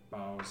 and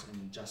bows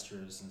and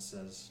gestures and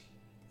says,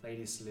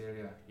 "Lady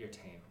Celeria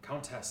Irtain,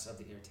 Countess of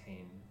the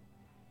Irtain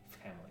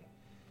family."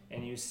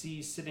 And you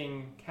see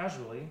sitting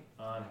casually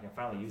on, I can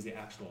finally use the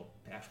actual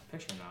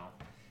picture now,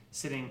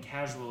 sitting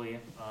casually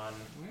on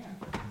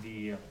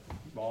the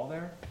wall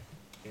there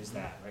is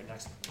that, right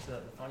next to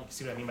the fountain. You can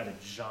see what I mean by the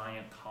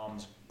giant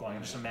columns going.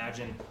 Just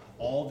imagine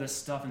all this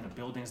stuff in the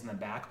buildings in the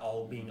back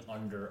all being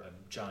under a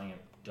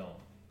giant dome.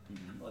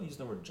 I'll use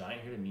the word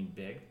giant here to mean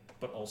big,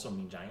 but also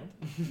mean giant.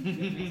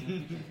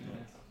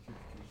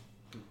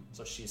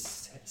 So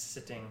she's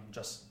sitting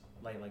just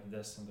like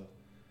this and goes,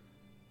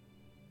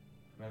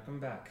 "Welcome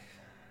back."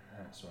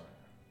 Sorry.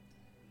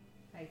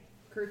 I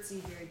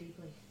curtsy very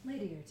deeply.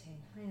 Lady Irtain,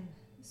 I am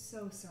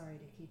so sorry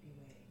to keep you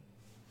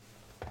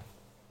waiting.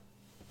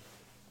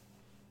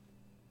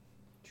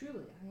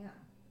 Truly, I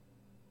am.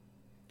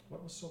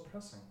 What was so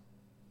pressing?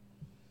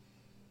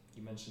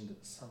 You mentioned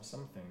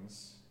some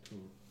things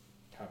to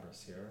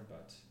Tabris here,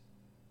 but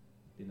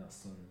did not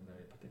seem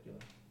very particular.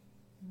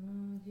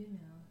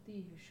 The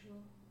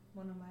usual.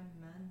 One of my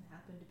men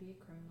happened to be a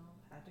criminal,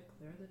 had to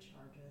clear the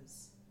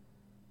charges.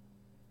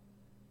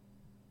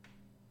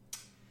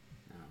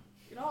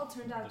 It all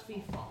turned out to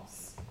be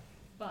false,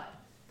 but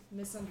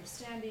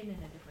misunderstanding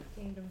in a different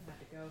kingdom, had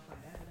to go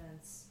find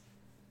evidence.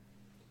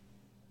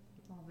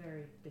 All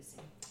very busy.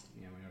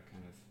 Yeah, we are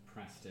kind of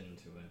pressed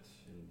into it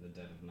in the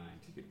dead of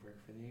night. You could work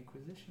for the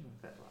Inquisition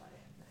with that lie.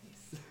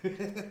 Nice.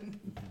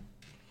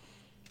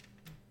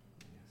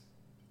 Yes.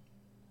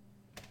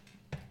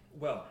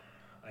 Well,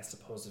 I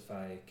suppose if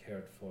I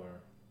cared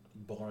for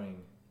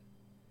boring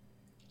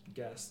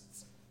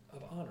guests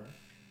of honor,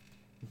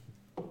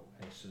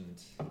 I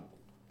shouldn't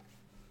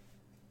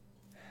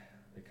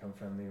become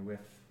friendly with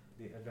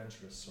the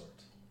adventurous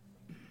sort.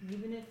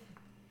 Even if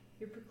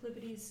your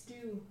proclivities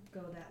do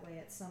go that way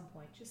at some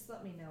point, just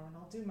let me know and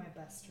I'll do my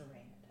best to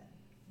rein it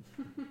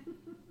in.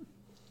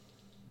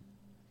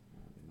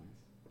 That'd be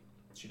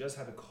nice. She does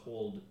have a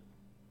cold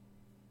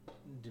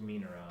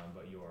demeanor on,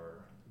 but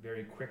you're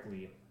very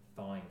quickly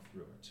thawing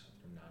through it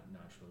with her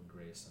natural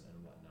grace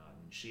and whatnot.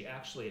 And she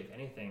actually, if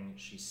anything,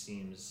 she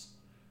seems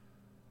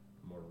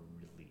more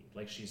relieved.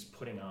 Like she's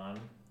putting on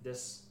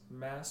this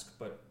mask,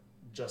 but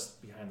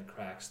just behind the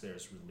cracks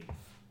there's relief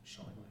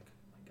showing. Like,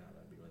 my God,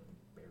 that'd be like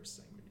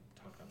embarrassing when you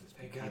talk about these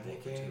people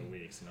for 2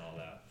 weeks and all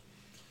that.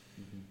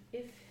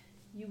 If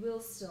you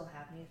will still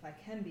have me, if I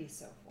can be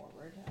so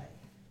forward, I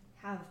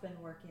have been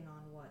working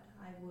on what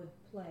I would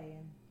play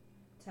and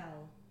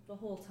tell the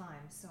whole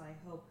time, so I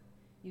hope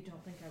you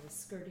don't think I was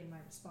skirting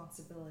my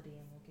responsibility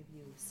and will give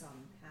you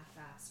some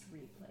half-assed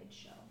replayed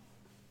show.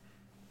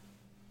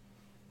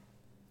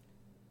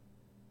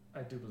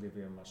 I do believe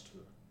we have much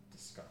to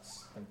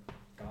discuss. The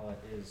gala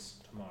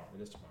is tomorrow.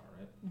 It is tomorrow,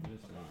 right? It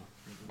is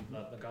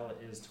tomorrow. The gala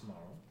is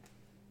tomorrow.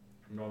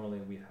 Normally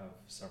we have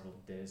several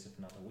days, if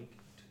not a week,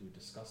 to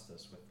discuss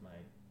this with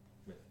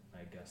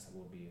my guests that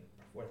will be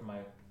with my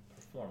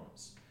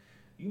performers.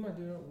 You, my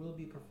dear, will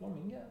be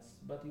performing, yes,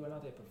 but you are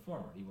not a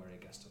performer. You are a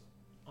guest of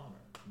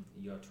honor.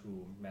 Your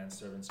 2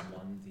 manservants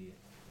won the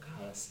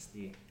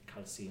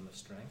Coliseum of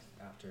Strength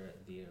after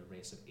the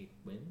race of 8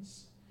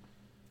 wins.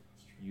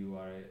 You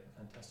are a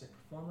fantastic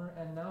performer,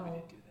 and now, We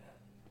did do that.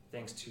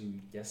 thanks to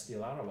the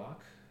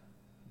Alarawak,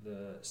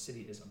 the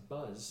city is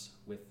abuzz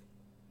with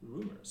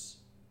rumors.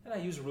 And I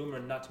use rumor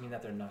not to mean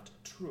that they're not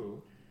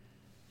true,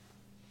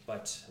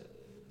 but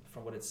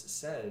from what it's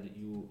said,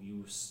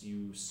 you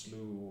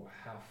slew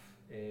half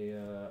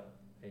a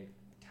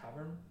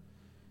tavern.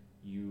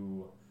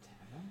 You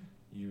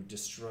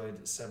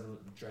destroyed several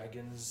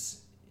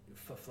dragons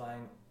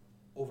flying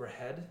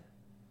overhead.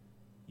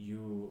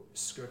 You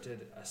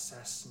skirted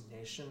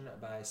assassination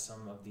by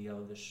some of the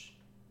elvish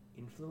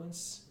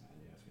influence.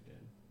 Yes, we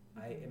did.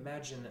 I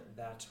imagine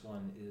that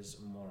one is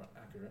more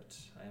accurate.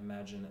 I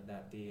imagine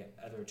that the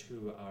other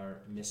two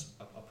are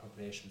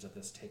misappropriations of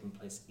this taking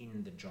place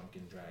in the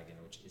Drunken Dragon,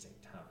 which is a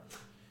tavern.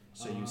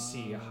 So you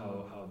see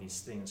how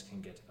these things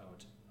can get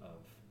out of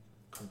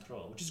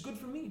control, which is good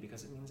for me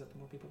because it means that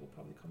more people will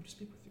probably come to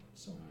speak with you.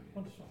 So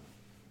wonderful.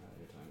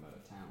 You're talking about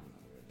a town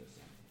that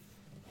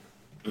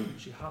we were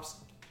just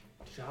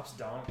She hops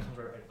down, comes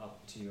right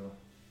up to you.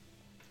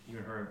 You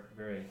and her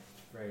very,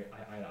 very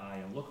eye to eye,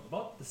 and look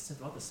about the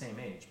same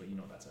age, but you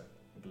know that's a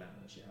glamour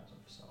that she has on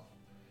herself.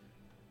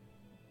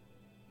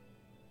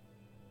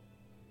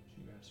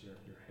 She grabs your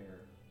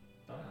hair.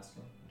 Not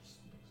asking. Just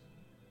looks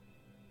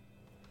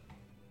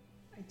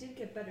at I did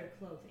get better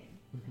clothing.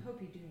 I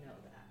hope you do know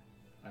that.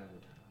 it. I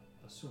would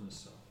assume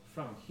so.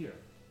 From here.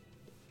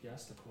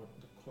 Yes, the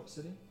court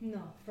city?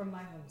 No, from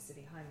my home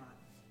city, Heimat.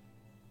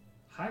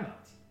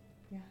 Heimat.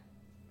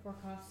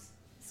 Vorkov's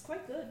is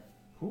quite good.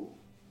 Who?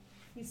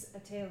 He's a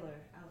tailor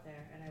out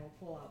there, and I will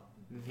pull out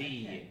The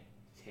Okay.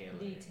 tailor.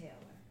 the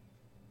tailor.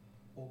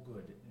 Oh,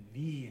 good.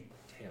 The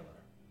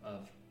tailor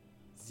of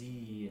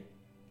the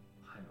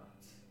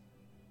Heimat.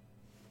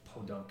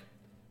 Podunk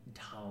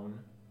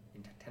town.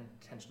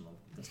 Intentional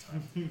this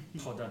time.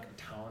 Podunk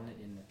town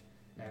in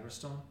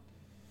Agrestone.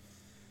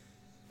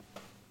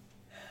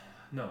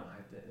 No,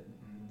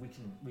 we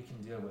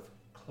can deal with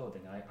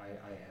clothing.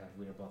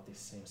 We are about the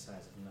same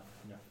size.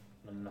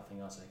 If nothing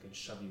else, I could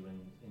shove you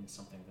in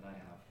something that I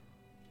have.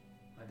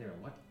 My dear,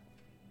 what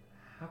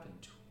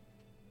happened to?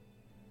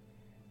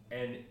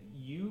 And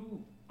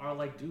you are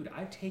like, dude,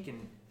 I've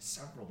taken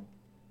several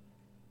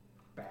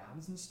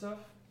baths and stuff.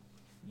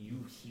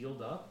 You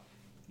healed up.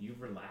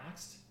 You've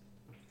relaxed.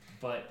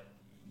 But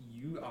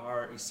you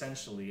are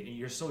essentially, and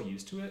you're so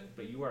used to it,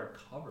 but you are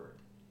covered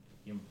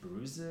in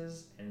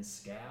bruises and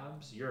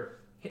scabs. Your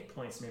hit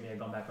points maybe have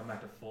gone back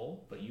to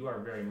full, but you are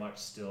very much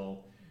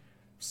still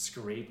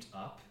scraped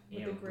up.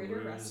 Would and the greater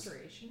bruised.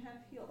 restoration have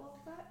healed all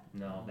of that?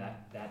 No,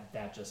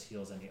 that just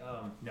heals any.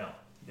 No,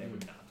 they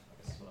would not.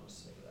 I guess is what I was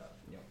saying to that.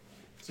 Yep.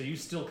 So you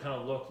still kind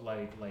of look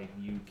like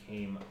you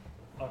came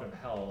out of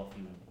hell a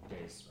few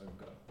days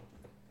ago,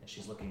 and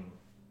she's looking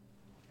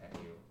at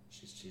you.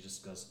 She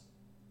just goes,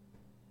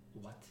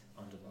 "What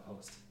under the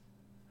host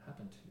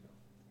happened to you?"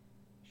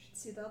 You should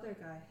see the other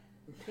guy.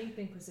 I think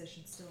the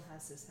Inquisition still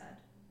has his head.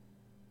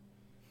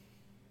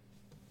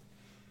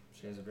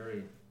 She has a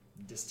very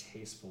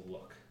distasteful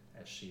look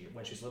as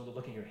when she's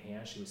looking at your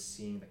hand, she was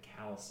seeing the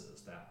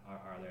calluses that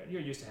are there.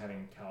 You're used to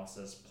having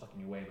calluses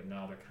plucking away, but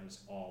now they're kind of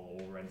just all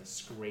over, and the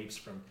scrapes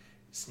from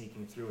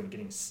sneaking through and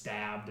getting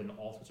stabbed and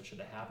all sorts of shit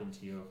that happened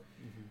to you.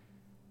 Mm-hmm.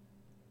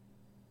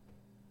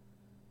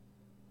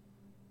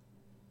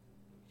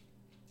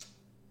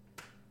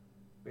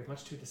 We have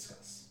much to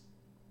discuss.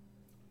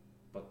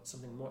 But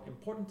something more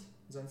important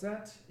than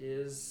that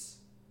is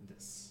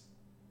this.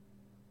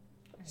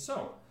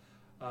 So,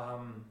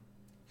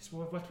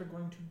 what we're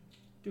going to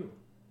do.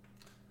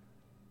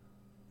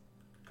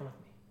 Come with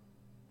me.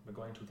 We're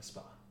going to the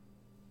spa.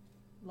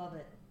 Love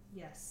it.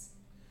 Yes.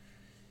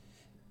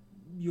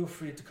 You're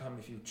free to come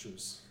if you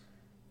choose.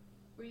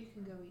 Or you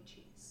can go eat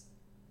cheese.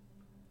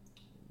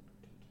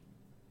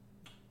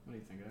 What do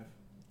you think of?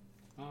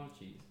 Oh,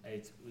 cheese.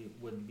 It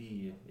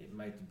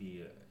might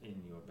be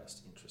in your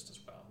best interest as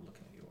well,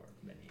 looking at your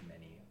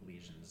many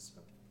lesions,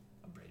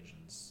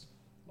 abrasions,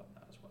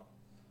 whatnot as well.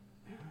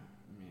 Yeah,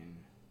 I mean,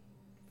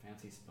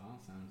 fancy spa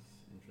sounds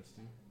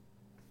interesting.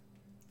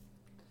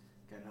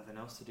 Got nothing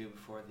else to do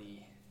before the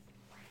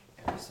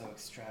ever so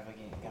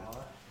extravagant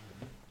gala.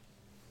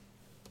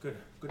 Good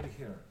to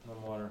hear. No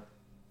more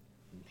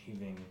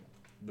leaving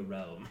the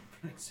realm,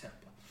 for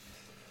example.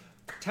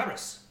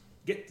 Taris,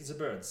 get the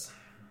birds.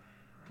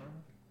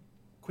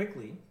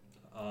 Quickly,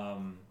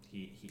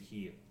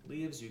 he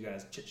leaves. You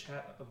guys chit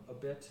chat a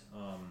bit.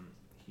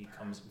 He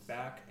comes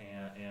back,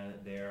 and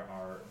there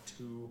are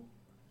two.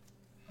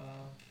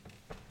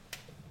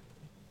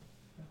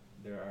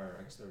 There are.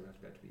 I guess there have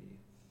to be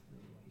three.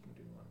 He can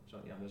do one. So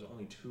yeah, there's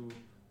only two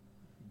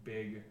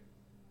big,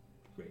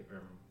 great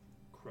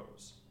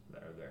crows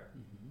that are there.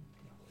 Mm-hmm.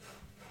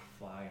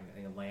 Fly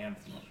and land.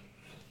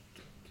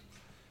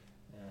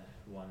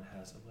 One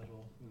has a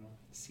little,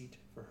 seat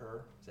for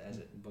her. So as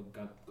it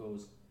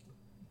goes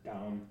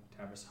down,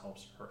 Tavis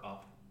helps her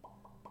up.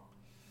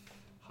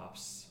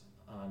 Hops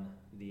on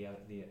the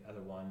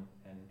other one,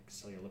 and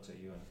Celia looks at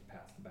you and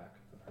pats the back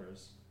of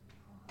hers.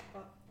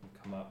 You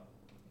come up,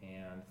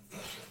 and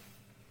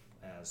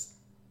as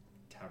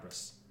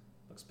Tabris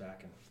looks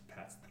back and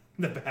pats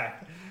the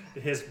back,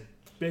 his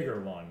bigger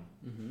one.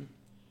 Mm-hmm.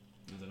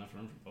 Is enough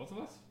room for both of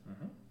us?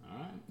 Mm-hmm. Oh,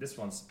 Alright. This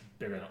one's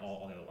bigger than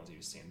all the other ones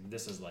you've seen.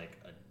 This is like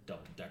a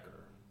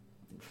double-decker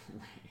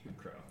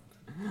crow.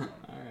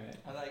 Alright.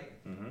 I like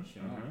it. Mm-hmm.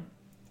 Sure.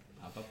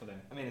 Hop up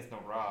there. I mean, it's no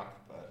rock,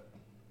 but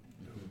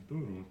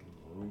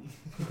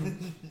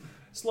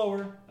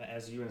Slower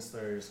as you and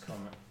Slayers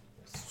come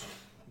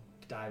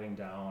diving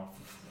down,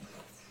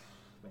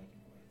 making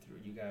your way through.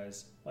 You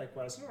guys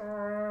likewise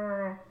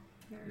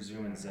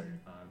zoom and zip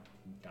on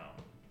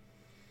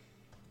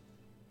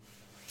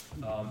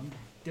down.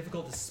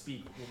 Difficult to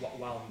speak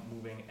while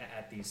moving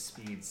at these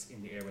speeds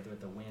in the air with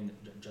the wind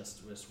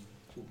just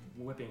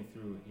whipping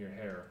through your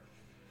hair.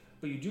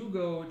 But you do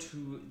go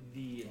to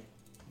the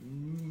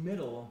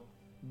middle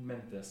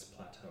Memphis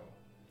Plateau.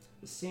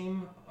 The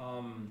same,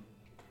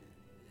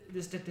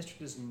 this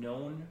district is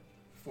known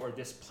for,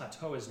 this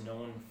plateau is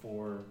known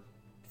for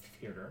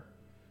theater.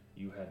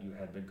 You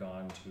had been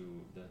gone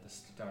to the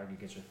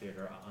Stargazer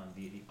Theater on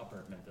the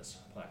upper Memphis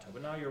Plateau,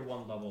 but now you're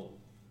one level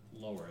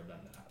lower than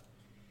that.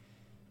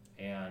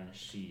 And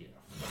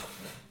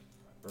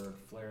bird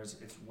flares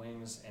its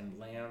wings and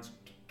lands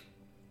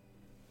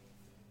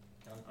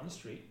on the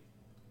street,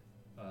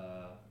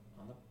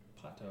 on the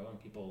plateau, and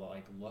people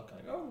like look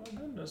like, oh my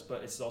goodness,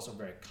 but it's also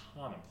very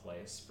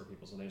commonplace for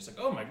people, so they're just like,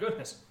 oh my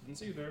goodness, didn't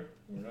see you there.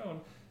 You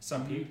know,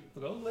 some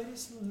people go, Lady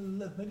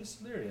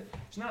Celeria.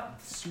 It's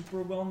not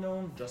super well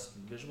known, just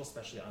visual,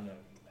 especially on the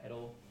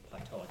middle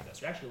plateau like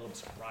this. You're actually a little bit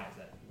surprised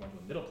that you went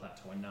to a middle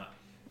plateau and not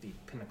the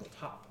pinnacle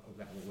top of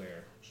that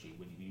where she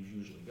would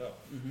usually go.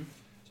 Mm-hmm.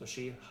 So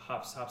she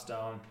hops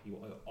down. You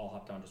all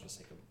hop down just for the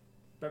sake of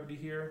brevity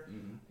here,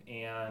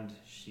 and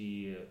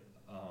she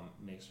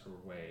makes her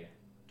way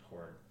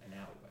toward an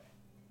alleyway.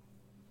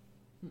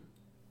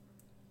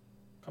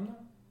 Come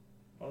down,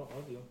 all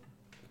of you.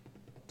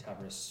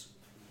 Tavris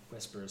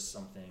whispers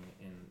something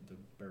in the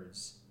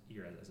bird's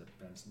ear as it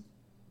bends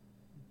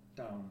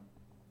down,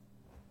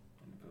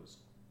 and it goes,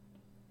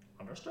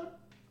 understood?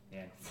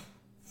 And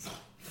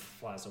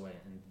flies away,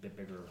 and the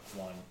bigger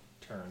one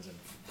turns and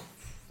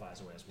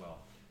flies away as well.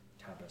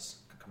 Tabris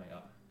coming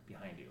up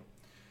behind you.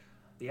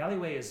 The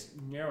alleyway is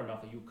narrow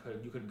enough that you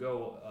could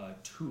go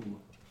two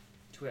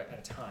at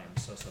a time.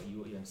 So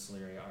you and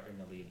Celeria are in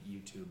the lead, you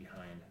two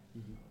behind,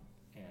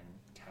 and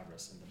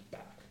Tabris in the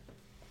back.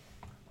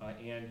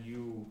 And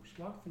you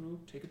walk through,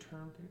 take a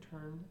turn,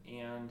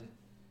 and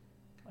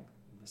like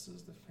this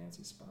is the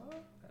fancy spot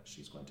that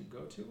she's going to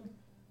go to.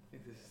 I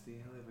think this is the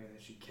alleyway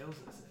that she kills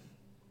us in.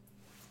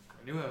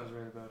 I knew I was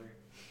right about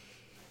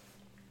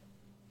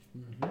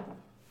her.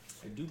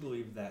 I do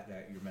believe that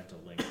your mental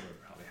link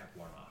would probably have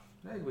worn off.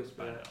 I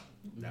whisper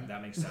that.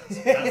 That makes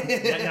sense.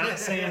 Not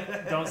saying,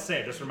 don't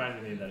say it, just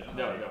reminded me that.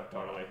 no,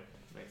 totally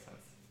makes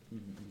sense.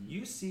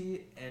 You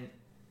see an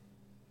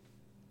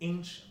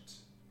ancient,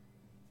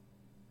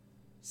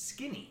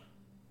 skinny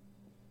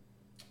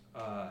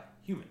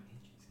human.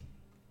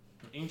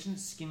 An ancient,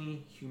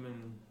 skinny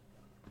human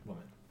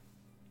woman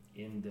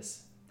in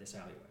this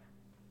alleyway.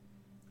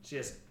 She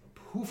has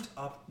poofed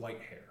up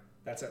white hair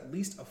that's at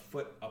least a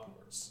foot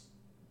upwards.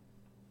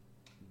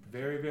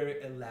 Very,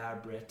 very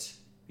elaborate,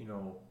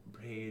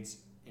 braids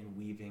and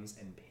weavings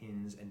and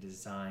pins and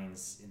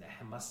designs in that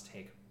must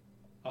take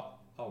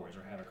hours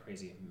or have a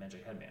crazy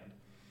magic headband.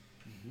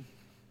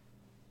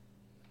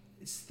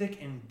 It's thick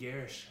and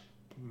garish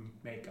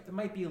makeup. It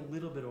might be a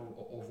little bit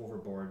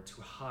overboard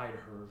to hide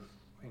her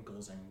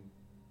wrinkles and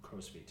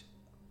crow's feet.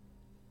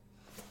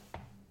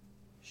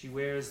 She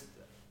wears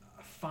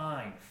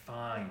fine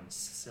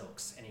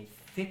silks and a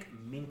thick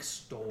mink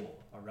stole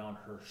around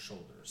her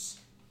shoulders,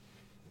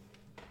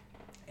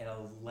 and a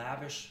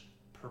lavish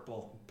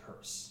purple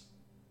purse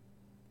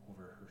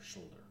over her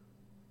shoulder.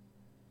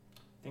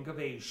 Think of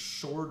a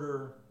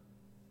shorter,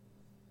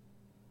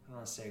 I don't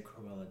want to say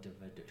Cruella de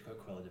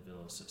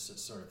Vil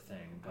sort of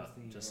thing, but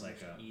just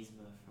like a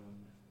Yzma from.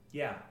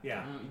 yeah,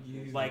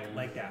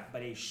 like that.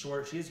 But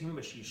she is human,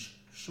 but she's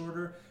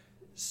shorter,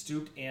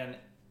 stooped, and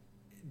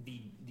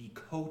the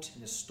coat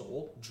and the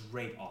stole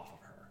drape off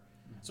of her.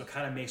 So it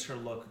kind of makes her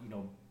look,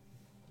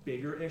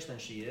 bigger-ish than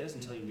she is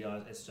until you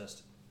realize it's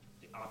just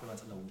the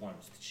opulence and the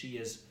warmth. She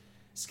is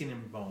skin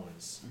and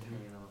bones,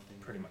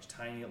 pretty much.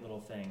 Tiny little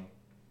thing,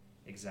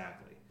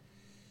 exactly.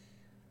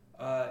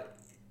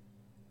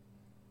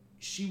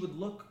 She would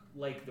look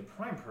like the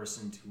prime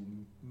person to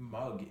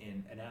mug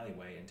in an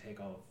alleyway and take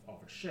all of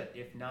her shit,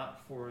 if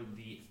not for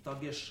the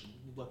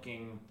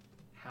thuggish-looking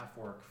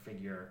half-orc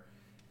figure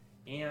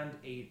and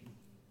a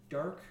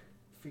dark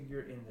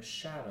figure in the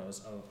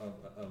shadows of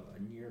a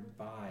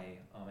nearby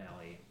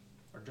alley,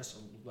 or just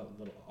a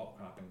little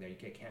outcropping there. You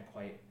can't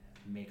quite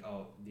make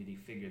out the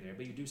figure there,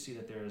 but you do see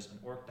that there is an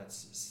orc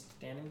that's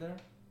standing there,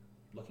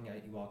 looking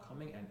at you all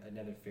coming, and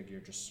another figure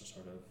just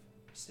sort of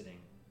sitting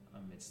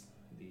amidst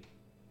the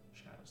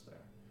shadows there.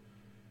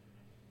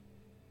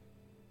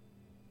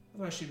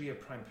 Otherwise, she'd be a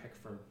prime pick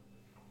for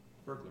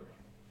burglary.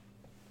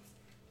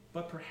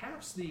 But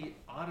perhaps the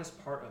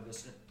oddest part of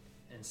this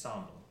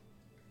ensemble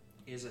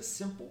is a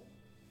simple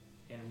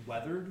and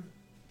weathered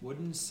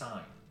wooden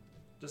sign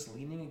just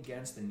leaning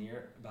against the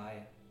nearby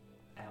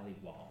alley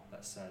wall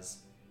that says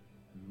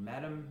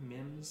Madame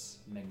Mim's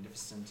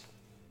magnificent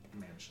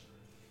mansion.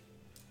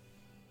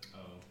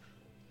 Oh.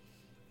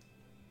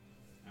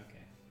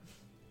 Okay.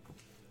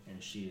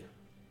 And she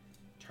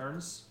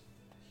turns,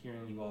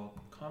 hearing you all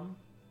come,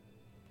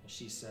 and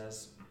she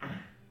says,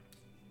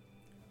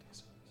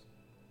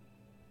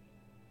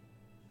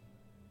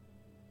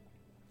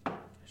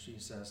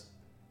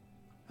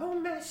 "Oh,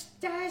 my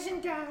stars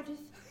and garters,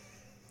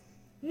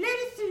 Lady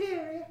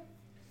Celeria,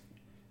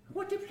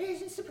 what a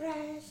pleasant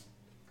surprise.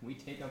 Can we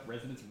take up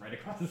residence right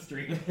across the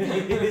street?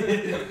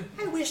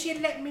 I wish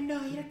you'd let me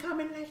know you're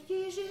coming like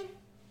usual.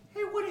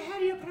 I would have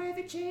had your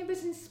private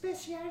chambers and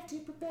specialty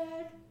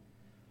prepared.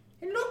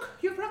 And look,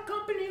 you've brought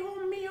company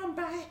home me on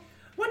by.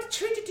 What a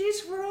treat it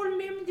is for old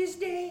Mim this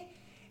day."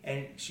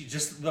 And she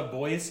just, the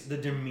voice, the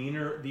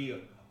demeanor,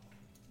 the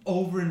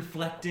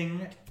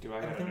over-inflecting. Do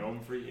I have a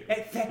gnome for you?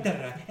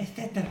 Etc.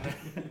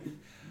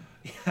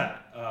 Yeah,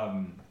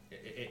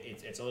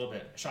 it's a little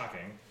bit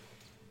shocking.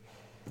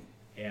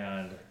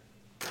 And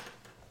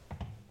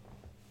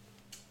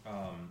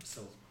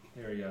so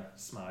Lyria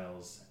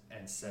smiles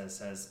and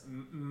says,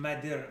 "My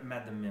dear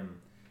Madam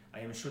Mim, I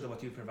am sure that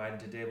what you provided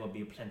today will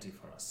be plenty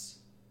for us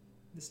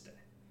this day.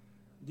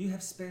 Do you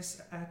have space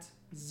at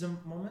the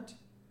moment?"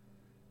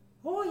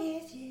 "Oh,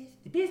 yes.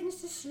 The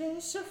business is slow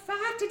so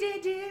far today,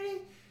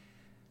 dearie.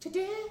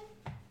 Today,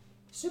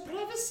 so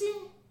privacy.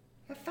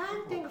 A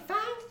fine thing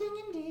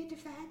indeed, a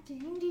fine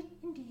thing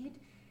indeed.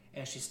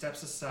 And she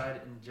steps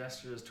aside and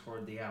gestures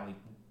toward the alley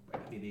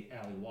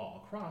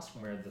wall across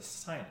from where the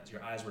sign is.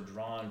 Your eyes were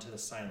drawn to the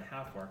sign in the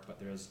half-orc, but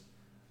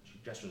she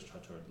gestures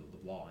toward the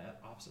wall on the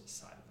opposite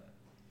side of it.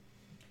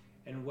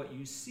 And what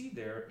you see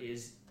there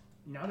is,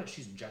 now that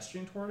she's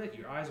gesturing toward it,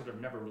 your eyes would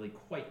have never really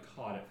quite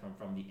caught it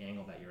from the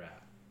angle that you're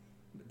at.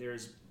 But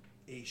there's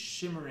a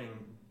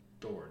shimmering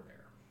door there.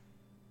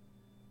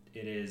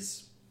 It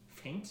is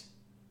faint.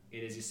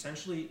 It is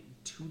essentially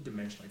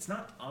two-dimensional. It's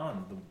not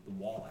on the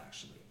wall,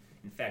 actually.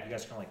 In fact, you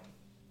guys kind of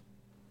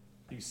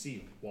you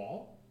see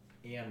wall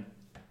and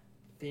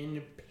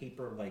thin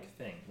paper-like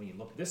thing. When you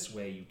look this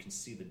way, you can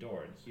see the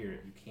door, and here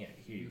you can't.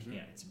 Here you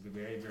can't. It's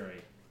very,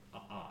 very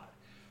odd.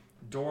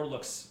 Door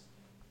looks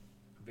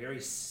very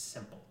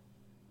simple.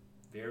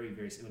 Very,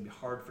 very. It would be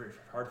hard for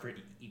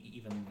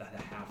even the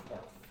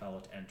half-orc fellow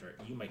to enter.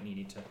 You might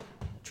need to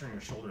turn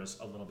your shoulders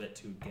a little bit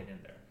to get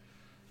in there.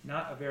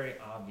 Not a very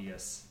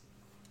obvious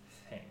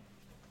thing.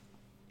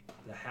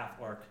 The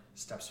half-orc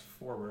steps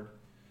forward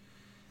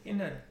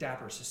in a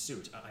dapper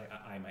suit,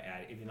 I might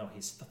add, even though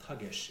he's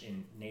thuggish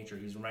in nature.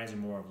 He reminds me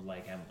more of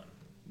like Emlyn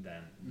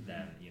than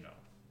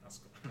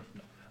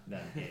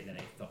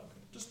a thug.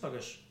 Just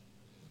thuggish.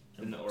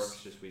 And the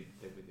orcs we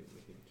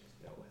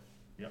just dealt with.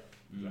 Yep.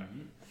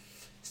 Exactly.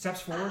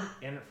 Steps forward,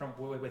 and from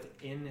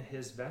within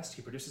his vest,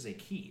 he produces a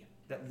key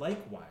that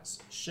likewise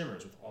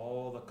shimmers with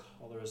all the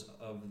colors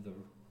of the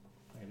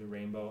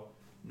rainbow.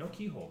 No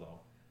keyhole though.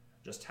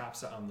 Just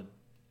taps it on the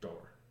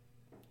door,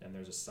 and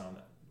there's a sound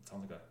that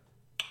sounds like a.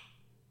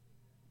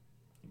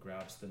 He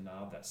grabs the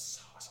knob that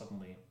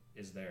suddenly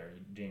is there.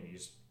 Jamie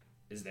just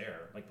is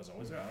there, like was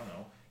always there. I don't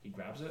know. He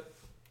grabs it,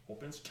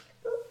 opens,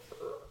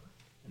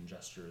 and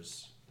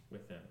gestures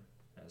within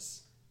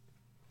as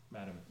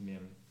Madame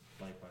Mim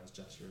likewise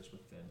gestures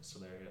within. So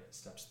there it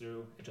steps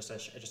through. It just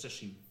as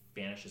she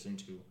vanishes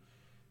into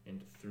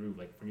through,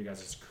 like from you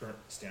guys' current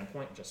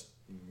standpoint, just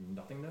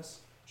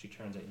nothingness. She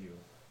turns at you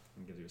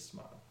and gives you a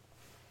smile.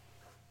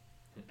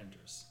 And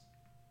enters.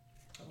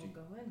 We'll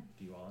go in.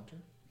 Do you all enter?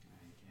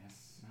 I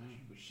guess.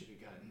 We should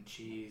have gotten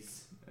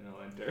cheese. And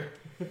I'll enter.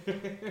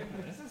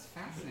 This is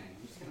fascinating.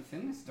 I'm just gonna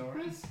film this,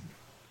 Doris.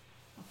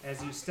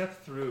 As you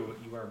step through,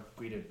 you are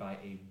greeted by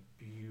a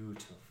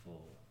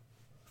beautiful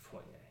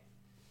foyer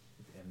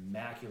with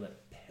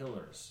immaculate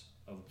pillars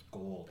of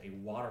gold, a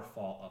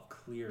waterfall of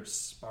clear,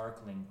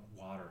 sparkling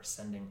water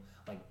sending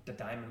like the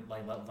diamond,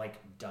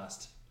 like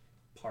dust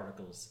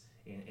particles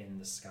in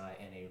the sky,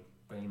 and a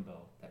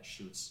rainbow that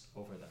shoots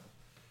over them.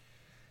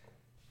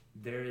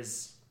 There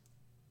is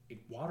a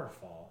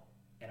waterfall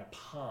and a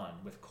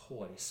pond with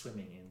koi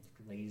swimming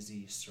in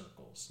lazy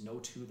circles. No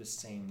two the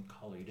same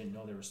color. You didn't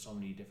know there were so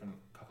many different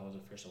colors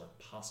of fish that were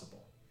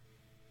possible.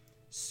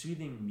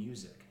 Soothing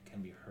music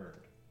can be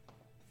heard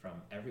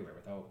from everywhere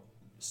without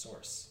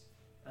source,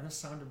 and the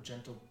sound of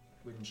gentle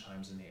wind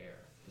chimes in the air,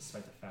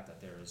 despite the fact that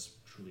there is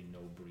truly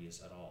no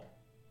breeze at all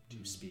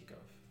to speak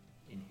of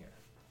in here.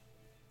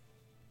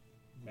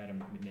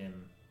 Madame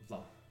Mim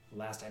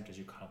last enters,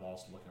 you kind of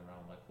also looking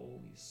around like,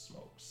 holy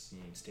smokes,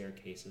 seeing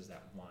staircases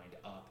that wind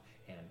up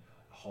and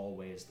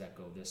hallways that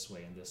go this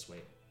way,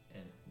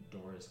 and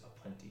doors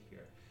aplenty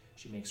here.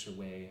 She makes her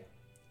way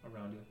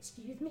around you.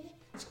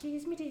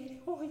 Excuse me, dearie.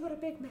 Oh, you're a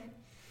big man.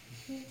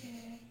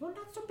 You're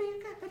not so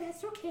big, but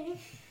that's okay.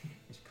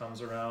 She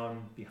comes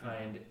around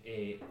behind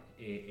a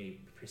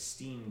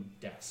pristine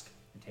desk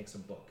and takes a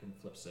book and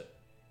flips it.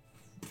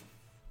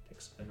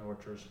 Takes an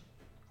orchard's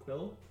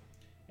quill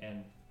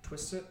and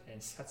twists it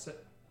and sets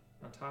it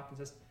on top and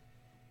says,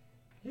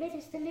 "Lady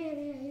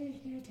Celeria,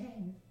 your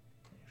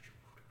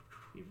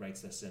He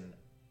writes this in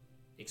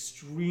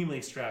extremely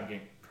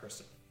extravagant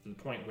cursive. to the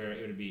point where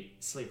it would be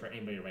silly for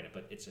anybody to write it,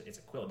 but it's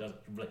a quill. It does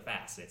it really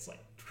fast. It's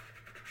like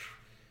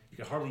you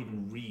can hardly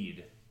even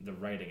read the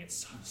writing.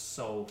 It's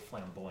so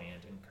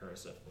flamboyant and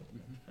cursive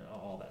and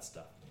all that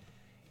stuff.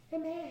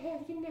 And may I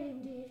have your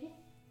name, dearie?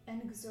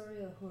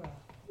 Enxoria Hura.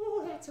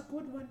 Oh, that's a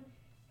good one.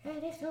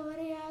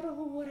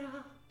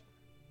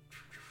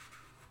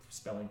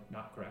 Spelling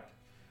not correct.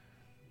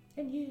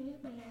 And you,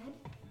 my lad?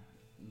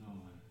 No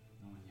one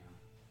young.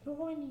 No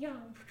one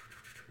young.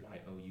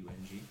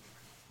 Y-O-U-N-G.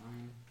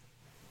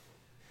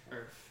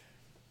 Earth.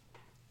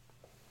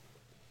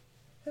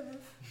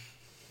 Earth.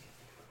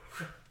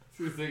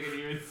 I was thinking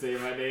you would say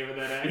my name in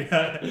that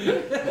accent.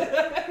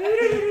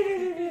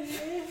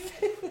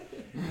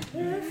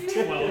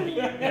 12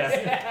 years.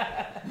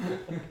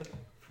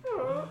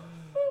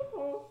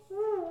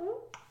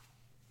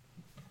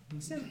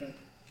 Simple.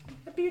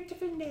 A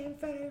beautiful name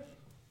for a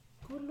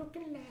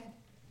good-looking lad.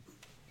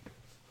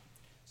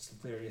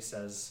 Cytherea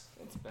says...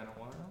 It's been a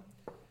while.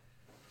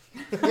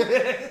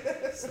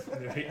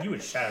 You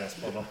would shatter this,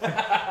 Bobo.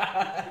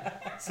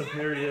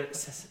 Cytherea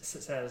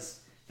says,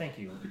 thank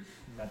you,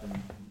 Madam.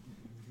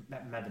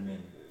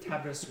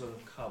 Tabris will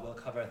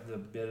cover the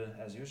bill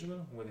as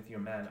usual with your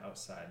man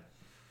outside.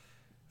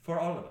 For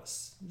all of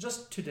us.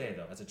 Just today,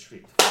 though, as a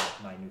treat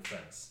for my new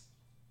friends.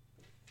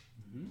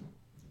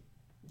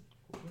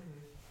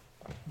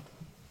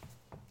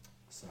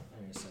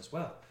 Cytherea says,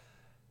 well,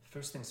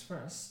 first things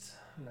first,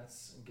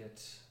 let's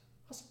get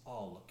us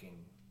all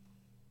looking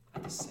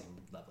at the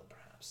same level,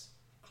 perhaps.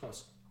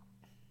 Close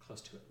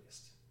to at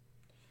least.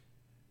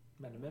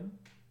 Madam,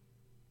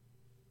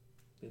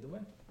 lead the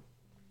way.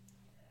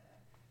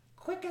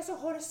 Quick as a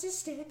horse's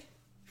step.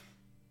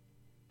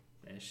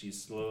 And she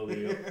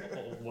slowly,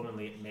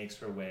 womanly, makes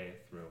her way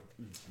through.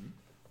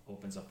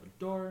 Opens up a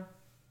door,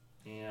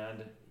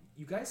 and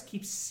you guys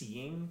keep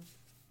seeing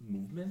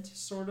movement,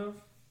 sort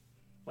of,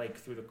 like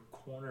through the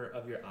corner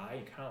of your eye.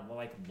 You kind of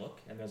like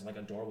look, and there's like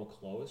a door will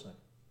close. Like,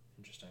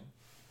 interesting.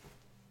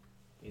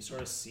 You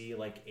sort of see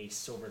like a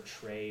silver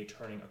tray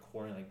turning a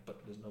corner, like,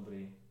 but there's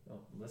nobody. Oh,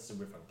 this is a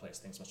weird fucking place.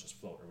 Things must just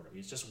float or whatever.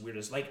 It's just weird.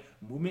 There's like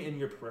movement in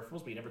your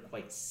peripherals, but you never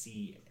quite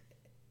see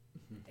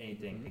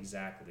anything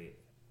exactly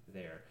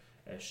there.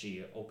 As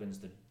she opens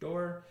the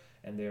door,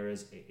 and there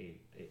is a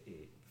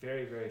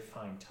very, very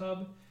fine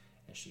tub,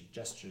 and she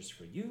gestures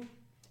for you,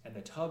 and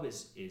the tub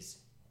is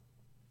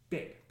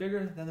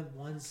bigger than the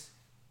ones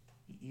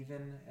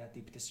even at the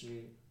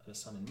patisserie of the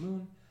sun and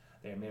moon.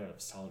 They are made out of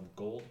solid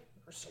gold,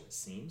 or so it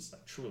seems,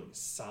 like truly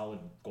solid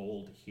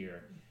gold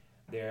here.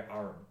 There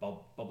are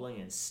bubbling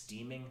and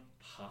steaming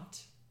hot.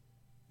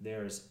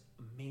 There's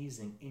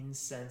amazing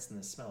incense and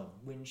the smell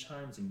of wind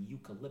chimes and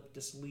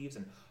eucalyptus leaves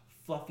and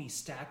fluffy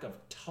stack of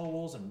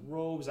towels and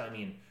robes. I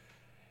mean,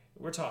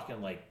 we're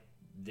talking like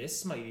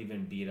this might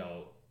even beat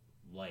out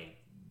like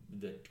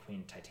the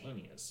Queen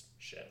Titania's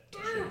shit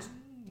that she was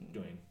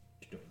doing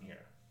here.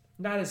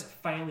 Not as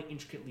finely,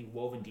 intricately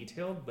woven,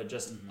 detailed, but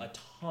just a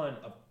ton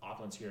of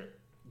opulence here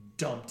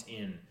dumped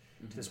in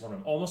to this one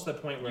room, almost to the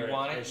point where You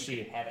want it, as you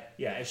she can have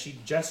it. as she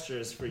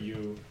gestures for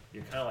you,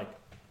 you're kind of like,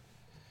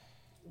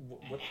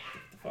 what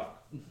the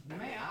fuck?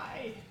 May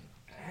I?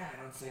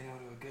 I don't say no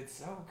to a good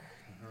soak.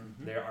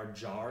 There are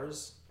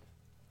jars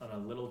on a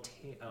little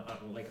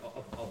like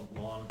a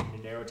long,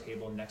 narrow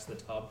table next to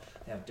the tub.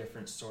 They have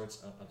different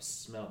sorts of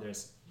smell.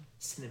 There's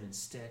cinnamon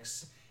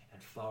sticks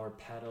and flower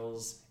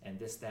petals and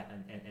this, that,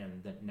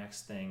 and the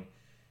next thing.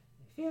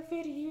 Feel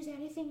free to use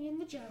anything in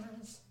the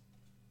jars.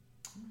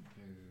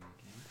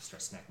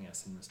 Start snacking on a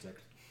cinnamon stick.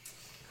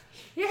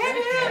 You have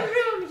your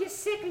own room, you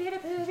sick little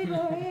pervy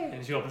boy.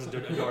 And she opens a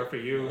door for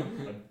you,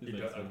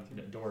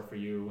 a door for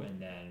you,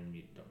 and then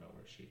you don't know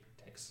where she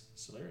takes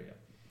Celeria.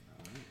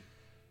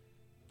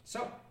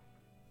 So,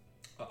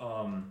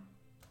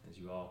 as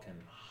you all can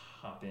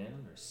hop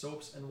in, there's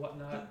soaps and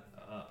whatnot.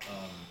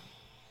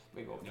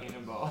 Big old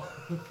cannonball.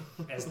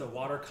 As the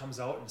water comes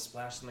out and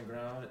splashes on the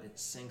ground, it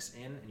sinks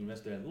in, and you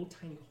notice there are little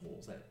tiny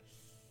holes that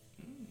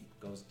it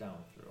goes down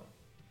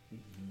through.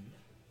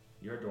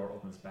 Your door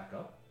opens back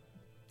up,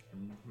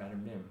 and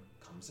Madam Mim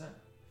comes in.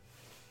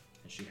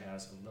 And she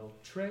has a little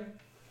tray, and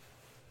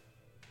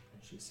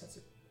she sets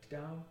it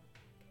down.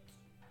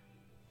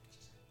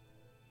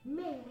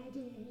 May I,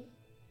 dearie?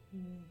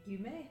 You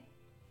may.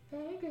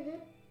 Very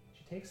good.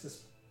 She takes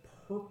this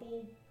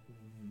purple,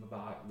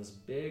 this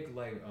big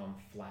like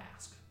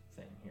flask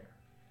thing here.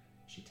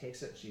 She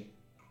takes it,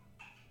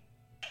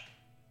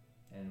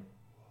 and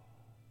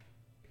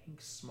pink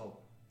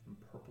smoke and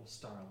purple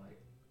starlight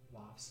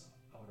wafts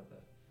out of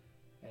it,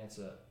 and it's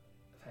a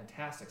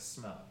fantastic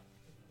smell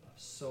of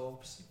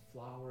soaps and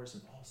flowers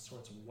and all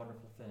sorts of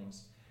wonderful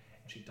things.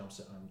 And she dumps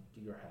it on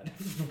your head.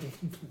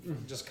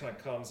 Just kind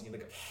of comes and you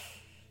like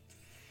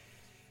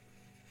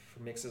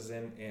mixes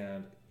in,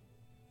 and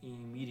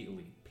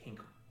immediately pink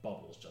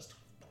bubbles just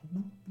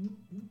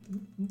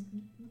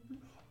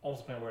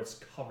almost to the point where it's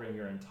covering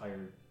your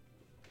entire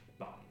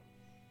body.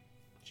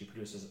 She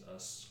produces a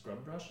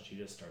scrub brush and she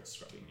just starts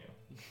scrubbing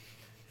you.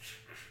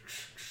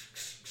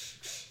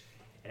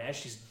 And as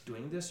she's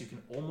doing this, you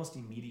can almost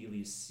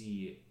immediately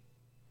see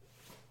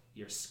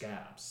your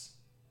scabs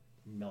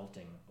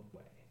melting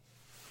away,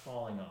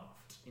 falling off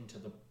into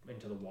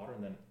the water,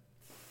 and then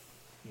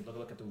you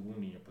look at the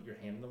wound and you put your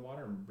hand in the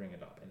water and bring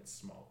it up, and it's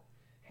small.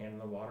 Hand in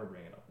the water,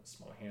 bring it up, it's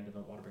small. Hand in the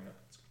water, bring it up,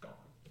 it's gone.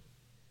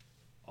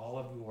 All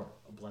of your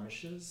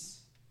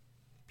blemishes,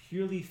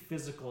 purely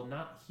physical,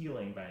 not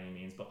healing by any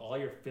means, but all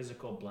your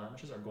physical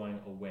blemishes are going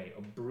away.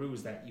 A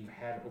bruise that you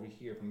had over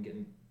here from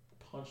getting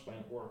punched by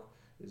an orc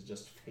is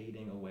just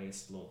fading away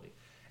slowly.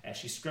 As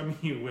she's scrubbing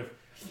you with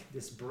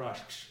this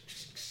brush,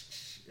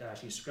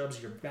 she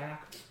scrubs your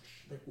back.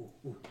 Like,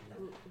 ooh.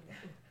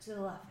 To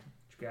the left.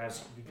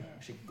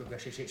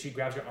 She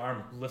grabs your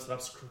arm, lifts it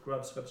up,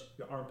 scrubs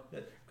your arm,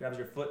 grabs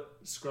your foot,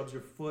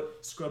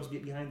 scrubs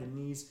behind the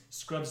knees,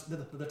 scrubs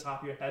the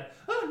top of your head.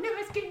 Oh no,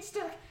 it's getting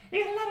stuck.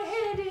 You got a lot of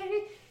hair,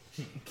 Daddy.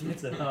 She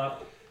gets it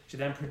up. She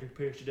then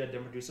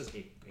produces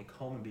a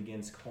comb and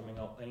begins combing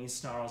out any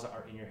snarls that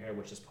are in your hair,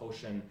 which this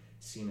potion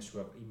seems to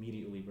have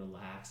immediately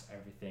relaxed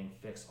everything,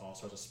 fixed all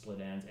sorts of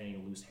split ends. Any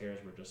loose hairs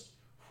were just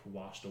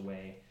washed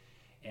away.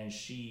 And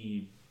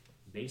she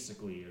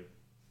basically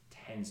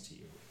tends to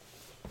you.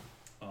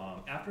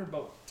 After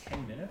about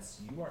 10 minutes,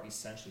 you are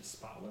essentially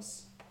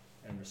spotless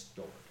and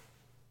restored.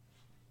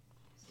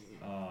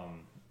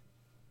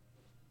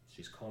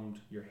 She's combed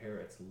your hair,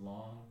 it's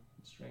long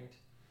and straight,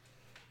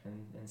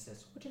 and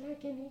says, "Would you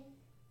like any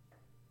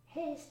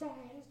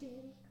hairstyles,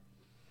 dearie?"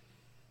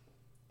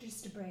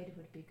 Just a braid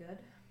would be good.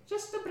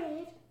 Just a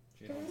braid.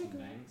 She has some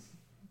bangs.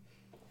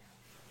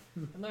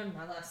 I learned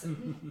my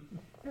lesson.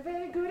 You're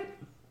very good at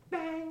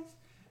bangs.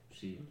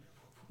 She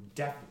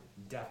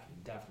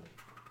definitely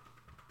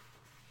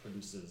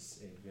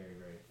produces a very,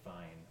 very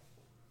fine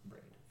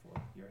braid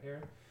for your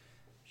hair.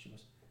 She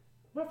goes,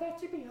 "Well, that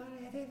should be all.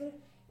 I have other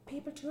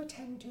people to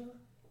attend to.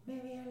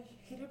 Maybe I'll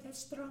hit up that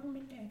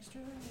strongman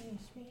extra.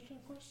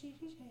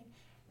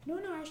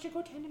 No, I should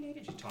go tend to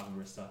lady." She's talking to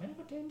herself. "I'll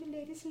go tend to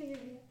Lady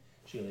Slavia."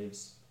 She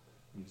leaves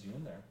you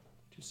in there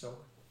to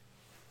soak.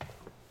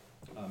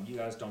 You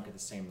guys don't get the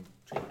same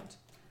treatment.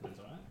 That's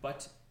all right.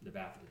 But the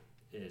bath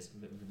is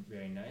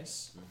very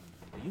nice.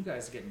 What you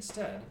guys get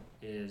instead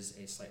is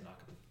a slight knock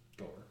at the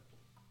door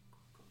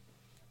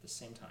at the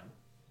same time.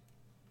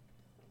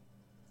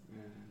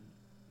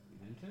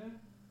 Enter? Do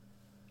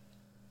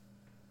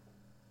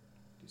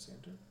you say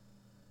enter?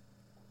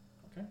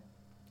 Okay.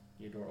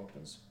 Your door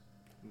opens.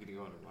 I'm gonna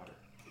go underwater.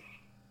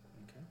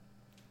 Okay.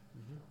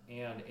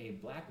 And a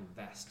black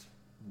vest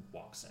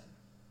walks in.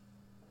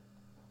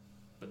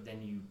 But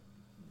then you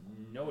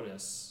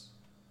notice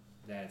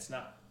that it's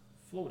not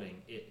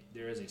floating.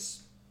 There is a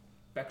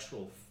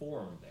spectral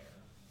form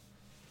there.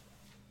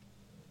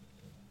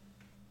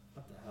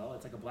 What the hell?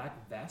 It's like a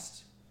black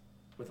vest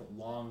with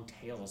long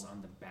tails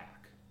on the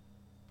back.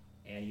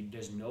 And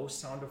there's no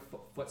sound of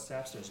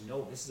footsteps. This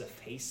is a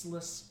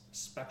faceless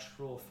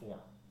spectral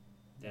form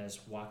that is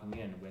walking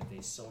in with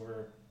a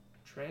silver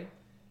tray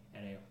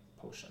and a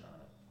potion on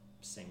it.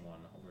 Same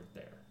one over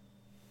there.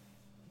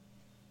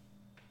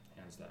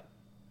 Hands that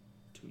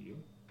to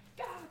you.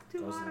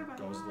 Goes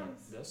like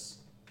this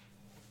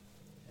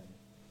and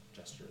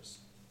gestures,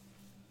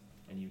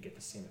 and you get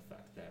the same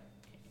effect that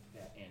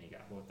Annie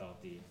got, but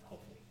without the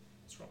hopefully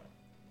scrubbing.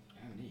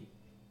 Oh, neat.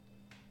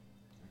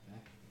 Okay.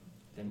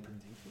 Then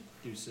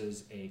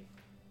produces a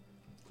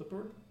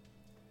clipboard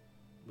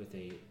with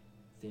a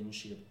thin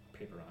sheet of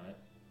paper on it,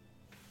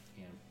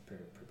 and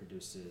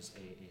produces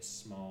a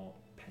small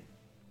pen.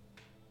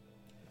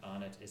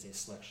 On it is a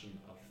selection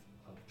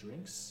of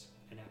drinks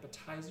and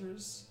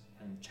appetizers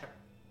and check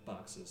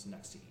boxes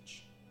next to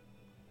each.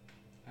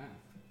 Ah.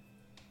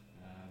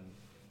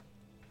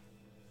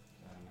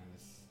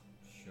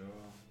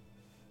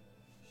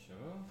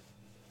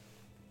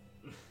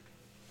 Sure.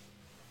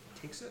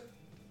 Takes it,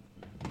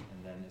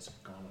 and then is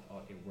gone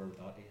without a word,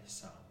 without a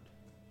sound.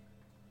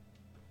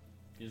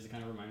 Does it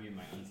kind of remind me of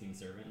my unseen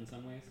servant in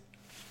some ways?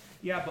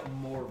 Yeah, but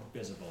more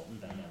visible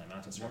than the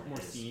mountain servant. More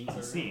is. seen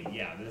servant? Seen,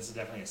 yeah. This is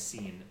definitely a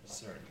seen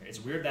servant here.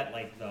 It's weird that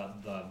like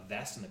the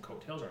vest and the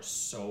coattails are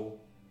so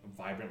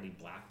vibrantly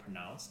black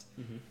pronounced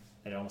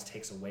that it almost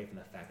takes away from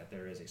the fact that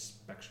there is a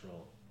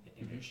spectral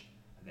image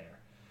there.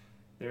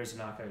 There's a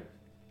knock at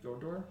your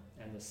door,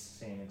 and the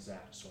same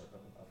exact sort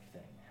of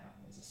thing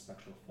happens. A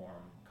spectral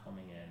form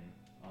coming in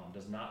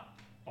does not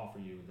offer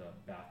you the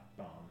bath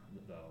bomb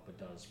though, but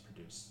does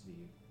produce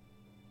the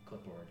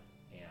clipboard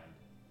and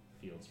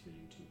fields for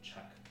you to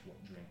check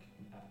what drink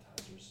and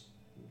appetizers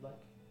you would like.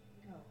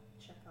 Oh,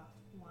 check off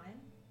wine?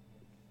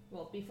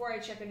 Well, before I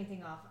check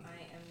anything off,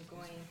 I am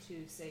going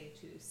to say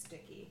to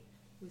Sticky,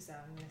 who's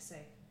that? I'm going to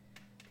say,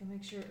 can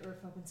make sure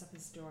Irf opens up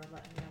his door,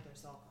 let me know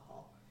there's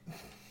alcohol.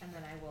 And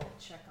then I will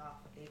check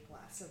off a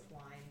glass of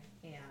wine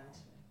and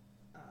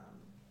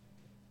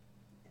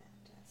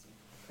appetizer.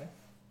 Okay.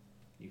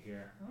 You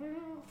hear.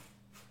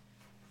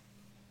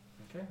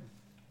 Okay.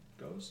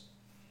 Goes.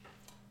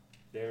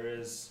 There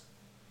is.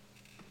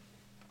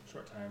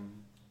 Short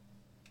time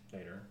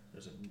later,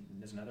 there's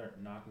another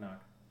knock,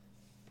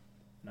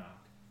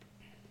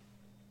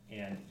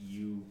 and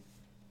you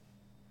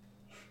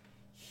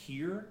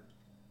hear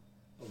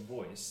a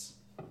voice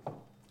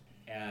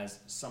as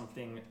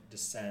something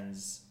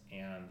descends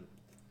and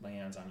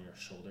lands on your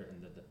shoulder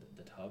in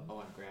the tub. Oh,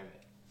 I grab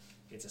it.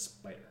 It's a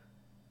spider.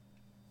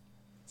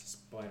 It's a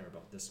spider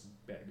about this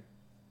big.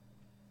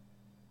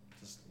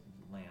 Just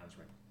lands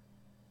right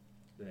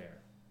there.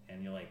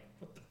 And you're like,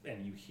 what the?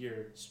 And you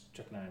hear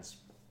Strychnine's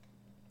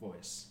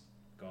voice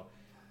go,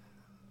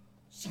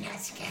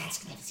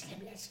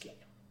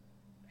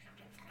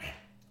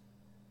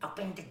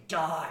 open the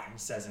door, he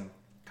says in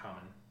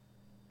common.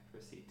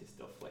 Proceed to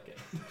still flick it.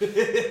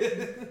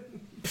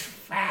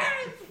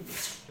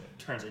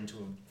 Turns into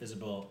a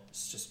visible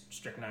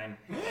Strychnine.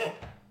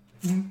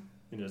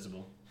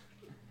 Invisible.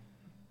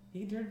 He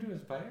can turn into a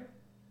spider?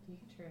 You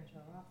can turn into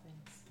a lot of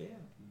things.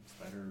 Damn.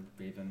 Spider,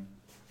 raven,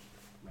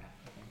 rat,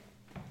 I think.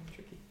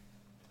 Tricky.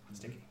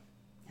 Sticky.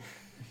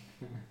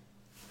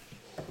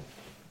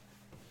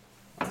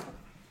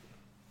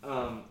 I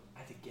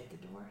have to get the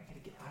door. I gotta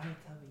get out and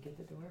tell me to get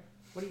the door.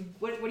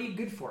 What are you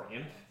good for,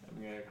 imp?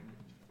 I'm gonna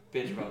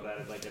bitch about that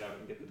as I get out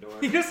and get the door.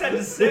 You just had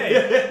to say,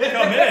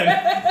 come in.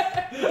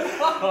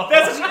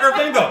 That's such an Earth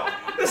thing, though.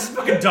 This is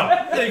fucking dumb.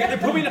 They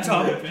put me in a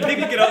tub, make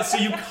me get out, so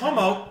you come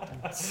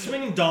out,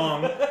 swinging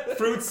dong,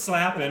 fruit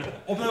slapping,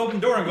 open the open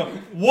door and go,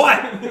 what?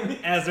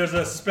 As there's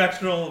a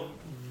spectral,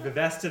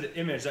 vested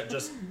image that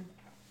just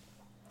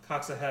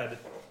cocks a head.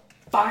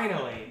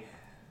 Finally!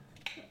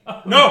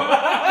 No,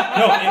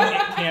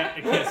 it can't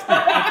speak.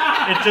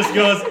 It just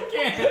goes.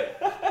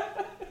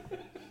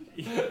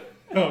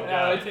 Oh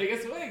Now I god. take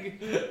a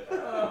swig.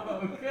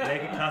 Oh, okay.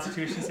 Make a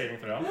Constitution saving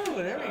throw. Oh,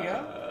 there we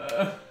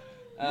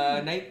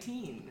go.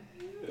 19.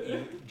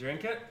 You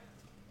drink it.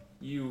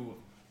 You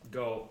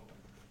go.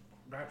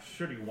 Not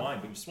sure do you wine,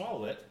 but you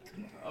swallow it.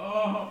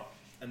 Oh.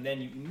 And then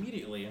you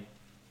immediately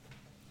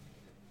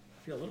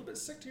feel a little bit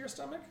sick to your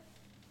stomach.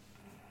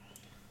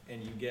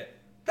 And you get.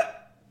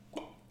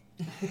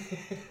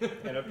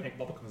 And a pink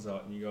bubble comes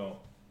out, and you go,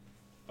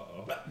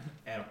 uh-oh.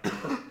 And a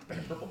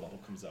purple bubble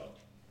comes out.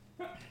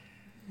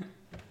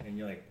 And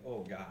you're like,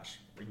 oh gosh.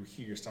 But you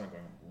hear your stomach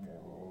going,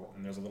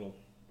 and there's a little,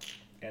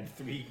 and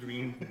 3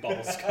 green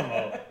bubbles come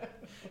out.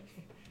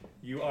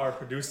 You are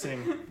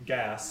producing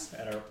gas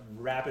at a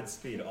rapid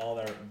speed. All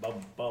that are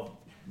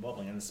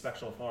bubbling, and the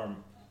spectral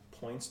form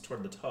points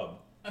toward the tub,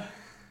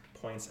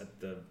 points at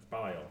the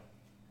vial,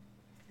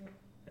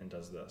 and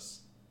does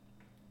this.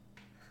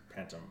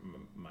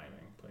 Pantomiming,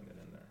 putting it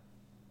in there.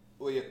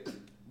 Well, you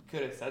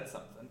could have said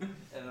something,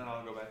 and then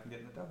I'll go back and get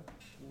in the tub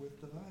with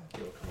the vial.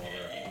 He'll come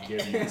over and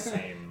give you the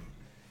same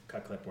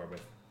cut clipboard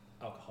with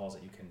alcohols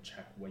that you can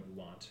check what you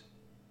want.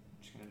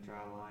 I'm just gonna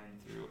draw a line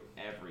through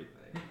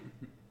everything.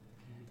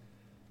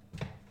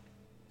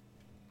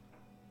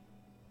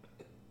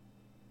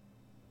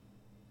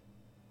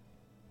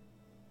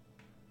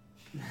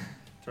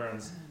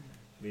 Turns,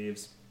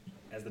 leaves.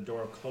 As the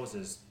door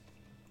closes,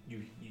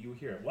 you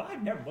hear, well,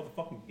 I've never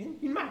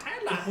motherfucking, in my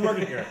entire life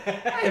working here. I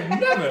have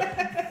never.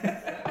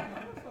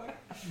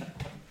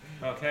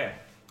 Okay.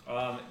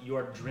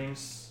 Your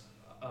drinks,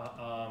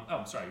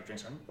 your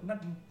drinks are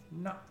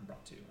not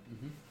brought to you.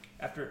 Mm-hmm.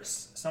 After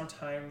some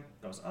time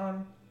goes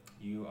on,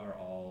 you are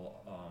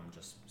all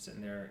just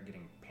sitting there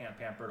getting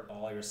pampered.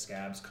 All your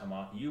scabs come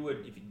off. You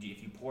would,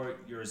 if you pour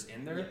yours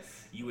in there,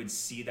 Yes. you would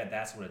see that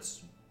that's what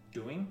it's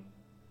doing.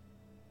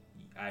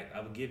 I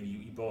will give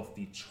you both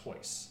the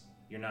choice.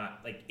 You're not,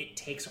 like, it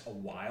takes a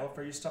while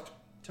for your stuff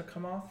to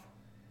come off.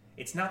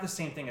 It's not the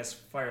same thing as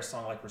Fire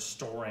Song, like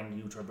restoring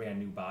you to a brand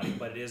new body,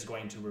 but it is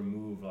going to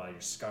remove a lot of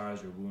your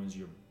scars, your wounds,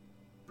 your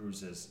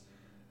bruises.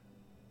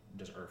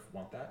 Does Earth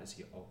want that? Is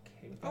he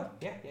okay with that? Oh,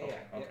 yeah.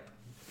 Okay.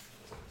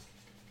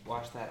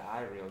 Wash that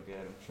eye real good.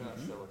 I'm sure that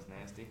still looks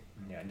nasty.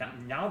 Yeah.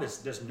 Now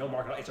there's no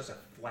mark at all. It's just a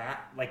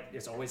flat, like,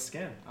 it's always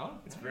skin. Oh,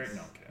 It's nice. very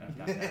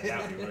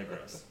that would be really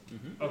gross.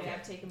 Mm-hmm. Okay. Would I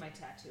have taken my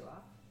tattoo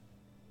off?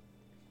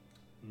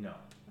 No.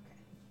 Okay.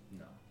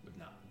 No, would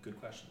not. Good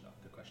question though.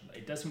 Good question.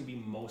 It does seem to be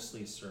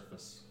mostly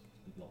surface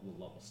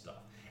level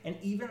stuff, and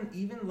even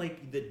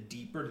like the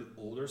deeper, the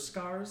older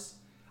scars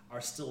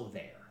are still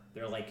there.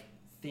 They're like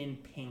thin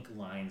pink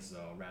lines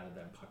though, rather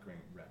than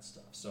puckering red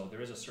stuff. So there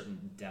is a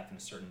certain depth and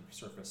a certain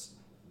surface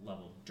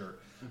level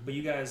dirt. Mm-hmm. But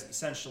you guys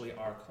essentially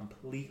are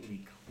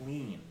completely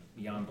clean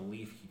beyond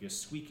belief. You're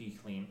squeaky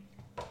clean.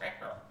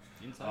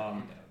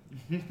 Inside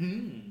and out.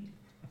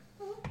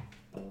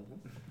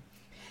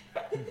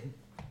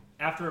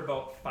 After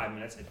about 5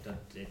 minutes, it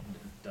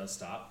does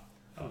stop.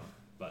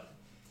 But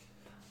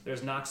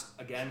there's knocks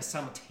again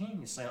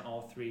simultaneously on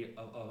all 3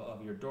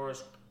 of your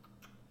doors,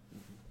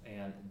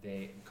 and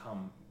they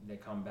come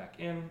back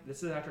in.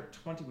 This is after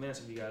 20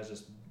 minutes of you guys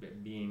just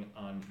being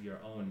on your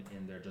own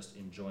in there, just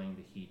enjoying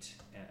the heat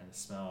and the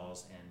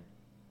smells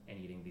and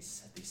eating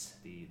these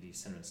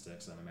cinnamon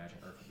sticks. And I'm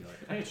imagining Earth would be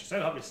like, "Hey,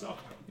 set up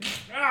yourself."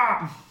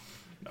 Ah!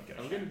 No, I'm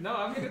kidding.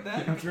 I'm good at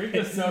that. Drink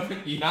this stuff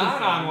and eat Not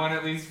this on one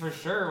at least for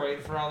sure.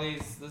 Waiting for all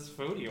this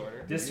food you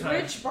ordered. This time,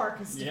 Rich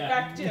bark is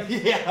Yeah. defective.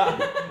 Yeah.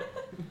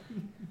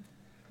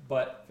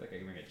 but I feel like I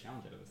can make a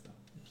challenge out of this stuff.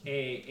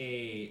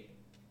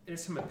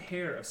 there's a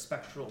pair of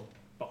spectral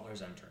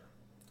butlers enter.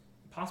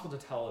 possible to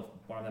tell if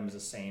one of them is the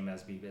same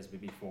as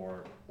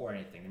before or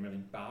anything. They merely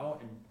bow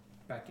and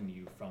beckon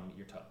you from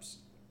your tubs.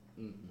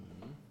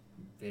 Mm-hmm.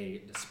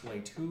 They display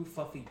 2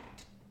 fluffy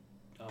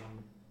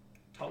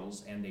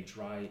towels, and they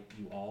dry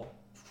you all,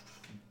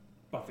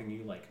 buffing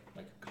you like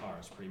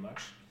cars, pretty much.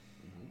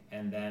 Mm-hmm.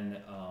 And then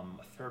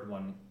a third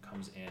one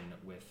comes in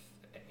with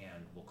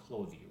and will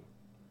clothe you.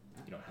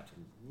 You don't have to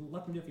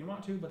let them do it if you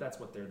want to, but that's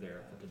what they're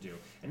there to do.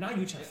 And now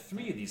you each have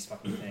 3 of these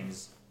fucking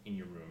things in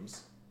your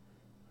rooms.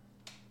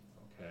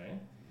 Okay.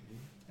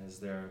 As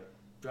they're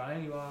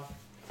drying you off,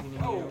 cleaning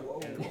you,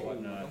 and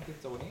whatnot. Don't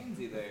get so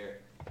handsy there.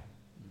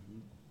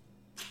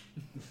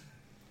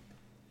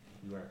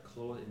 You are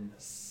clothed in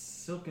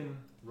silken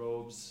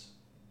robes,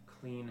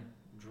 clean,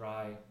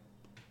 dry,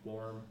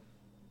 warm.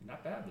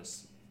 Not bad,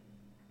 this.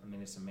 I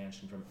mean, it's a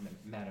mansion from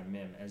Madame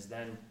Mim. As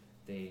then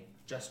they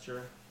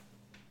gesture,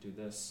 do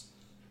this,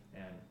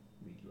 and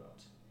lead you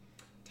out.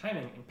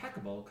 Timing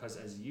impeccable, because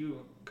as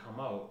you come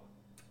out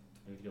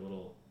with your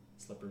little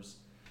slippers,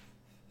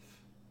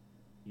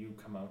 you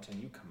come out and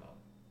you come out.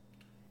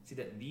 See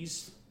that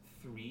these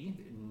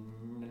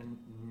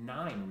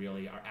 9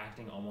 really, are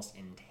acting almost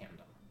in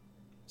tandem.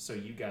 So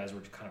you guys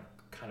were kind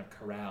of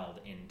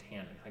corralled in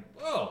tandem. Like,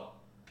 whoa,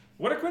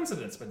 what a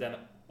coincidence! But then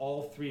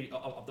all 3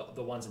 of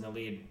the ones in the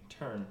lead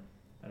turn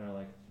and are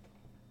like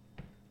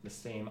the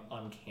same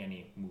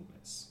uncanny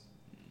movements,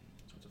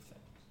 sorts of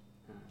things.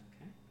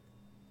 Okay.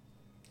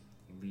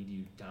 They lead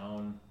you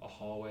down a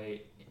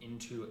hallway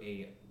into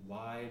a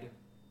wide,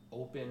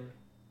 open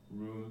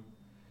room.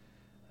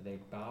 They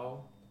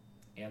bow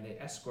and they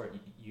escort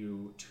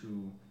you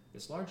to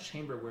this large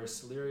chamber where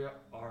Celeria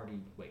already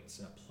waits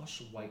in a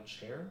plush white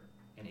chair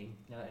and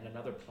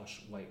another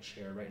plush white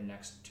chair right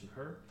next to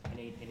her, and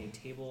a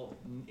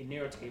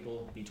narrow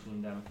table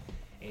between them,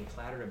 a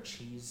platter of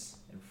cheese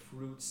and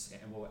fruits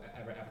and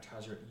whatever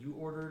appetizer you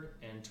ordered,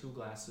 and 2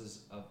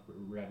 glasses of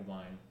red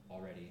wine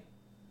already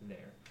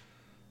there.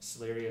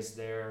 Celeria's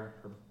there,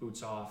 her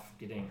boots off,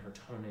 getting her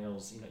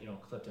toenails,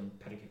 clipped and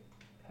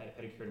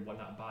pedicured and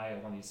whatnot by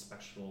one of these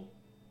spectral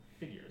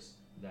figures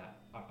that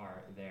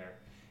are there,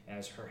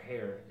 as her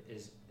hair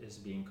is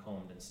being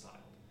combed and styled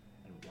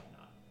and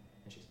whatnot.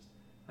 And she says,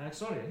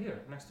 Anaxoria,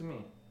 here, next to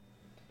me.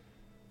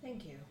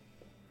 Thank you.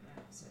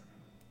 That's it.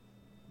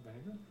 Very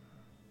good.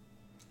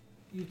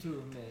 You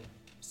two may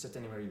sit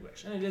anywhere you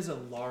wish. And it is a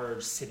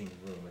large sitting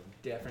room with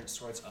different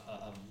sorts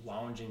of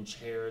lounging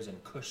chairs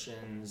and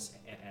cushions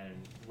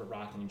and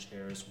rocking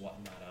chairs,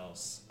 whatnot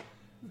else,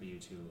 for you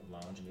to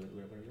lounge and do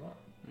whatever you want.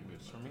 Maybe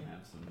For we me.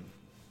 have some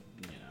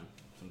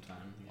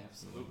time.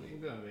 Absolutely.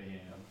 We'll go over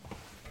here.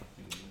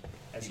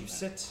 As you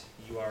sit,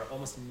 you are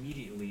almost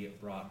immediately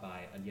brought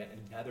by yet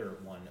another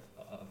one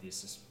of these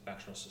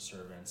spectral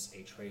servants,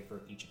 a tray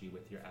for each of you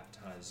with your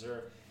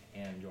appetizer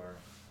and your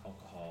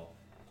alcohol.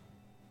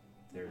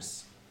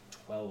 There's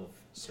 12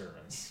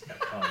 servants that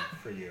come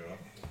for you.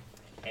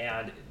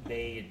 And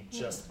they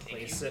just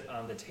place it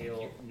on the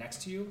table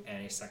next to you,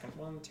 and a second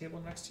one on the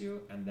table next to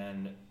you, and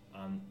then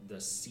on the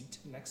seat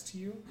next to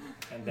you,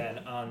 and then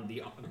on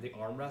the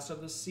armrest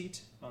of the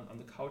seat on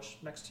the couch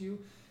next to you,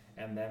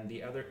 and then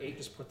the other 8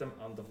 just put them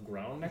on the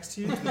ground next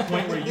to you, to the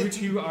point where you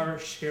two are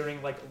sharing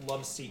like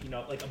love seat,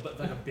 like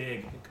a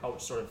big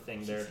couch sort of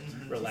thing. They're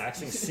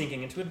relaxing,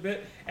 sinking into it a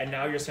bit, and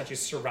now you're essentially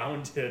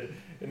surrounded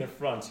in the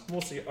front,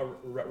 mostly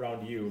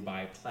around you,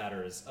 by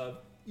platters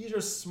of. These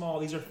are small.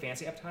 These are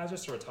fancy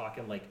appetizers, so we're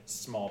talking like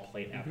small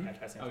plate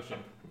appetizers. Oh, sure.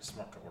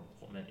 Smart order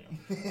the whole menu.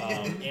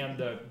 And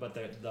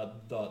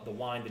the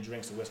wine, the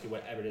drinks, the whiskey,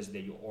 whatever it is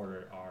that you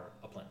order are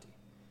aplenty.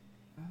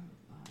 Oh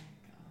my gosh.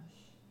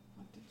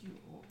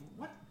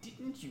 What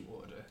didn't you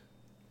order?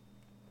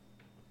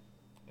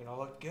 It all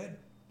looked good.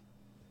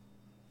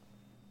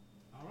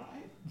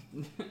 Alright.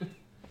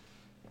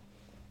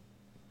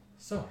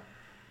 So,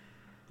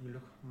 you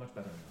look much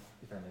better now,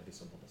 if I may be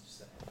so bold as to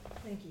say.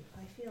 Thank you.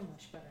 I feel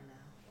much better now.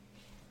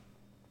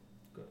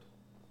 Good.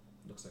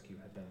 Looks like you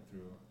had been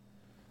through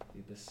the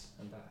abyss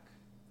and back.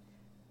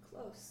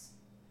 Close.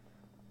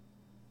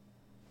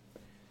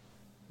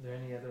 Are there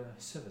any other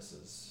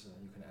services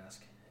you can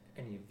ask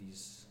any of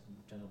these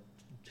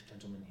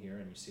gentlemen here?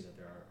 And you see that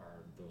there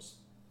are those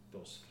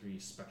 3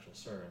 spectral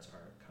servants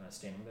are kind of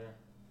standing there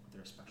with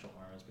their spectral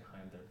arms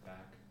behind their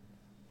back,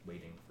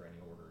 waiting for any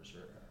orders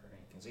or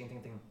anything. Is there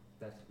anything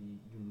that you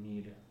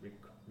need,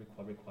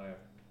 require?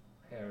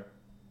 Hair,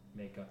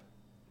 makeup,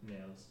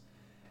 nails,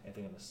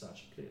 anything of the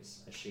such,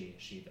 please. As she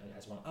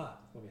has one,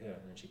 over here,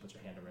 and then she puts her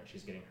hand over it, and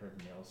she's getting her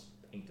nails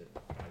painted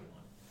by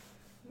one.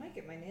 I might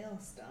get my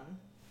nails done.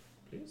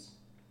 Please?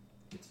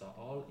 It's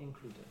all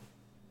included.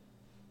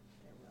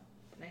 There will.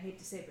 And I hate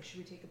to say it, but should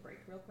we take a break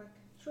real quick?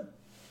 Sure.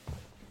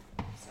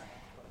 Sorry, I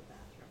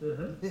have to go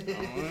to the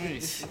bathroom.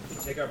 Alright.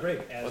 We'll take our break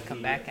as We'll come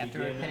we back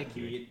after a begin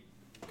pedicure.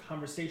 the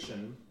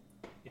conversation,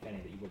 if any,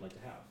 that you would like to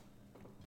have.